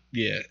 Yeah.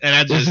 And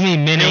I just, does it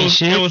mean men ain't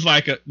shit? It was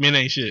like a men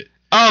ain't shit.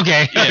 Oh,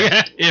 okay.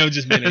 Yeah, it was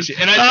just men ain't shit.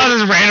 And I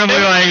was just randomly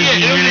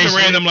it was just a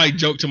random like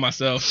joke to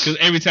myself, because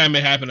every time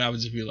it happened, I would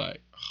just be like,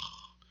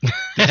 oh,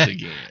 this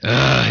again.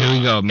 Here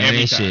we go, men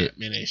ain't shit.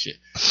 Men ain't shit.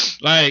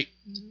 Like,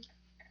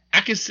 I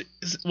can see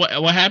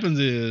what happens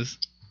is,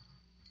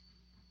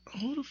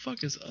 who the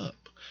fuck is up?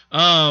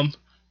 I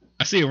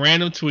see a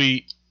random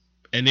tweet,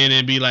 and then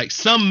it'd be like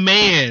some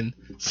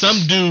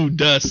dude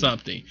does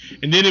something,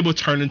 and then it will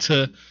turn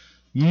into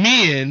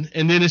men,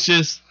 and then it's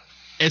just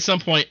at some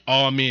point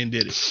all men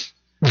did it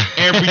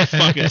every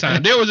fucking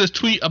time. There was this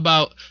tweet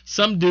about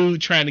some dude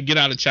trying to get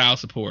out of child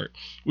support,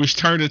 which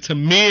turned into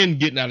men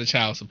getting out of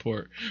child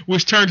support,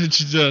 which turned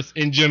into just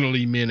in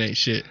generally men ain't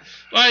shit.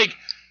 Like,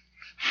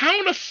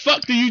 how the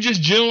fuck do you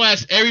just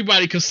generalize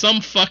everybody because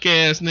some fuck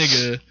ass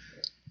nigga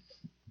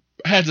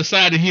has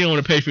decided he don't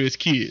want to pay for his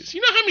kids?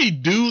 You know how many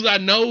dudes I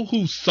know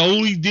who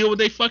solely deal with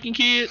their fucking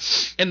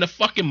kids and the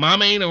fucking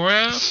mama ain't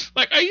around?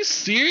 Like, are you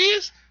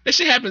serious? That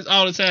shit happens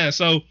all the time.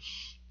 So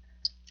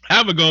I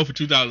have a goal for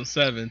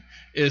 2007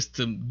 is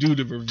to do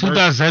the reverse.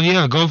 2007, you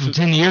have a goal from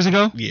 10 years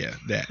ago? Yeah,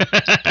 that.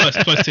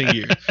 plus 10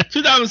 years.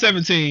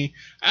 2017,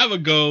 I have a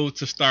goal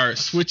to start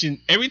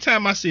switching. Every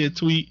time I see a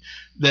tweet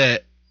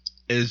that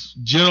is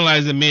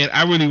generalizing men,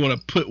 I really want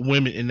to put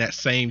women in that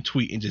same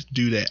tweet and just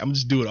do that. I'm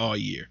just do it all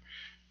year.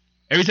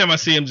 Every time I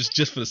see them,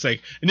 just for the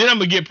sake. And then I'm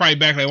going to get probably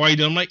back like, why you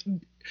doing? I'm like,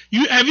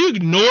 have you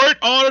ignored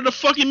all of the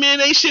fucking men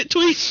ain't shit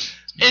tweets?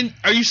 And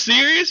are you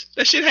serious?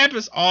 That shit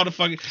happens all the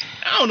fucking.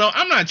 I don't know.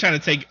 I'm not trying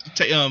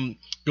to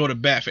go to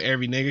bat for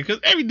every nigga, because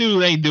every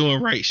dude ain't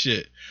doing right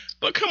shit.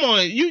 But come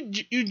on,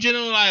 you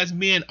generalize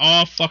men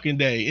all fucking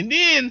day, and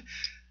then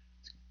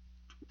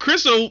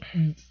Crystal,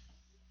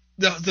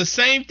 the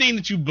same thing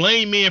that you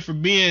blame men for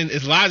being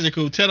is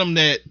logical. Tell them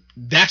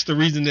that's the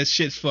reason that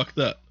shit's fucked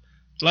up.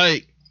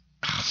 Like,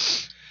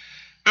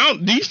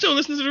 do you still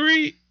listen to the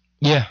read?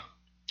 Yeah.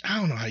 I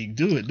don't know how you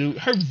do it, dude.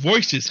 Her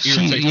voice just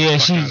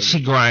irritates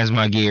she grinds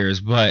my gears,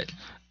 but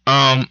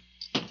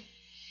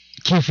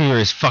King Fear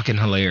is fucking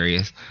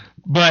hilarious.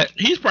 But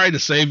he's probably the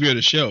savior of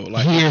the show.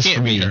 Like, he is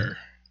for me. Her.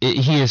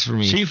 He is for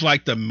me. She's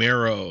like the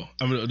marrow.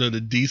 I mean,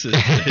 the decent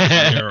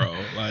marrow.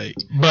 Like,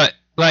 but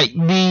like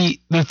the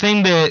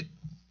thing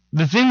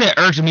that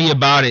irked me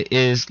about it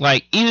is,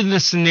 like, even the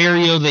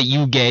scenario that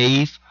you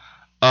gave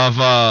of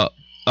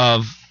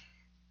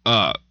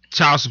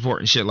child support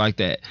and shit like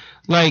that.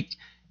 Like,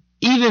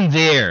 even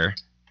there,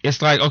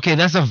 it's like, okay,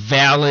 that's a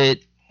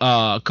valid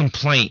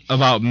complaint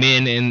about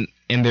men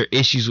and their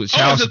issues with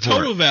child support. It's a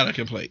total valid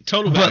complaint.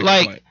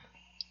 Complaint.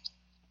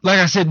 Like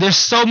I said, there's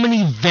so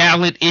many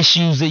valid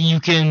issues that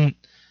you can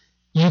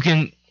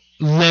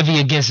levy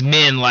against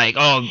men. Like,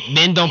 oh,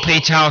 men don't pay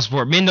child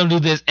support, men don't do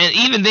this, and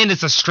even then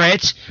it's a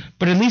stretch,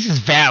 but at least it's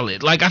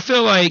valid. Like, I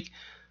feel like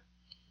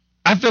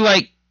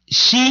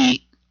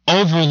she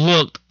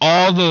overlooked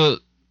all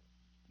the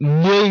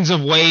millions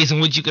of ways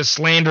in which you could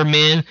slander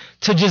men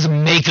to just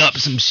make up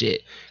some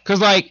shit. Because,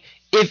 like,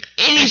 if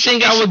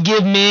anything I would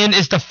give men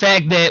is the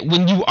fact that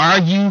when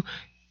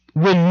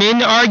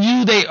men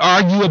argue, they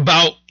argue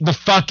about the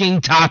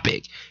fucking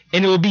topic.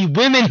 And it would be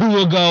women who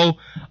will go,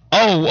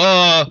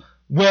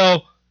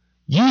 well,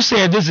 you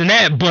said this and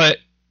that, but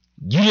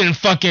you didn't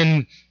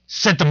fucking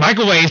set the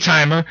microwave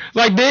timer.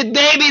 Like, they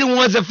be the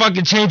ones that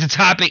fucking change the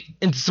topic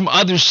into some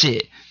other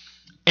shit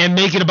and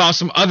make it about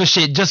some other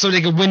shit just so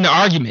they can win the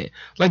argument.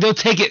 Like, they'll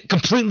take it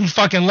completely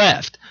fucking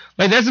left.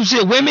 Like, that's some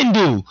shit women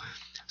do.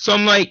 So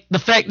I'm like, the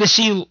fact that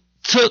she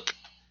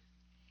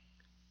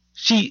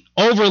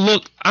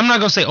overlooked, I'm not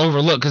gonna say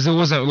overlooked because it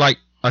wasn't like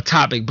a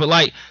topic, but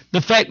like the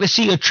fact that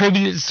she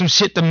attributed some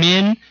shit to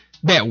men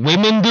that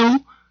women do,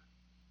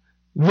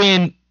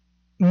 when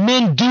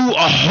men do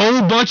a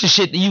whole bunch of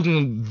shit that you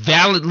can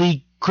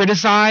validly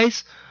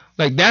criticize,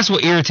 like, that's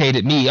what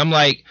irritated me. I'm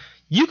like,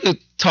 you could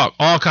talk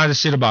all kinds of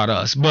shit about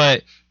us,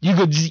 but you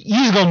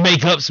just gonna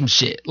make up some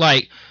shit.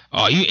 Like,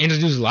 oh, you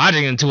introduce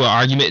logic into an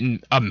argument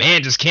and a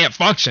man just can't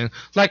function.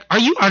 Like, are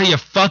you out of your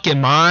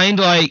fucking mind?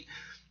 Like,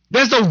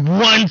 that's the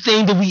one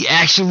thing that we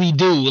actually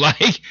do.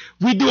 Like,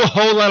 we do a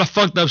whole lot of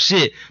fucked up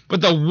shit, but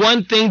the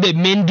one thing that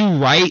men do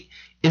right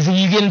is if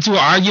you get into an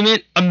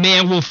argument, a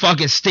man will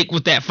fucking stick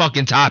with that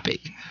fucking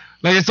topic.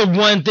 Like, it's the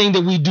one thing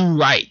that we do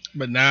right.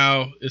 But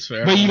now it's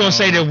forever. But you gonna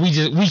say that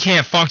we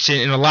can't function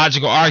in a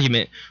logical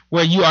argument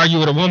where you argue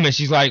with a woman,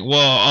 she's like,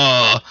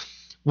 well,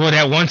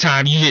 that one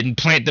time you didn't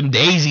plant them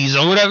daisies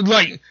or whatever.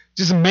 Like,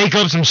 just make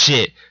up some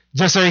shit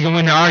just so they can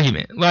win the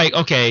argument. Like,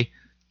 okay,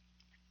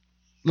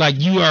 like,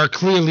 you are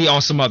clearly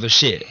on some other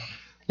shit.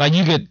 Like,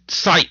 you could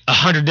cite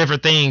 100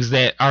 different things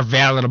that are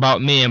valid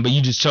about men, but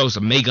you just chose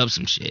to make up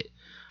some shit.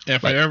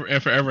 And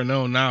forever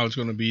known now it's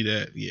gonna be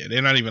that, yeah,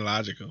 they're not even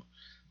logical.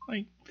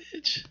 Like,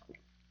 bitch.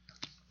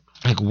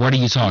 Like, what are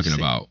you talking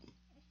about?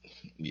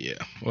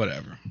 Yeah,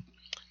 whatever.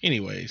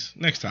 Anyways,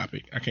 next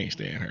topic. I can't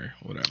stand her.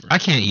 Whatever. I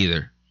can't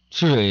either.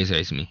 She really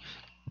irritates me.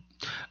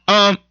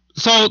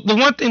 So the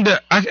one thing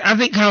that I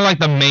think kind of like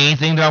the main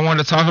thing that I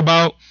wanted to talk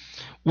about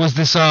was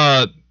this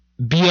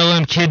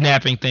BLM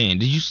kidnapping thing.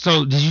 Did you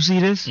see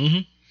this? Mm-hmm.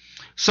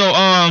 So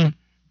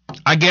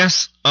I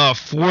guess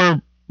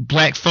 4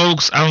 black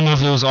folks. I don't know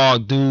if it was all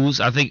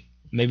dudes. I think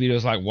maybe there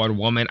was like one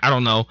woman. I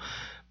don't know,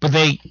 but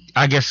they,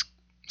 I guess,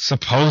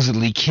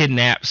 supposedly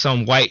kidnapped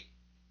some white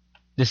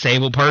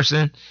disabled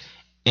person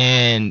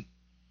and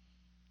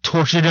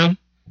tortured him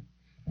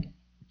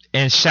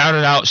and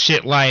shouted out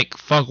shit like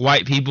fuck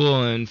white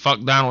people and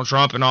fuck Donald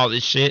Trump and all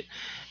this shit,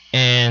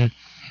 and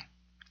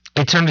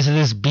it turned into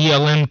this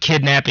BLM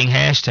kidnapping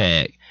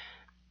hashtag,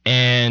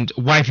 and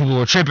white people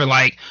were tripping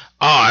like,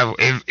 oh,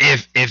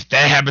 if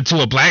that happened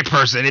to a black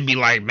person, it'd be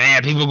like,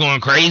 man, people going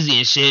crazy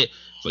and shit,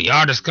 but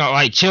y'all just got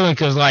like chilling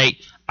because like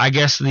I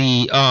guess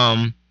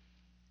the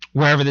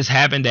wherever this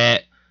happened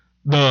at,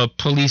 the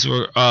police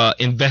were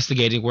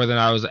investigating whether or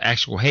not it was an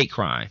actual hate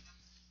crime.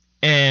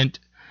 And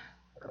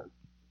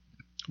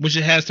which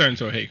it has turned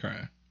into a hate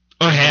crime.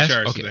 Oh, it has?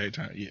 Okay. Okay. Hate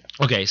crime. Yeah.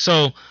 Okay,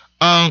 so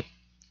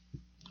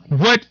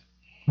what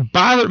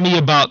bothered me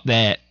about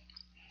that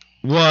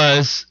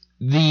was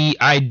the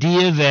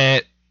idea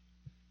that,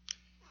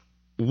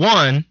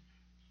 one,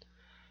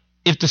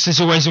 if the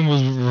situation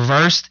was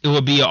reversed, it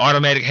would be an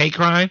automatic hate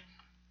crime.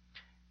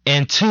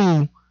 And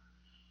two,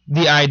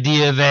 the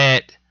idea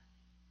that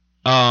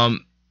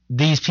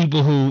these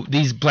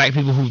black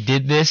people who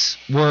did this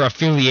were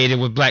affiliated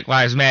with Black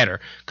Lives Matter.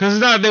 Because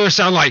it's not they were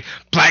sounding like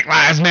Black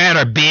Lives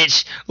Matter,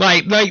 bitch.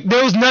 Like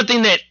there was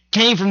nothing that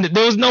came from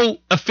there was no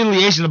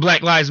affiliation to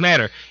Black Lives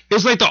Matter. It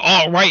was like the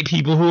alt-right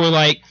people who were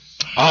like,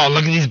 oh,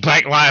 look at these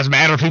Black Lives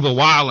Matter people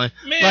wilding.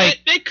 Man, like,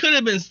 they could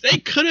have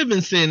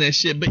been saying that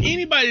shit, but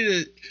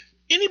anybody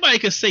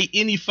could say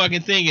any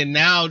fucking thing, and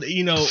now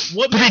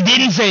what. But they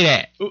didn't say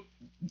that.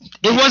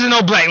 It wasn't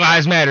no Black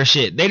Lives Matter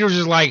shit. They were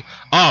just like,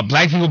 oh,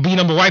 black people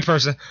beating up a white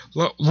person.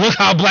 Look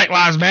how Black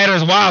Lives Matter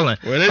is wilding.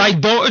 Well, like,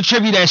 don't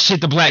attribute that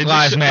shit to Black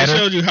Lives Matter. It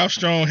showed you how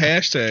strong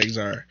hashtags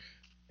are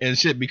and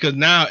shit, because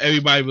now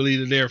everybody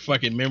believes that they're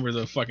fucking members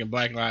of fucking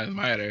Black Lives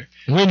Matter.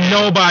 When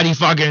nobody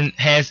fucking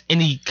has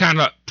any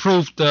kind of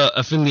proof to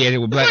affiliated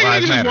with Black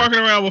Lives Matter. Just walking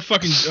around with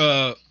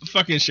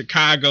fucking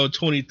Chicago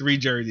 23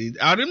 jerseys.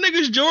 Are them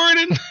niggas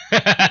Jordan?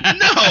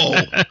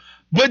 No.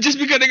 But just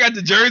because they got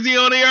the jersey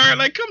on, they are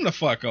like, come the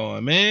fuck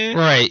on, man.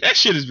 Right. That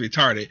shit is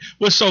retarded.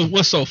 What's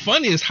so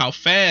funny is how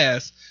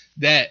fast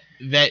that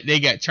they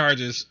got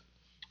charges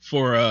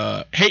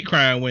for hate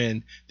crime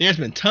when there's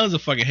been tons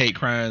of fucking hate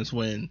crimes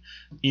when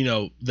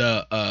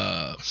the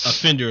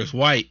offender is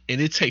white, and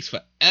it takes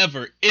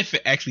forever if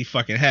it actually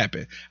fucking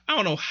happened. I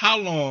don't know how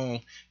long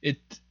it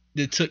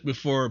took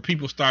before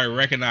people started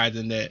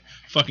recognizing that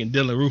fucking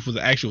Dylan Roof was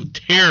an actual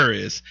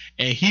terrorist,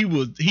 and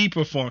he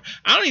performed.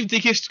 I don't even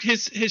think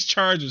his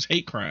charge was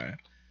hate crime.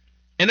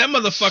 And that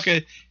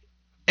motherfucker,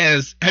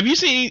 have you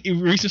seen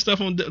recent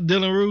stuff on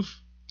Dylan Roof?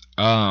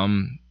 I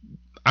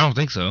don't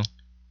think so.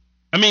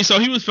 I mean, so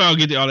he was found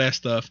guilty all that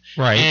stuff,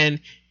 right? And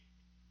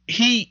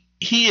he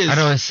is. I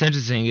know his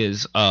sentencing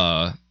is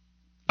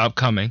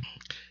upcoming.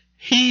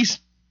 He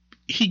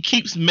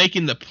keeps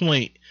making the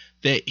point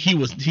that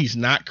he's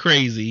not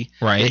crazy,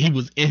 right? That he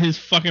was in his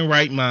fucking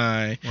right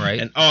mind, right?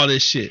 And all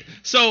this shit.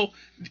 So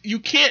you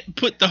can't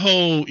put the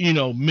whole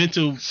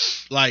mental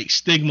like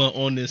stigma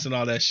on this and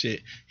all that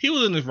shit. He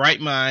was in his right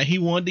mind. He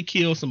wanted to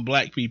kill some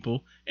black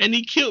people, and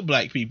he killed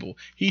black people.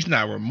 He's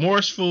not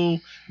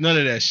remorseful, none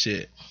of that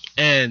shit.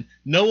 And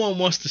no one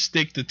wants to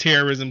stick the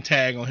terrorism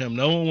tag on him.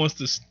 No one wants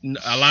to.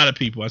 A lot of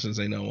people, I shouldn't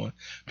say no one.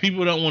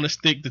 People don't want to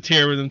stick the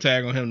terrorism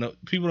tag on him. No,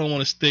 people don't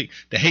want to stick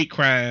the hate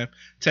crime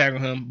tag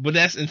on him. But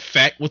that's in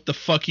fact what the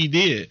fuck he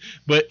did.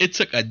 But it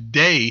took a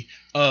day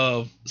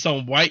of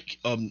some white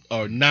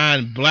or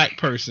non-black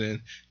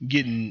person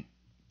getting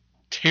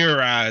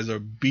terrorized or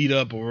beat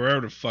up or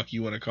whatever the fuck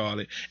you want to call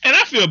it. And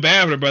I feel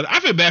bad for the brother. I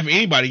feel bad for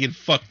anybody getting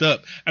fucked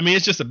up. I mean,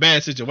 it's just a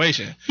bad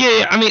situation.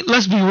 Yeah, I mean,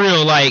 let's be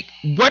real. Like,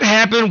 what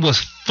happened was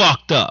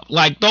fucked up.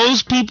 Like,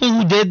 those people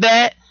who did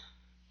that,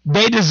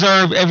 they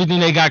deserve everything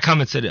they got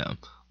coming to them.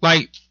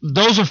 Like,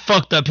 those are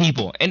fucked up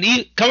people. And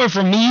coming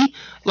from me,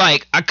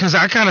 like, because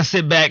I kind of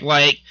sit back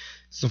like,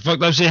 some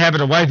fucked up shit happened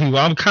to white people.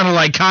 I'm kind of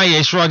like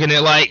Kanye shrugging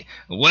it like,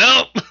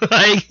 well,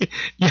 like,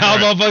 y'all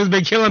motherfuckers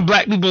been killing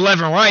black people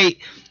left and right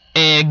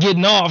and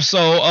getting off.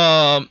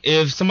 So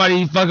if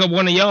somebody fuck up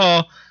one of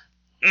y'all,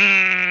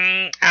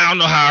 I don't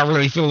know how I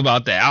really feel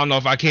about that. I don't know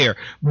if I care.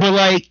 But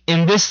like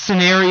in this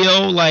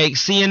scenario, like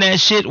seeing that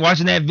shit,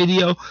 watching that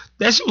video,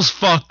 that shit was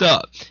fucked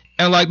up.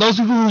 And like those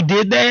people who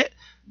did that,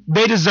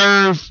 they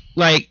deserve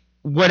like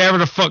whatever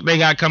the fuck they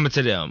got coming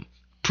to them.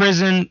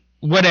 Prison,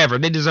 whatever.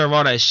 They deserve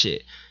all that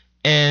shit.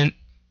 And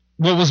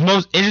what was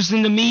most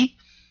interesting to me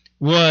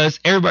was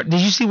everybody. Did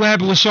you see what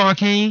happened with Sean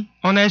King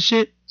on that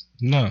shit?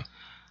 No.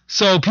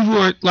 So people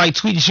were like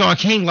tweeting Sean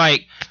King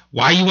like,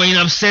 why you ain't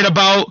upset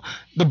about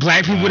the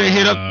black people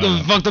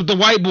that fucked up the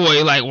white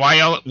boy? Like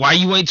why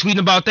you ain't tweeting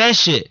about that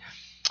shit?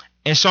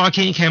 And Sean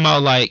King came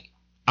out like,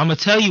 I'm gonna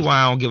tell you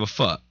why I don't give a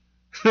fuck.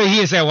 He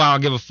didn't say why I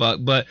don't give a fuck,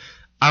 but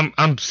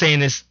I'm saying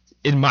this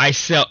in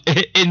myself,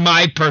 in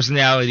my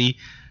personality.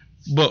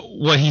 But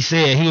what he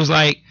said, he was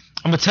like,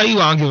 I'm gonna tell you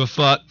why I don't give a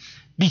fuck,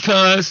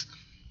 because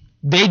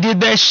they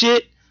did that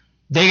shit.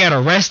 They got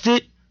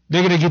arrested.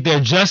 They're gonna get their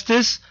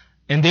justice,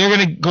 and they're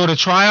gonna go to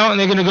trial, and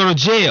they're gonna go to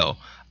jail.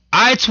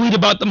 I tweet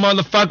about the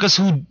motherfuckers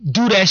who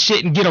do that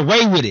shit and get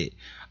away with it.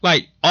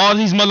 Like, all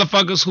these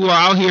motherfuckers who are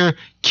out here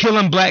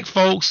killing black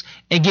folks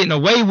and getting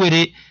away with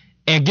it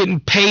and getting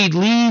paid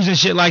leaves and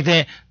shit like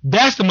that.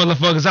 That's the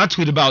motherfuckers I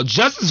tweet about.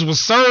 Justice was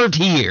served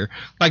here.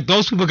 Like,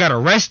 those people got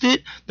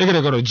arrested. They're going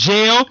to go to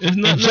jail.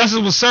 And justice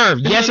was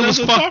served. Yes, it was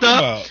fucked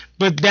up,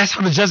 but that's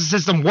how the justice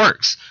system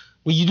works.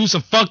 When you do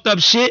some fucked up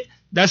shit,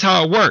 that's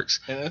how it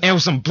works. And when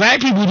some black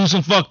people do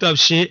some fucked up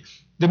shit,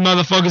 the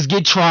motherfuckers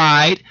get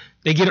tried.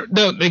 They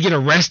get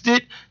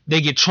arrested,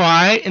 they get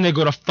tried, and they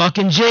go to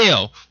fucking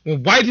jail.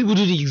 When white people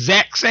do the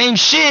exact same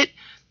shit,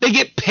 they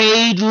get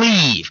paid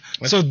leave.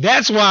 So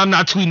that's why I'm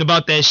not tweeting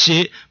about that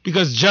shit,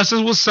 because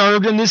justice was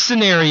served in this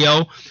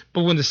scenario.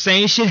 But when the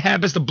same shit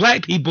happens to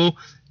black people,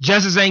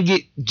 justice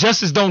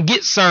don't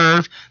get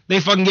served. They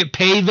fucking get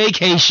paid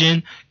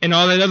vacation and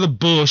all that other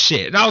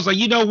bullshit. And I was like,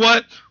 you know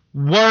what?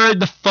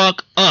 Word the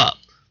fuck up.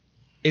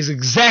 Is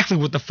exactly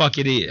what the fuck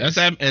it is.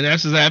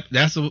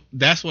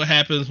 That's what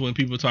happens when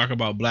people talk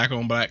about black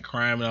on black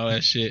crime and all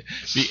that shit.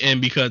 And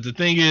because the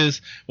thing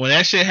is, when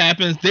that shit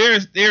happens,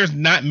 there's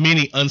not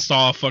many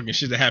unsolved fucking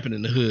shit that happen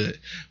in the hood.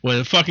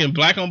 When fucking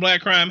black on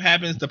black crime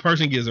happens, the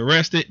person gets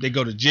arrested, they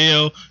go to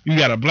jail. You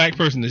got a black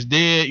person that's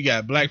dead, you got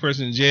a black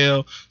person in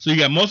jail. So you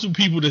got multiple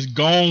people that's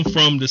gone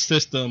from the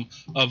system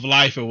of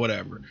life or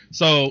whatever.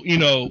 So, you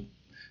know,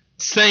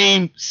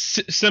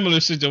 similar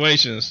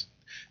situations.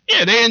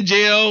 Yeah, they in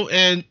jail,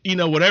 and you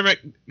know, whatever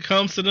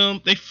comes to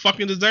them, they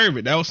fucking deserve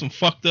it. That was some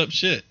fucked up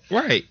shit.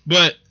 Right.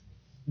 But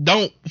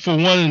don't for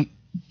one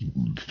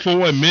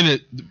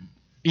minute,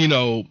 you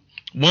know,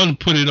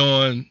 put it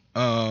on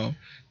that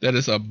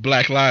it's a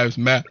Black Lives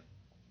Matter.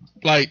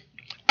 Like,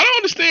 I don't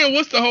understand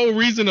what's the whole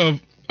reason of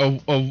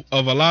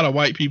a lot of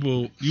white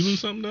people. You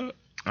lose something, dog?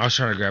 I was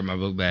trying to grab my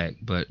book bag,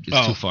 but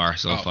it's too far,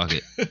 so fuck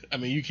it. I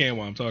mean, you can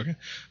while I'm talking.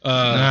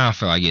 Nah, I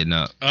feel like getting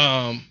up.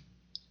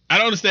 I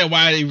don't understand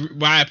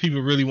why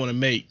people really want to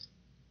make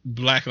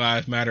Black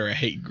Lives Matter a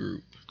hate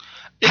group.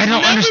 I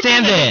don't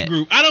understand that.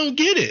 Group. I don't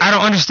get it. I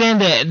don't understand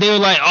that. They were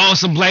like, oh,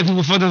 some black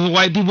people fucked up with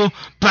white people.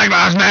 Black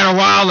Lives Matter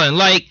wildin'.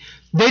 Like,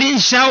 they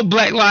didn't shout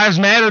Black Lives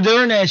Matter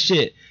during that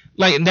shit.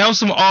 Like, that was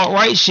some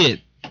alt-right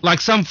shit.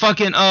 Like, some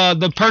fucking,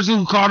 the person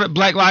who called it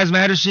Black Lives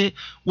Matter shit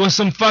was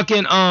some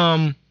fucking,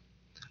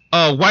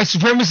 white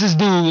supremacist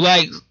dude,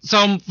 like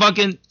some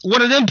fucking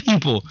one of them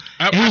people.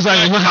 And he was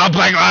like, look how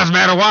Black Lives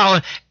Matter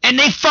wild, and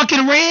they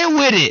fucking ran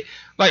with it.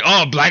 Like,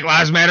 oh, Black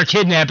Lives Matter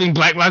kidnapping,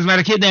 Black Lives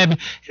Matter kidnapping.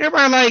 And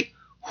everybody like,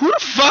 who the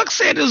fuck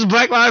said this was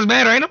Black Lives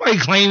Matter? Ain't nobody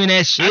claiming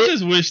that shit. I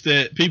just wish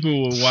that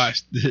people would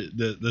watch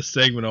the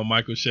segment on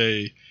Michael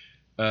Shea.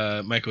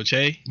 Michael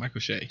Shea,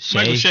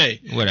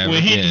 whatever.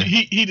 When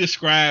he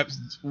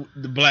describes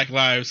the Black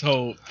Lives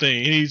whole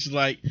thing, he's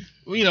like,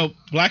 you know,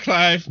 Black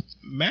Lives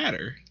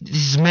matter.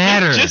 Just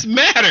matter. Just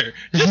matter.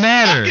 Just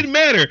matter. Fucking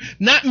matter.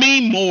 Not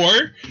mean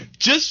more.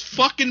 Just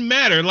fucking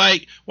matter.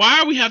 Like,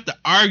 why do we have to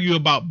argue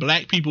about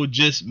black people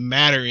just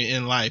mattering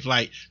in life?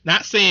 Like,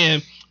 not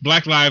saying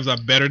black lives are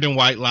better than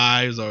white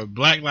lives, or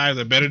black lives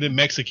are better than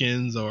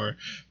Mexicans, or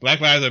black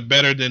lives are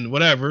better than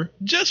whatever.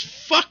 Just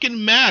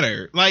fucking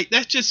matter. Like,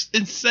 that's just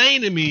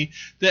insane to me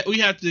that we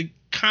have to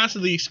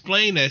constantly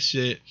explain that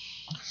shit.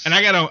 And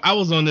I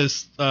was on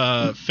this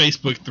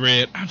Facebook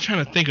thread. I'm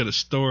trying to think of the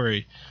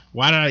story.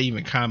 Why did I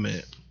even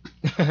comment?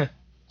 I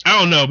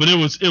don't know, but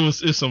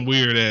it's some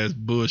weird ass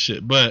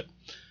bullshit. But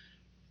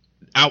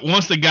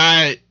once the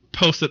guy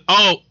posted,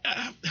 I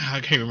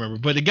can't remember,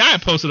 but the guy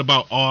posted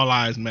about All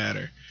Lives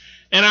Matter.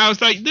 And I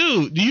was like,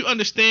 dude, do you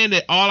understand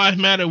that All Lives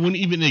Matter wouldn't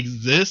even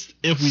exist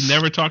if we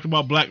never talked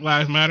about Black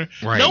Lives Matter?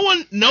 Right. No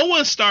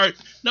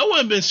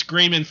one been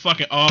screaming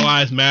fucking All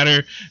Lives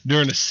Matter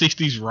during the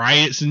 60s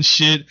riots and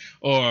shit,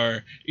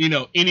 or, you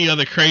know, any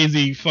other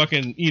crazy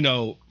fucking, you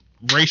know,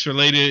 race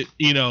related,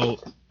 you know,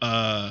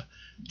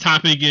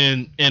 topic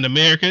in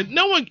America.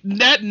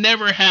 That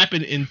never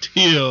happened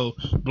until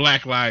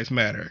Black Lives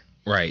Matter.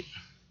 Right.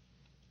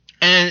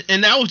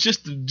 And that was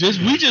just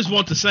we just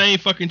want the same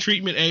fucking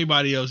treatment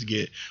everybody else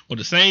get. Want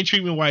the same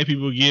treatment white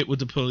people get with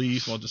the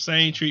police. Want the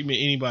same treatment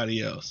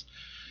anybody else.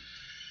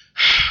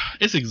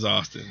 It's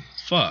exhausting.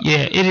 Fuck.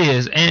 Yeah, it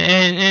is.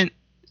 And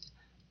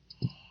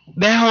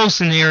that whole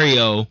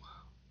scenario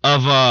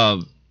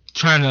of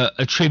trying to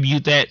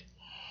attribute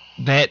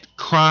that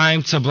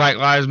crime to Black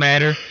Lives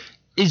Matter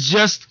is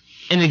just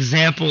an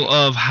example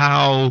of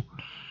how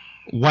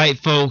white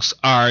folks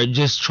are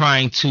just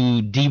trying to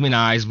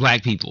demonize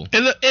black people.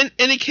 And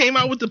it came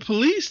out with the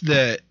police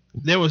that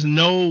there was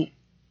no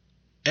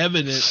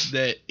evidence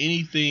that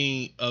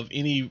anything of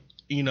any,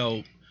 you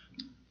know,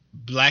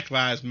 Black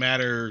Lives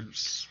Matter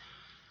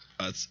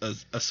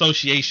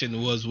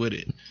association was with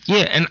it.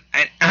 Yeah, and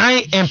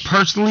I am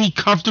personally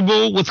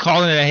comfortable with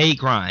calling it a hate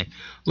crime.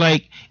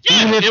 Like,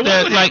 Yeah, even it if was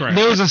a hate like crime.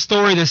 there was a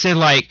story that said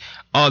like,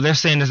 oh, they're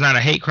saying it's not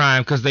a hate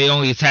crime because they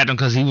only attacked him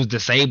because he was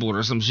disabled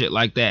or some shit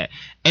like that.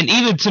 And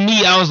even to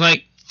me, I was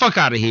like, fuck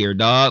out of here,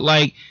 dog.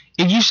 Like,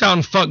 if you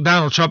shouting fuck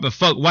Donald Trump and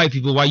fuck white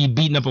people while you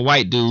beating up a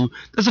white dude,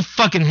 that's a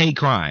fucking hate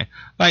crime.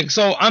 Like,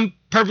 so I'm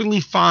perfectly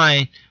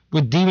fine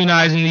with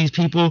demonizing these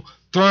people,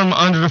 throwing them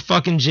under the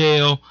fucking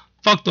jail.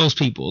 Fuck those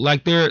people.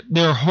 Like,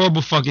 they're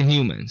horrible fucking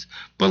humans.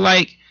 But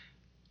like,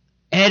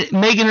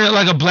 making it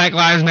like a Black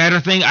Lives Matter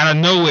thing out of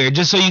nowhere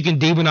just so you can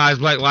demonize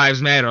Black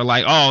Lives Matter.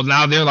 Like, oh,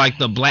 now they're like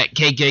the black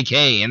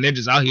KKK and they're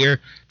just out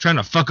here trying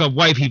to fuck up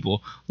white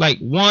people. Like,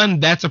 one,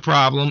 that's a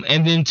problem.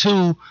 And then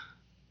two,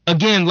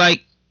 again,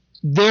 like,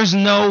 there's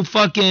no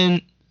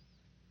fucking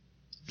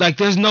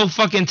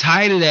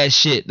tie to that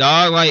shit,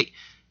 dog. Like,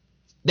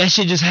 that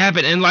shit just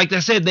happened. And like I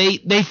said,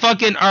 they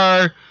fucking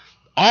are,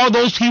 all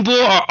those people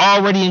are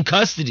already in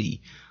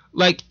custody.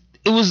 Like,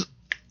 it was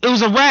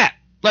a wrap.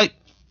 Like,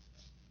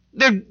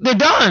 they're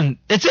done.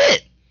 That's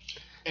it.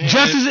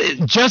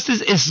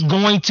 Justice is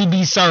going to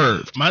be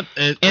served.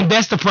 And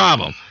that's the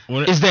problem.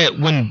 Is that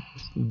when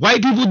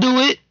white people do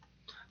it,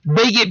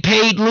 they get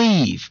paid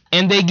leave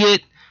and they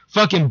get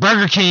fucking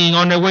Burger King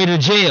on their way to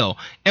jail.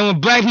 And when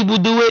black people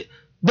do it,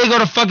 they go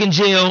to fucking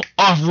jail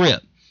off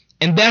rip.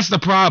 And that's the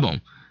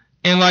problem.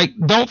 And like,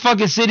 don't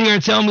fucking sit here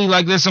and tell me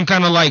like there's some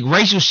kind of like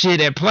racial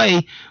shit at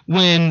play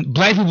when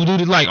black people do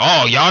this. Like,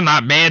 oh, y'all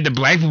not mad that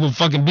black people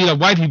fucking beat up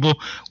white people.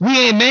 We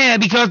ain't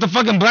mad because the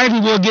fucking black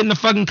people are getting the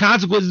fucking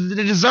consequences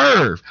they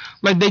deserve.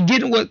 Like, they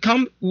getting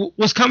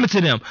what's coming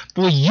to them.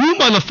 But when you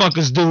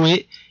motherfuckers do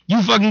it,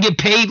 you fucking get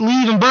paid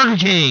leave in Burger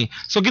King.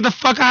 So get the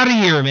fuck out of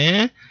here,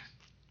 man.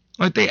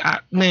 Like, they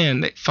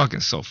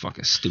fucking so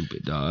fucking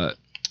stupid, dog.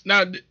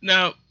 Now,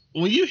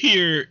 when you've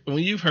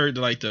heard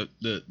like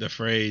the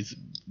phrase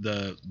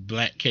the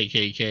black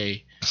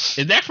KKK,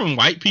 is that from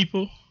white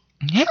people?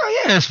 Hell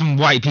yeah, it's from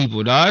white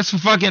people, dog. It's from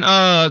fucking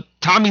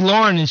Tommy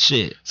Lauren and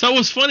shit. So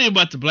what's funny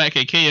about the black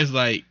KKK is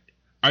like,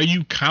 are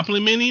you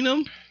complimenting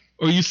them?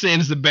 Or are you saying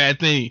it's a bad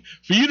thing?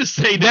 For you to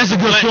say that's a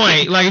good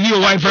point. Like, if you're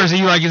a white person,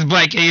 you like it's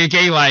black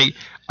KKK, like,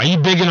 are you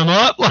bigging them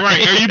up? Like,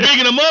 right. Are you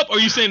bigging them up or are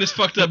you saying it's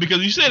fucked up? Because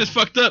if you say it's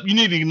fucked up, you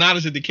need to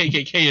acknowledge that the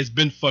KKK has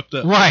been fucked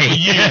up. Right. For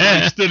years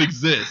and it still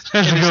exists.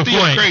 That's and a it's good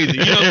still point. crazy.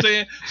 You know what I'm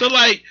saying? So,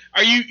 like,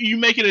 are you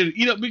making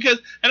it, because,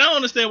 and I don't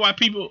understand why a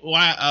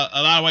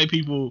lot of white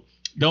people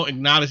don't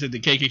acknowledge that the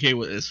KKK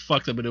was as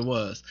fucked up as it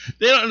was.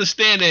 They don't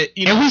understand that,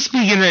 And we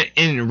speak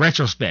in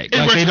retrospect.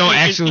 Like, they don't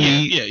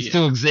actually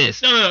still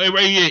exist. No,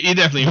 it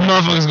definitely. The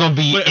motherfucker's gonna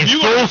be in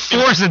full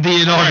force at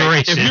the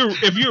inauguration. Right.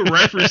 If you're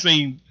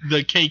referencing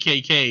the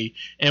KKK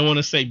and want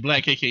to say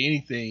black KKK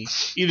anything,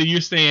 either you're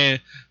saying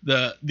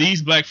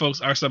these black folks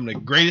are some of the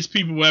greatest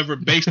people ever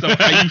based on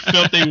how you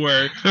felt they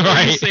were, or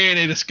you're saying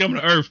they're the scum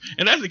of the earth.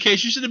 And that's the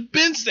case. You should have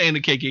been saying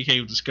the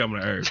KKK was the scum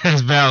of the earth.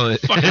 That's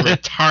valid. Fucking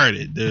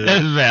retarded, dude.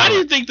 That's valid. How do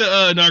you think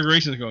the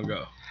inauguration is gonna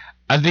go?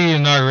 I think the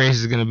inauguration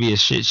is gonna be a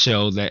shit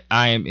show that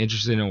I am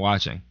interested in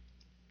watching.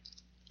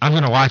 I'm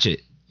gonna watch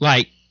it,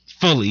 like,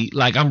 fully.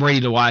 Like, I'm ready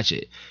to watch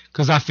it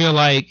because I feel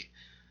like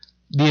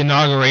the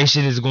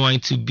inauguration is going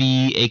to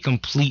be a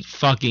complete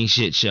fucking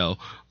shit show.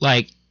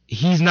 Like,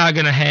 he's not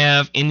gonna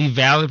have any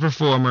valid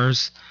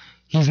performers.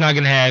 He's not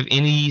gonna have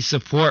any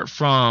support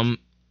from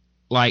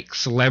like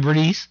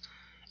celebrities,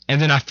 and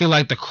then I feel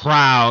like the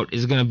crowd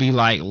is gonna be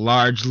like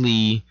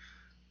largely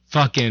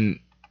fucking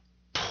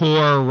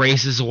poor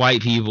racist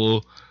white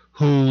people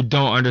who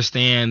don't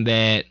understand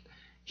that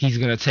he's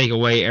gonna take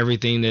away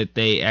everything that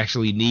they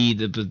actually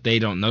need, but they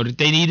don't know that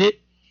they need it.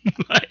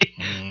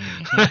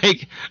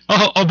 like,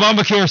 oh,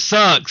 Obamacare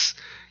sucks.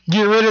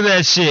 Get rid of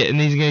that shit,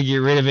 and he's gonna get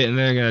rid of it, and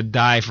they're gonna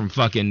die from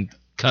fucking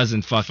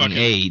cousin fucking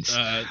AIDS.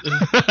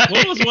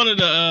 What was one of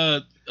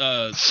the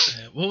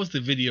what was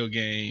the video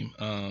game?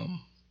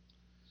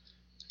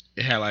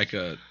 It had like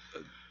a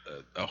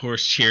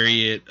horse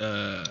chariot.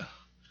 I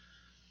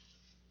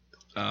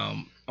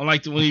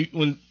like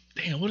when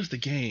damn, what is the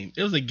game?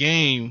 It was a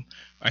game.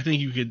 I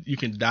think you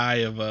can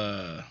die of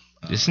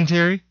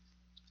dysentery.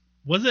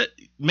 Was it?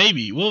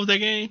 Maybe. What was that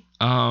game?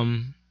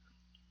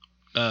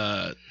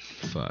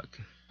 Fuck.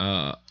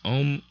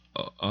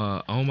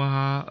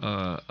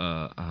 Omaha.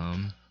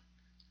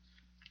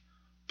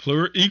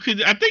 You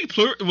could. I think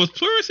was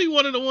pleurisy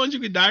one of the ones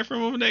you could die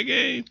from over that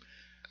game.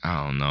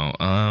 I don't know.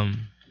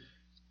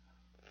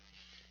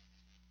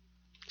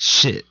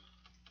 Shit.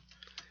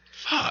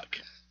 Fuck.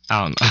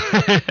 I don't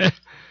know.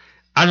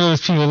 I know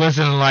there's people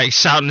listening, like,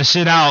 shouting the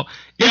shit out.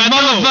 It's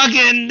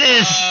motherfucking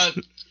this.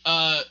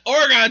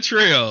 Oregon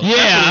Trail.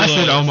 Yeah, I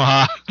said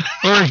Omaha.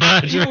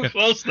 Oregon Trail. You were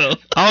close though.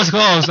 I was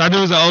close. I knew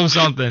it was an O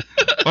something.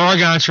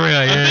 Oregon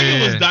Trail. Yeah, I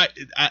think it was.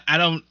 I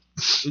don't.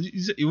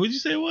 What did you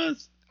say it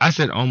was? I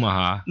said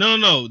Omaha.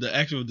 No. The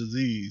actual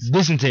disease.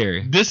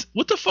 Dysentery.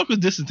 What the fuck was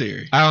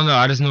dysentery? I don't know.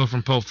 I just know it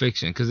from Pulp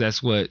Fiction because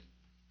that's what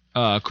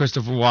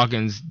Christopher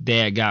Walken's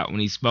dad got when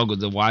he smuggled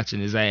the watch in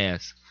his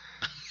ass.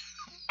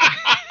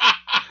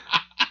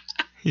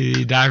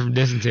 He died from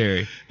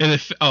dysentery. An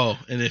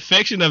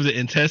infection of the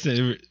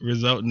intestine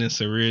resulting in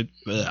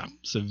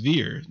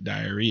severe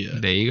diarrhea.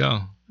 There you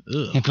go.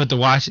 Ugh. He put the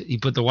watch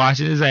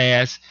in his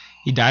ass.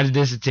 He died of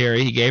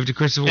dysentery. He gave it to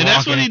Christopher Walken. And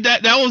that's what he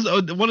died. That was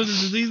one of the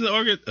diseases.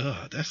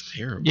 Ugh, that's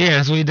terrible. Yeah,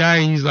 that's what he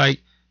died.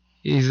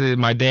 He said,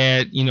 my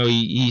dad,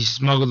 he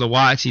smuggled the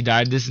watch. He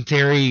died of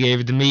dysentery. He gave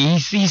it to me.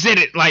 He said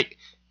it like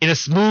in a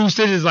smooth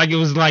sentence, like it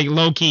was like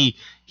low key.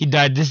 He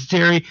died of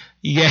dysentery.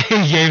 He gave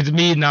it to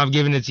me. Now I'm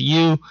giving it to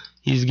you.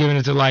 He's giving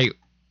it to like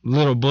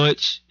little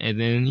Butch, and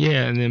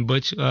then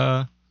Butch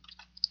had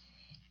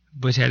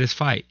his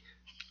fight.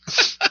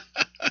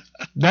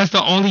 That's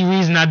the only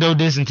reason I know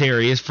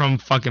dysentery is from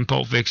fucking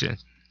Pulp Fiction.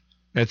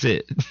 That's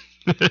it.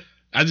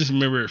 I just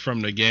remember it from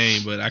the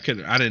game, but I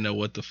didn't know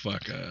what the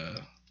fuck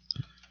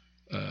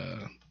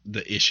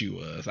the issue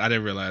was. I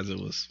didn't realize it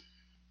was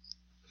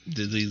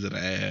disease of the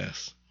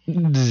ass.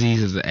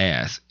 Disease of the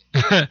ass.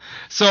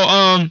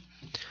 So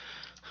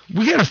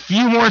we got a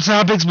few more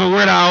topics, but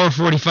we're at an hour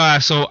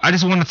 45, so I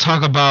just want to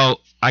talk about,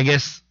 I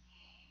guess,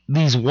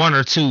 these one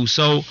or two.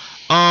 So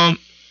Ann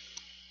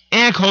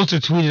Coulter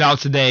tweeted out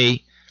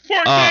today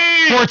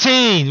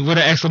 14 with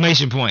an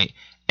exclamation point.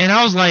 And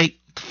I was like,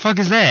 the fuck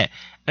is that?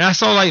 And I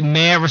saw like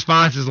mad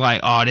responses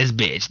like, oh, this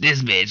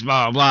bitch,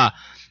 blah, blah.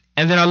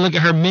 And then I look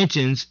at her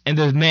mentions and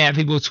there's mad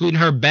people tweeting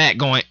her back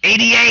going,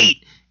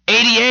 88.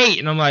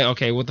 And I'm like,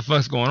 okay, what the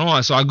fuck's going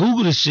on? So I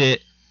Googled this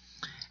shit,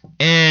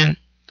 and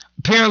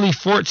apparently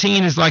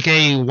 14 is like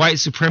a white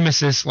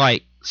supremacist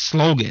like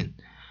slogan.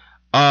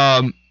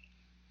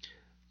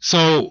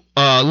 So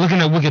looking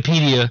at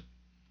Wikipedia,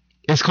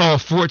 it's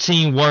called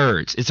 14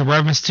 Words. It's a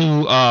reference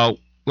to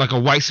like a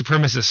white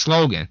supremacist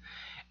slogan.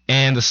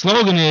 And the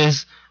slogan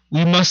is,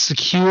 we must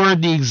secure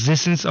the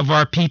existence of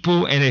our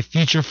people and a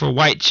future for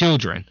white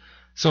children.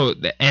 So,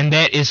 and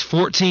that is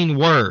 14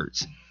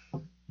 words.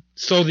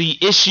 So the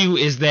issue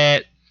is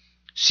that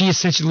she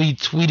essentially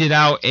tweeted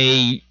out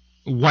a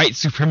white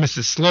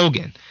supremacist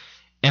slogan.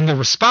 And the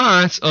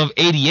response of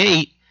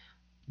 88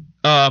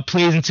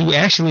 plays into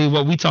actually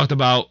what we talked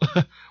about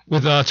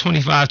with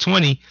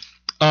 2520.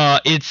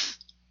 It's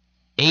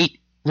 8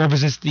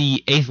 represents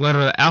the 8th letter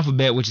of the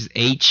alphabet, which is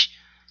H,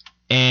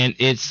 and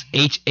it's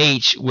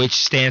HH, which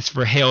stands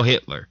for Hail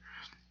Hitler.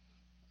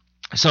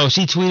 So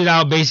she tweeted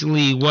out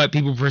basically what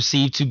people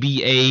perceive to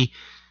be a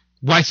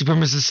white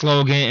supremacist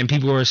slogan, and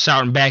people were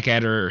shouting back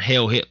at her,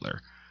 Hail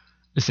Hitler,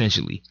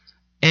 essentially.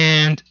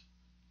 And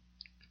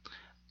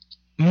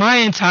my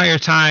entire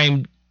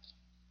time,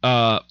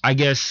 I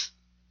guess,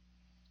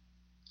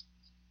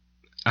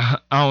 I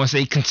don't want to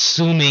say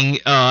consuming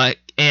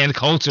Ann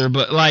Coulter,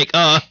 but like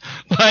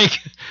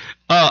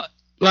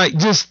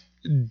just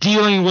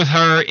dealing with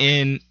her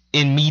in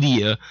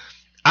media,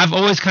 I've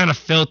always kind of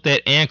felt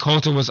that Ann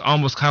Coulter was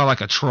almost kind of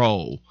like a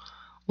troll.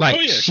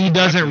 Like, she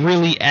doesn't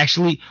really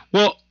actually,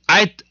 well,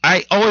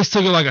 I always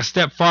took it like a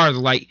step farther.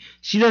 Like,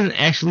 she doesn't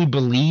actually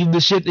believe the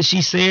shit that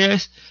she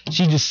says.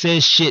 She just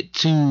says shit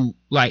to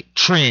like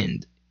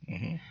trend.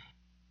 Mm-hmm.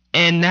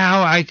 And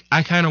now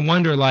I kind of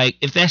wonder, like,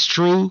 if that's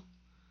true,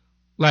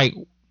 like,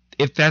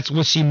 if that's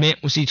what she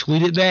meant when she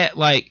tweeted that,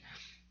 like,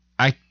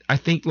 I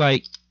think,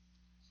 like,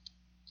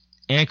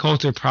 Ann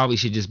Coulter probably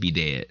should just be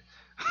dead.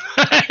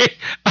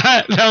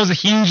 That was a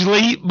huge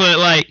leap, but,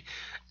 like,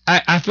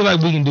 I feel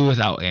like we can do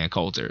without Ann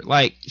Coulter.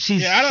 Like,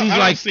 she's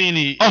like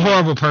a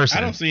horrible person.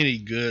 I don't see any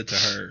good to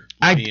her.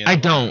 I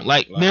don't.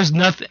 Like, there's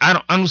nothing.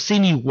 I don't see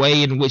any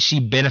way in which she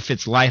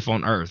benefits life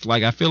on Earth.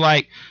 Like, I feel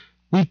like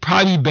we'd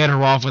probably be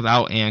better off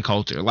without Ann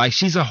Coulter. Like,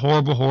 she's a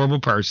horrible, horrible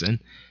person.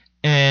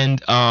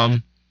 And,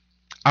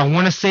 I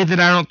want to say that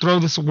I don't throw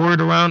this word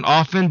around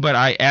often, but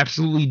I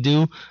absolutely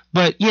do.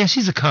 But yeah,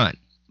 she's a cunt.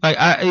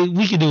 Like,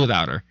 we could do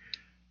without her.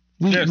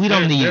 We don't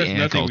need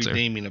Ann Coulter. There's nothing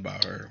redeeming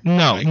about her.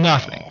 No, like,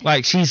 nothing.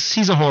 Like,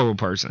 she's a horrible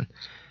person.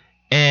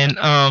 And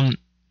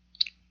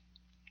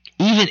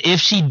even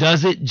if she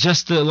does it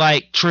just to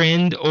like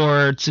trend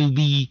or to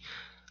be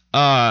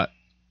in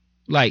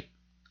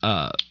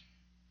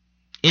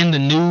the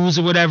news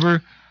or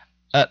whatever,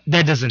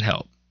 that doesn't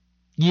help.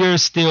 You're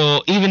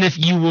still, even if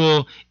you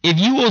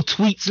will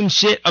tweet some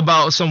shit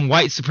about some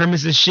white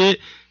supremacist shit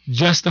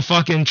just to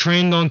fucking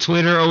trend on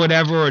Twitter or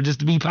whatever, or just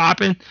to be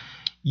popping,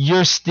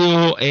 you're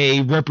still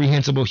a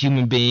reprehensible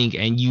human being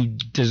and you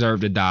deserve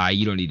to die.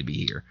 You don't need to be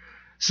here.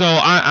 So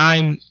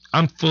I'm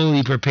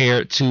fully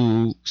prepared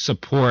to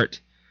support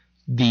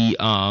the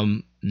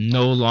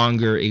no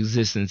longer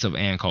existence of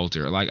Ann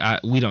Coulter.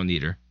 Like, we don't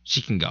need her.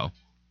 She can go.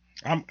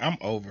 I'm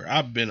over.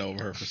 I've been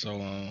over her for so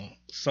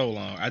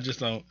long. I just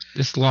don't.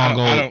 This long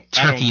old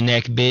turkey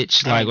neck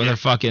bitch, like with her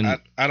fucking.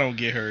 I don't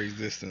get her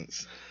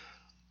existence.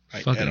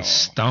 Like, fucking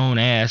stone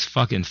ass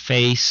fucking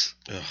face.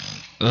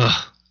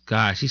 Ugh.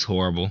 God, she's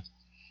horrible.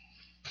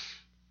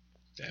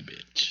 That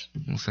bitch.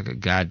 Looks like a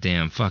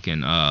goddamn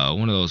fucking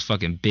one of those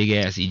fucking big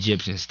ass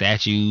Egyptian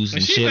statues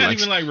and shit. Not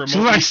even like remotely,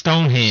 she's like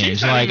Stonehenge.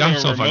 She's like, I'm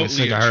so fucking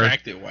sick of her.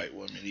 Attractive white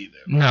woman either.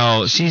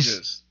 No,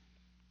 she's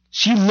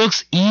she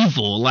looks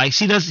evil. Like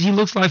he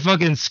looks like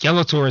fucking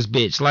Skeletor's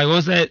bitch. Like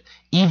what's that?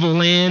 Evil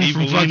Lyn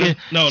from fucking.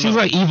 She's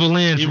like Evil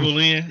Lyn. Evil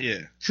Lyn, yeah.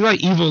 She's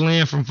like Evil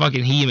Lyn from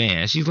fucking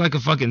He-Man. She's like a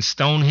fucking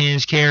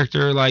Stonehenge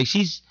character. Like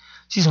she's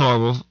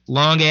horrible.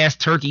 Long ass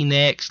turkey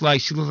necks.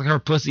 Like she looks like her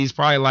pussy is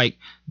probably like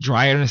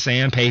drier than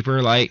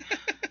sandpaper. Like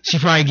she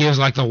probably gives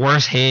like the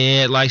worst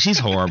head. Like she's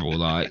horrible.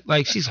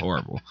 Like she's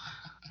horrible.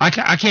 I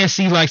can't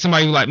see like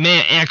somebody like,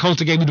 man, Ann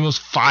Coulter gave me the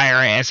most fire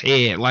ass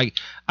head. Like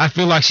I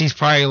feel like she's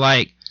probably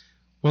like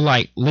will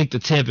like lick the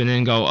tip and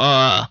then go,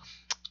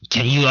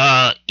 can you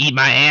eat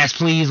my ass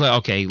please? Like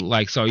okay,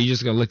 like so you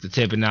just gonna lick the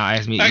tip and now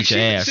ask me to eat your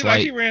ass. She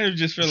like randomly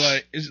just feel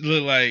like it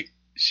look like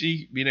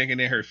she be thinking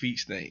that her feet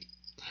stink.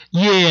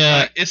 Yeah,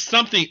 like, it's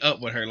something up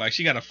with her. Like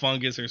she got a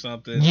fungus or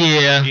something.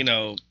 Yeah, you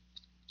know,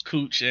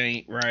 cooch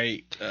ain't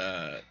right.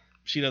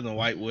 She doesn't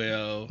wipe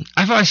well.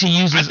 I feel like she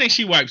uses. I think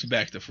she wipes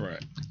back to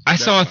front. I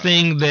saw a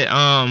thing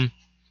that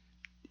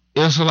it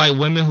was for like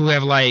women who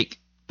have like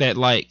that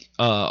like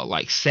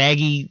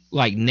saggy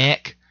like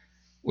neck,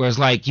 whereas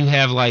like you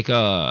have like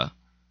the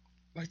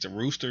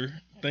rooster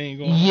thing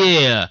going on.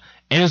 Yeah,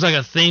 and it's like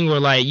a thing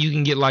where like you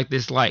can get like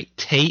this like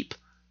tape,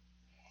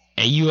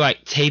 and you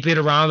like tape it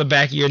around the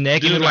back of your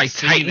neck, and it like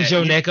tightens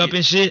your neck up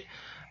and shit.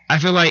 I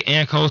feel like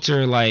Ann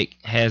Coulter like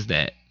has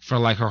that for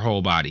like her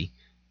whole body.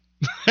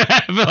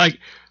 I feel like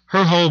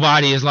her whole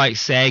body is like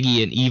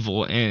saggy and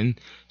evil, and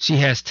she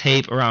has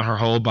tape around her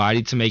whole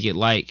body to make it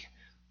like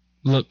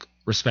look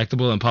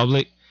respectable in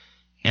public.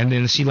 And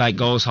then she like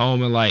goes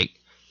home and like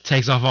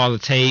takes off all the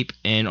tape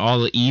and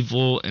all the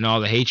evil and all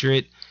the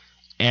hatred,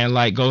 and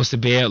like goes to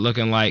bed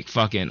looking like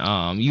fucking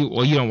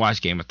you don't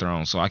watch Game of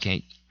Thrones, so I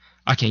can't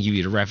give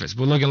you the reference,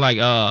 but looking like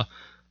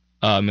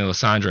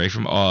Melisandre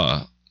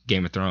from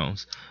Game of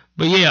Thrones.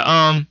 But yeah,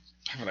 I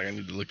feel like I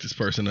need to look this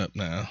person up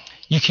now.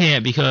 You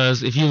can't,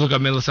 because if you look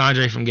up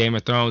Melisandre from Game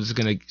of Thrones, it's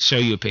gonna show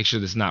you a picture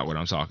that's not what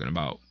I'm talking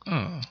about.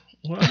 Oh,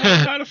 well,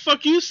 how the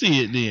fuck you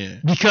see it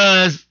then?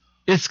 Because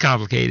it's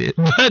complicated,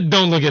 but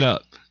don't look it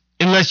up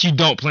unless you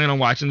don't plan on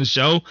watching the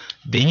show.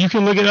 Then you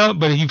can look it up,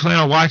 but if you plan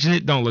on watching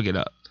it, don't look it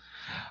up.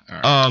 All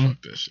right,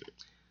 fuck that shit.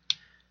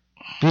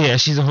 But yeah,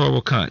 she's a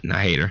horrible cunt, and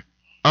I hate her.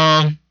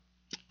 And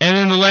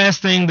then the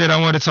last thing that I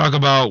wanted to talk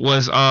about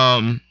was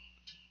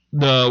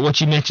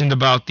what you mentioned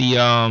about the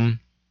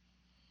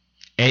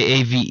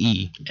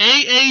AAVE.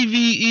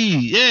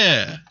 AAVE,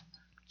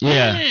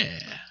 yeah.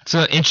 It's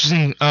an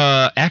interesting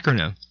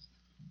acronym.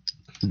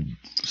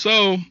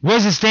 So, what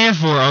does it stand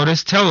for,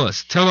 Otis? Tell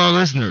our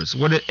listeners,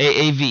 what did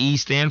AAVE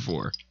stand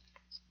for?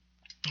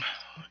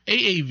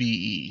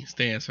 AAVE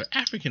stands for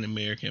African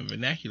American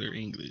Vernacular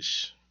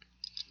English.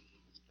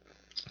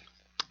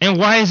 And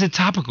why is it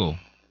topical?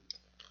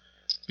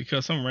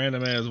 Because some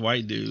random ass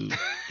white dude.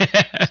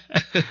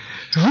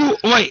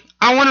 Wait,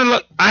 I want to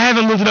look. I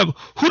haven't looked it up.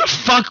 Who the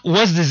fuck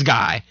was this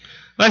guy?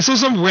 Like, so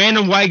some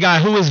random white guy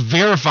who is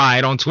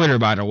verified on Twitter,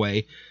 by the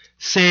way,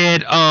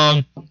 said,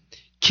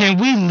 can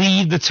we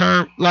leave the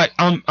term, like,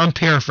 I'm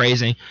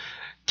paraphrasing,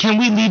 can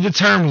we leave the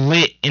term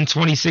lit in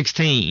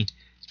 2016?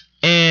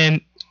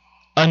 And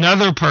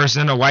another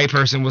person, a white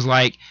person, was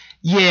like,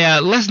 yeah,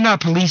 let's not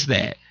police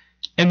that.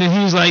 And then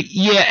he was like,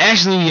 yeah,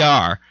 actually we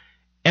are.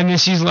 And then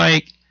she's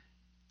like,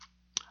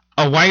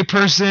 a white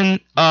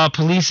person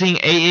policing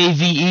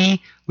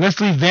AAVE,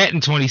 let's leave that in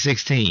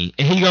 2016.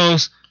 And he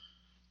goes,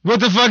 what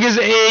the fuck is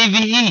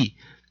AAVE?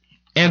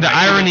 And the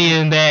irony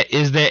in that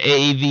is that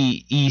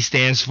AAVE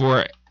stands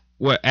for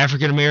what,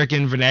 African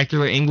American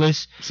Vernacular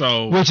English,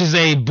 which is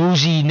a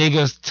bougie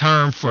nigga's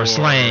term for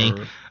slang.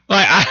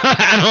 Like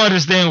I don't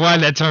understand why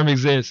that term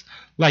exists.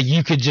 Like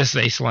you could just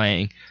say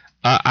slang.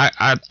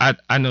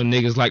 I know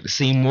niggas like to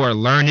seem more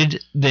learned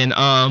than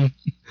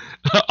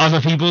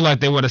other people. Like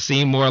they want to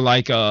seem more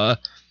like what's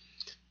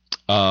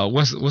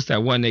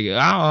that one nigga?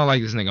 I don't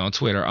like this nigga on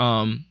Twitter.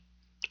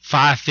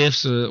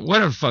 5/5 or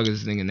whatever the fuck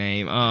is this nigga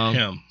name?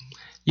 Him.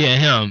 Yeah,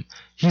 him.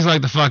 He's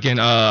like the fucking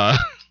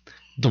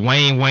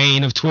Dwayne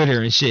Wayne of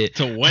Twitter and shit.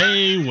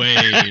 Dwayne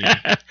Wayne.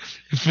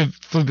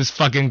 Flip his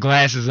fucking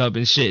glasses up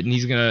and shit, and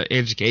he's gonna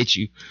educate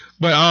you.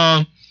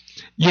 But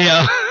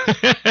yeah.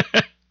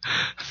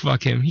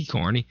 Fuck him, he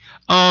corny.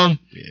 Yeah,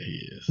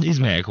 he is. He's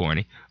mad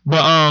corny.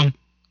 But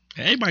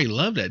everybody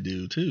love that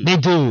dude too. They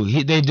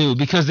do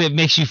because it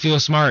makes you feel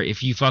smart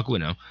if you fuck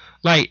with him.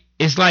 Like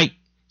it's like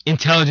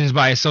intelligence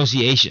by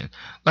association.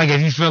 Like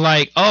if you feel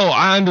like, oh,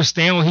 I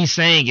understand what he's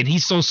saying and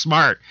he's so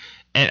smart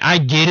and I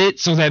get it,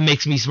 so that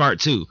makes me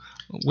smart too.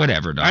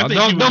 Whatever, dog.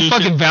 Don't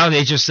fucking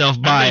validate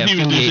yourself by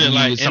affiliating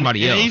you with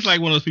somebody else. He's like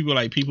one of those people,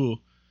 like people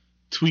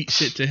tweet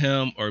shit to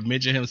him or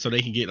mention him so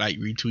they can get like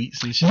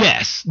retweets and shit.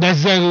 Yes, that's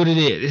exactly what it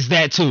is. It's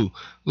that too.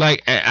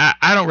 Like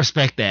I don't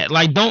respect that.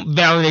 Like don't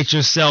validate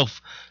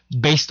yourself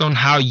based on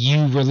how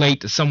you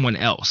relate to someone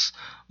else.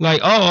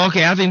 Like, oh,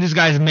 okay, I think this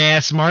guy's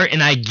mad smart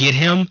and I get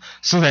him,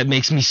 so that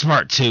makes me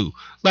smart too.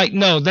 Like,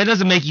 no, that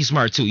doesn't make you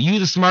smart too. You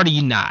either smart or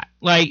you not.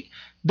 Like,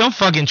 don't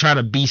fucking try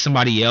to be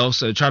somebody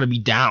else or try to be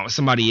down with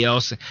somebody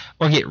else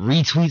or get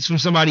retweets from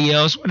somebody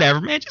else. Whatever,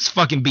 man. Just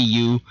fucking be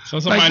you. So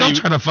like, don't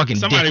try to fucking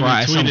dick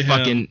ride some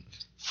fucking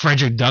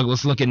Frederick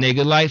Douglass looking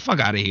nigga. Like, fuck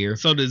out of here.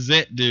 So the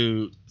Zet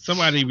dude,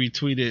 somebody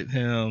retweeted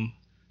him.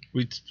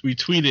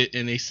 Retweeted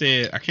and they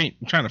said, I'm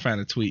trying to find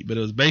a tweet, but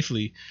it was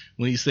basically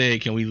when he said,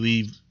 "Can we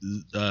leave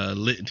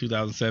lit in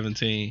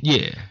 2017?"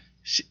 Yeah.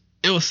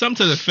 It was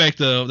something to the effect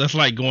of, that's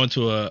like going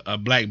to a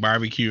black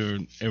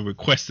barbecue and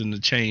requesting to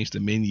change the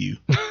menu.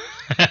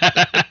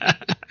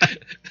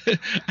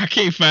 I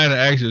can't find the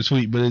actual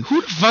tweet, but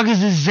who the fuck is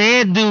this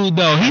Zed dude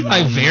though? He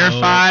like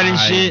verified and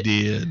shit.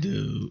 Yeah,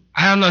 dude.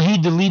 I don't know. He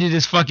deleted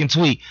his fucking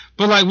tweet.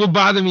 But like, what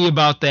bothered me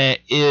about that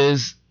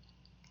is,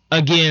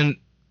 again,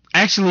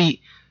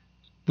 actually,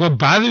 what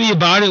bothered me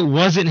about it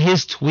wasn't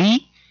his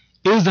tweet.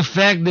 It was the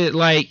fact that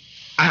like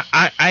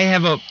I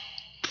have a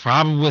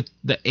problem with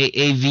the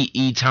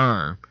AAVE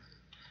term,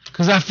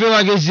 because I feel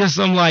like it's just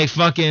some like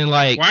fucking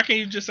like, why can't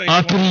you just say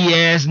uppity slang?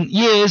 ass?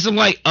 Yeah, it's some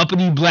like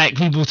uppity black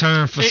people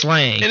term for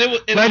slang.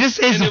 This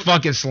is some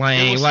fucking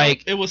slang.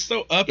 It was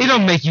so uppity. It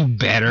don't make you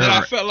better. That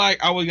I felt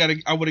like I would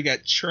have got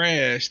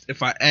trashed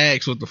if I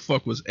asked what the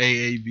fuck was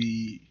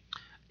AAVE.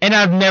 And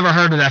I've never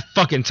heard of that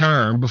fucking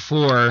term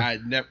before.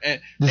 I'd never.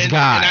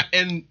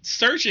 And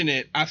searching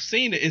it, I've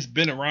seen it. It's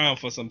been around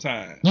for some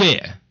time.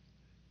 Yeah.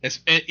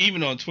 And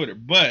even on Twitter,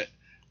 but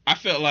I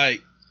felt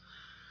like,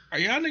 are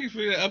y'all niggas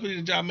figuring up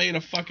that y'all made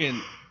a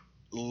fucking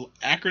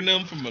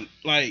acronym from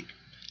like,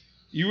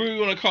 you really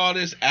want to call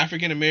this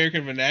African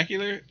American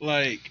vernacular?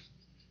 Like,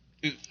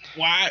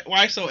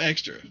 why so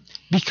extra?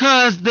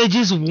 Because they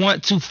just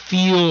want to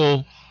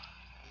feel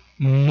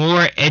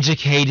more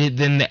educated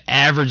than the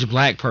average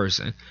black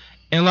person.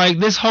 And like,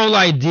 this whole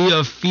idea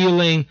of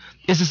feeling,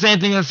 it's the same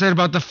thing I said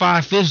about the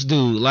 5/5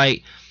 dude.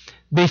 Like,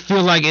 they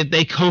feel like if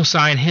they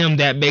co-sign him,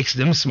 that makes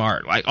them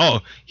smart. Like, oh,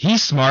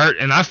 he's smart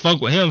and I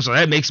fuck with him, so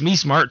that makes me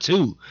smart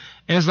too.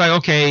 And it's like,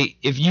 okay,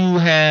 if you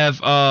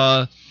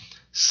have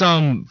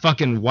some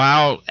fucking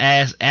wild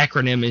ass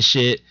acronym and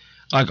shit,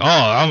 like,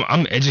 oh,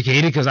 I'm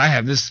educated because I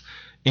have this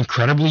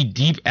incredibly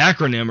deep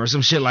acronym or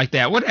some shit like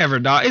that. Whatever,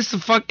 dog.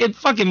 It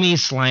fucking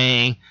means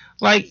slang.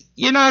 Like,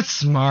 you're not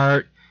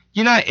smart.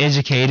 You're not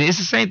educated. It's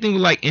the same thing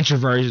with like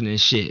introversion and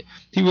shit.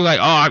 People are like,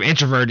 oh, I'm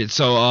introverted,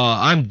 so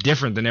I'm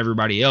different than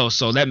everybody else,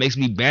 so that makes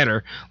me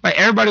better. Like,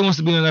 everybody wants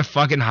to be on their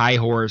fucking high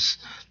horse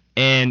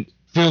and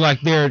feel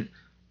like they're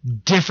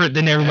different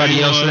than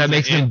everybody else, so that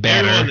makes them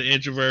better. Everyone's an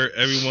introvert.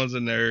 Everyone's a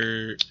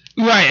nerd.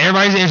 Right,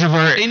 everybody's an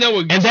introvert. They know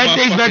what, and that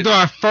dates back to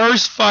our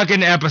first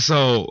fucking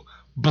episode.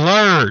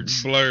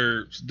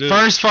 Blurbs, dude.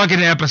 First fucking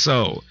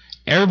episode.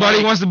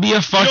 Everybody wants to be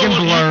a fucking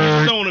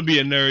blurred. You don't want to be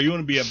a nerd. You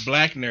want to be a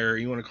black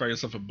nerd. You want to call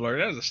yourself a blurred.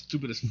 That is the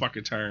stupidest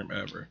fucking term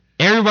ever.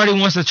 Everybody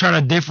wants to try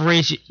to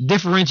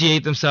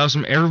differentiate themselves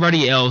from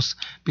everybody else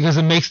because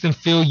it makes them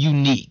feel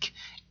unique.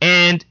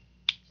 And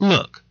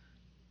look,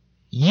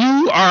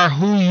 you are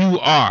who you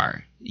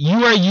are.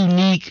 You are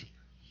unique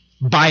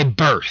by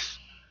birth.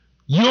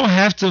 You don't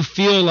have to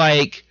feel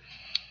like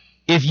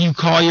if you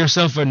call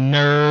yourself a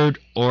nerd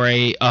or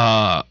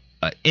a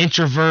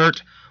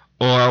introvert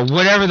or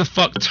whatever the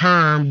fuck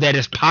term that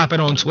is popping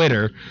on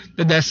Twitter,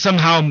 that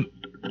somehow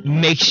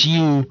makes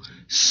you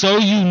so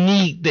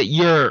unique that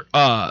you're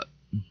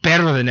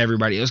better than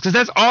everybody else. Because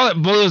that's all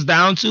it boils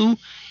down to,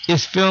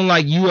 is feeling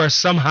like you are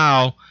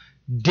somehow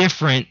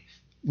different,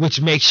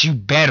 which makes you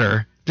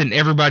better than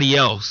everybody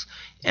else.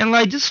 And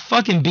like, just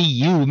fucking be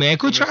you, man.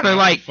 Quit trying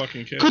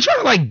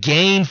to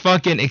gain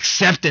fucking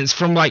acceptance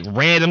from like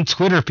random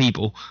Twitter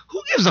people.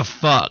 Who gives a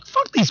fuck?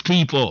 Fuck these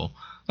people.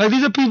 Like,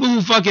 these are people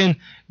who fucking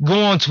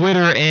go on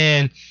Twitter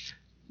and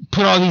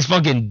put all these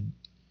fucking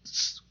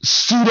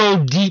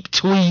pseudo deep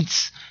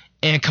tweets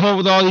and come up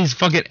with all these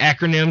fucking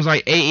acronyms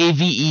like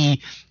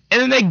AAVE,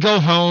 and then they go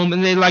home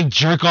and they like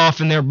jerk off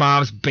in their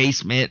mom's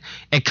basement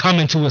and come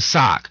into a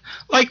sock.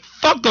 Like,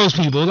 fuck those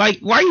people. Like,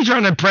 why are you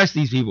trying to impress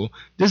these people?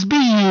 Just be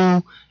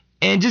you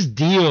and just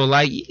deal.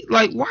 Like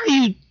why are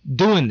you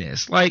doing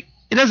this? Like,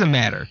 it doesn't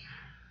matter.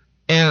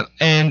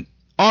 And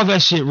all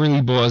that shit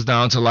really boils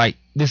down to like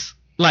this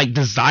like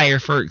desire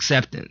for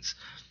acceptance.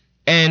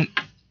 And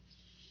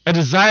a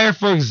desire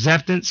for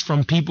acceptance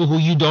from people who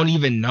you don't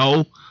even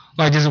know,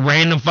 like just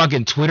random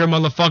fucking Twitter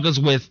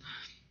motherfuckers with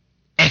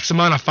X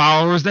amount of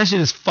followers, that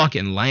shit is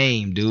fucking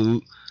lame,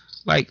 dude.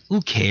 Like,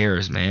 who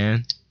cares,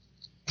 man?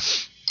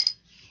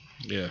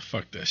 Yeah,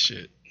 fuck that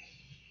shit.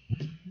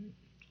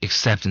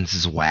 Acceptance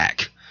is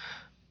whack.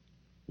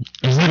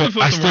 I still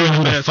know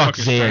who the fuck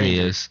Zed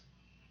is.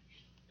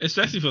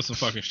 Especially for some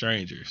fucking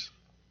strangers.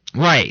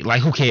 Right,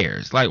 like, who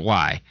cares? Like,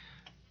 why?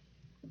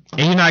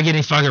 And you're not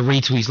getting fucking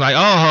retweets like,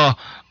 oh,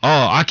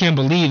 I can't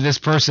believe this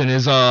person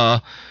is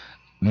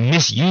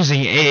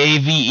misusing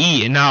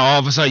AAVE, and now all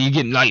of a sudden you're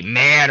getting like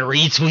mad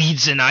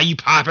retweets and now you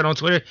pop it on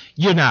Twitter.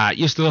 You're not.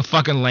 You're still a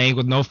fucking lame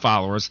with no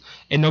followers,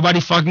 and nobody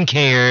fucking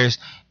cares.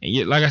 And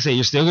you, like I said,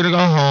 you're still gonna go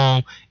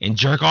home and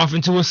jerk off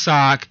into a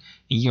sock,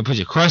 and you're gonna put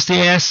your crusty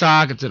ass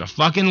sock into the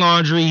fucking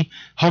laundry.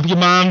 Hope your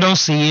mom don't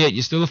see it.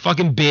 You're still a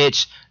fucking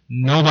bitch.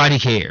 Nobody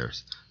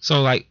cares.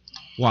 So like,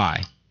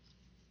 why?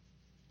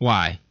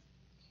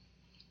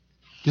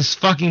 Just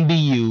fucking be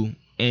you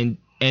and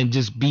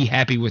just be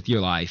happy with your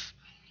life.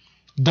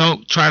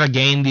 Don't try to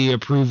gain the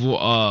approval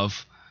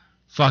of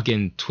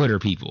fucking Twitter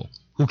people.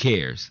 Who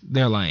cares?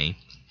 They're lame.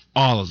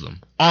 All of them.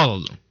 All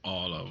of them.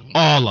 All of them.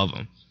 All of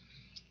them.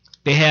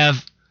 They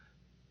have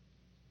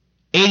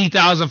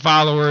 80,000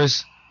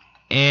 followers,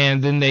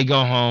 and then they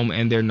go home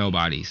and they're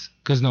nobodies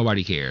because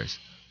nobody cares.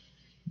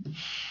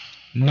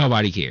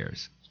 Nobody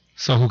cares.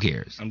 So who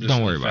cares? I'm just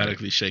Don't worry about it.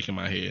 emphatically shaking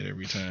my head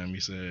every time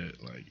you said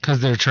like. Because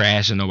they're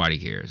trash and nobody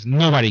cares.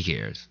 Nobody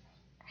cares.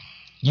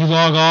 You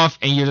log off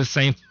and you're the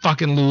same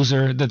fucking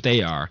loser that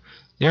they are.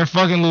 They're a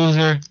fucking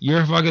loser.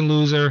 You're a fucking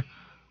loser.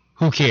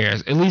 Who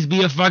cares? At least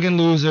be a fucking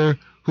loser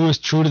who is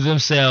true to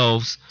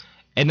themselves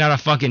and not a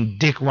fucking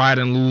dick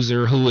riding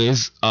loser who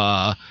is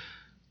trying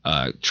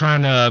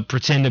to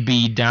pretend to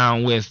be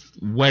down with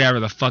whatever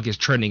the fuck is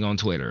trending on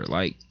Twitter.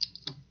 Like,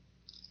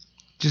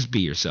 just be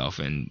yourself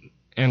and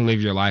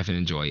live your life and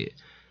enjoy it.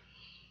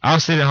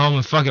 I'll sit at home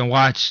and fucking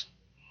watch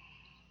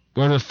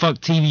whatever the fuck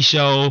TV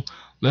show,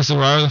 listen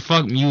to whatever the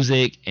fuck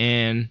music,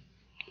 and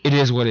it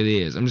is what it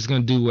is. I'm just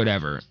gonna do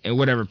whatever, and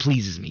whatever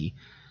pleases me.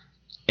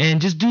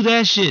 And just do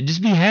that shit.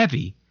 Just be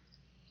happy.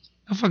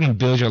 Don't fucking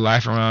build your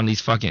life around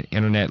these fucking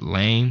internet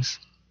lames.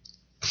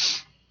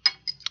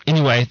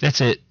 Anyway,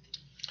 that's it.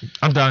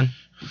 I'm done.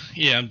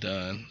 Yeah, I'm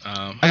done.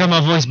 I got my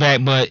voice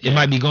back, but it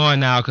might be gone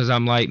now because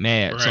I'm like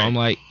mad. Right. So I'm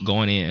like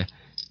going in.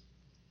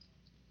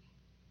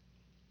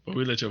 But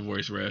we let your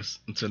voice rest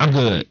until I'm next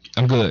good. week.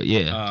 I'm good.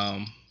 Yeah.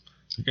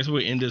 I guess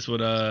we'll end this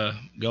with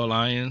Go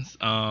Lions.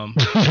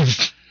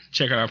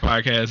 Check out our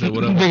podcast at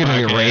What Up They're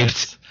gonna get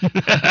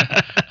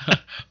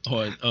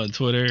Podcast on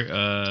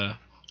Twitter.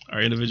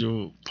 Our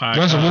individual podcast.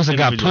 Russell Wilson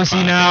got pussy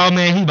now,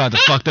 man. He about to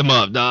fuck them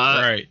up,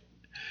 dog. Right.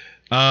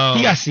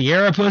 He got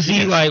Sierra pussy.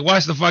 Yes. Like,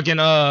 watch the fucking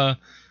what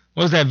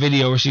was that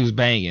video where she was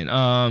banging?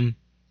 What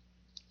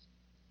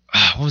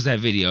was that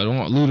video? Don't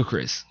want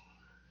Ludacris.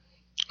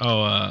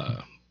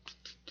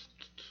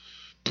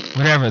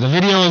 Whatever. The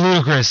video of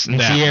Ludacris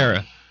and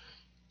Sierra.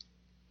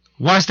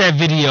 Watch that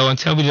video and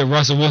tell me that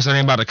Russell Wilson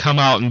ain't about to come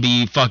out and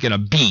be fucking a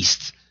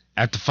beast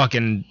after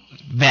fucking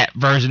that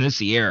version of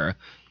Sierra.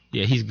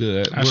 Yeah, he's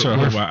good. I sure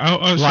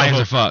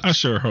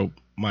hope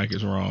Mike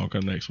is wrong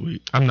come next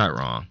week. I'm not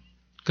wrong.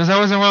 Because I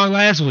wasn't wrong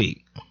last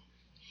week.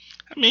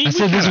 I mean, I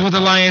said this is what the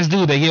Lions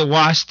do. They get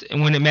washed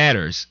when it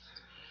matters.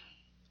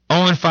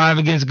 0-5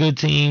 against good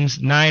teams,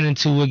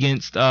 9-2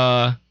 against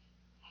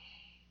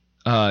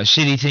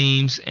shitty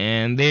teams,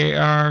 and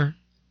that's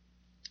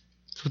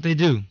what they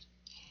do.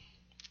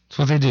 That's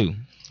what they do.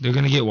 They're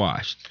gonna get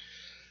washed.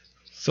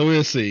 So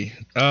we'll see.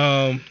 We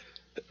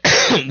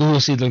will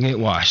see them get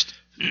washed.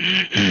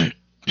 I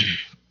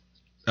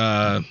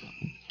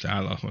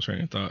lost my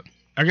train of thought.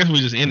 I guess we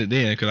just ended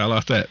then because I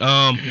lost that.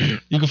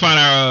 You can find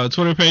our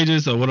Twitter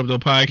pages of What Up Though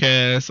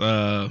Podcast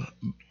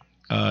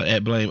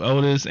at Blame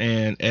Otis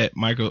and at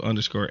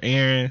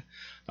Michael_Aaron.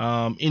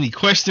 Any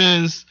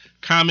questions,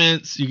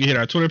 comments, you can hit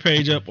our Twitter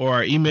page up or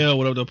our email,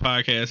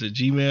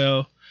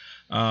 whatupthopodcast@gmail.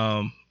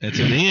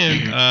 Until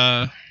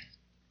then,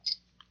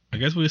 I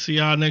guess we'll see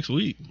y'all next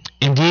week.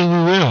 Indeed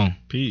we will.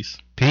 Peace.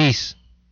 Peace.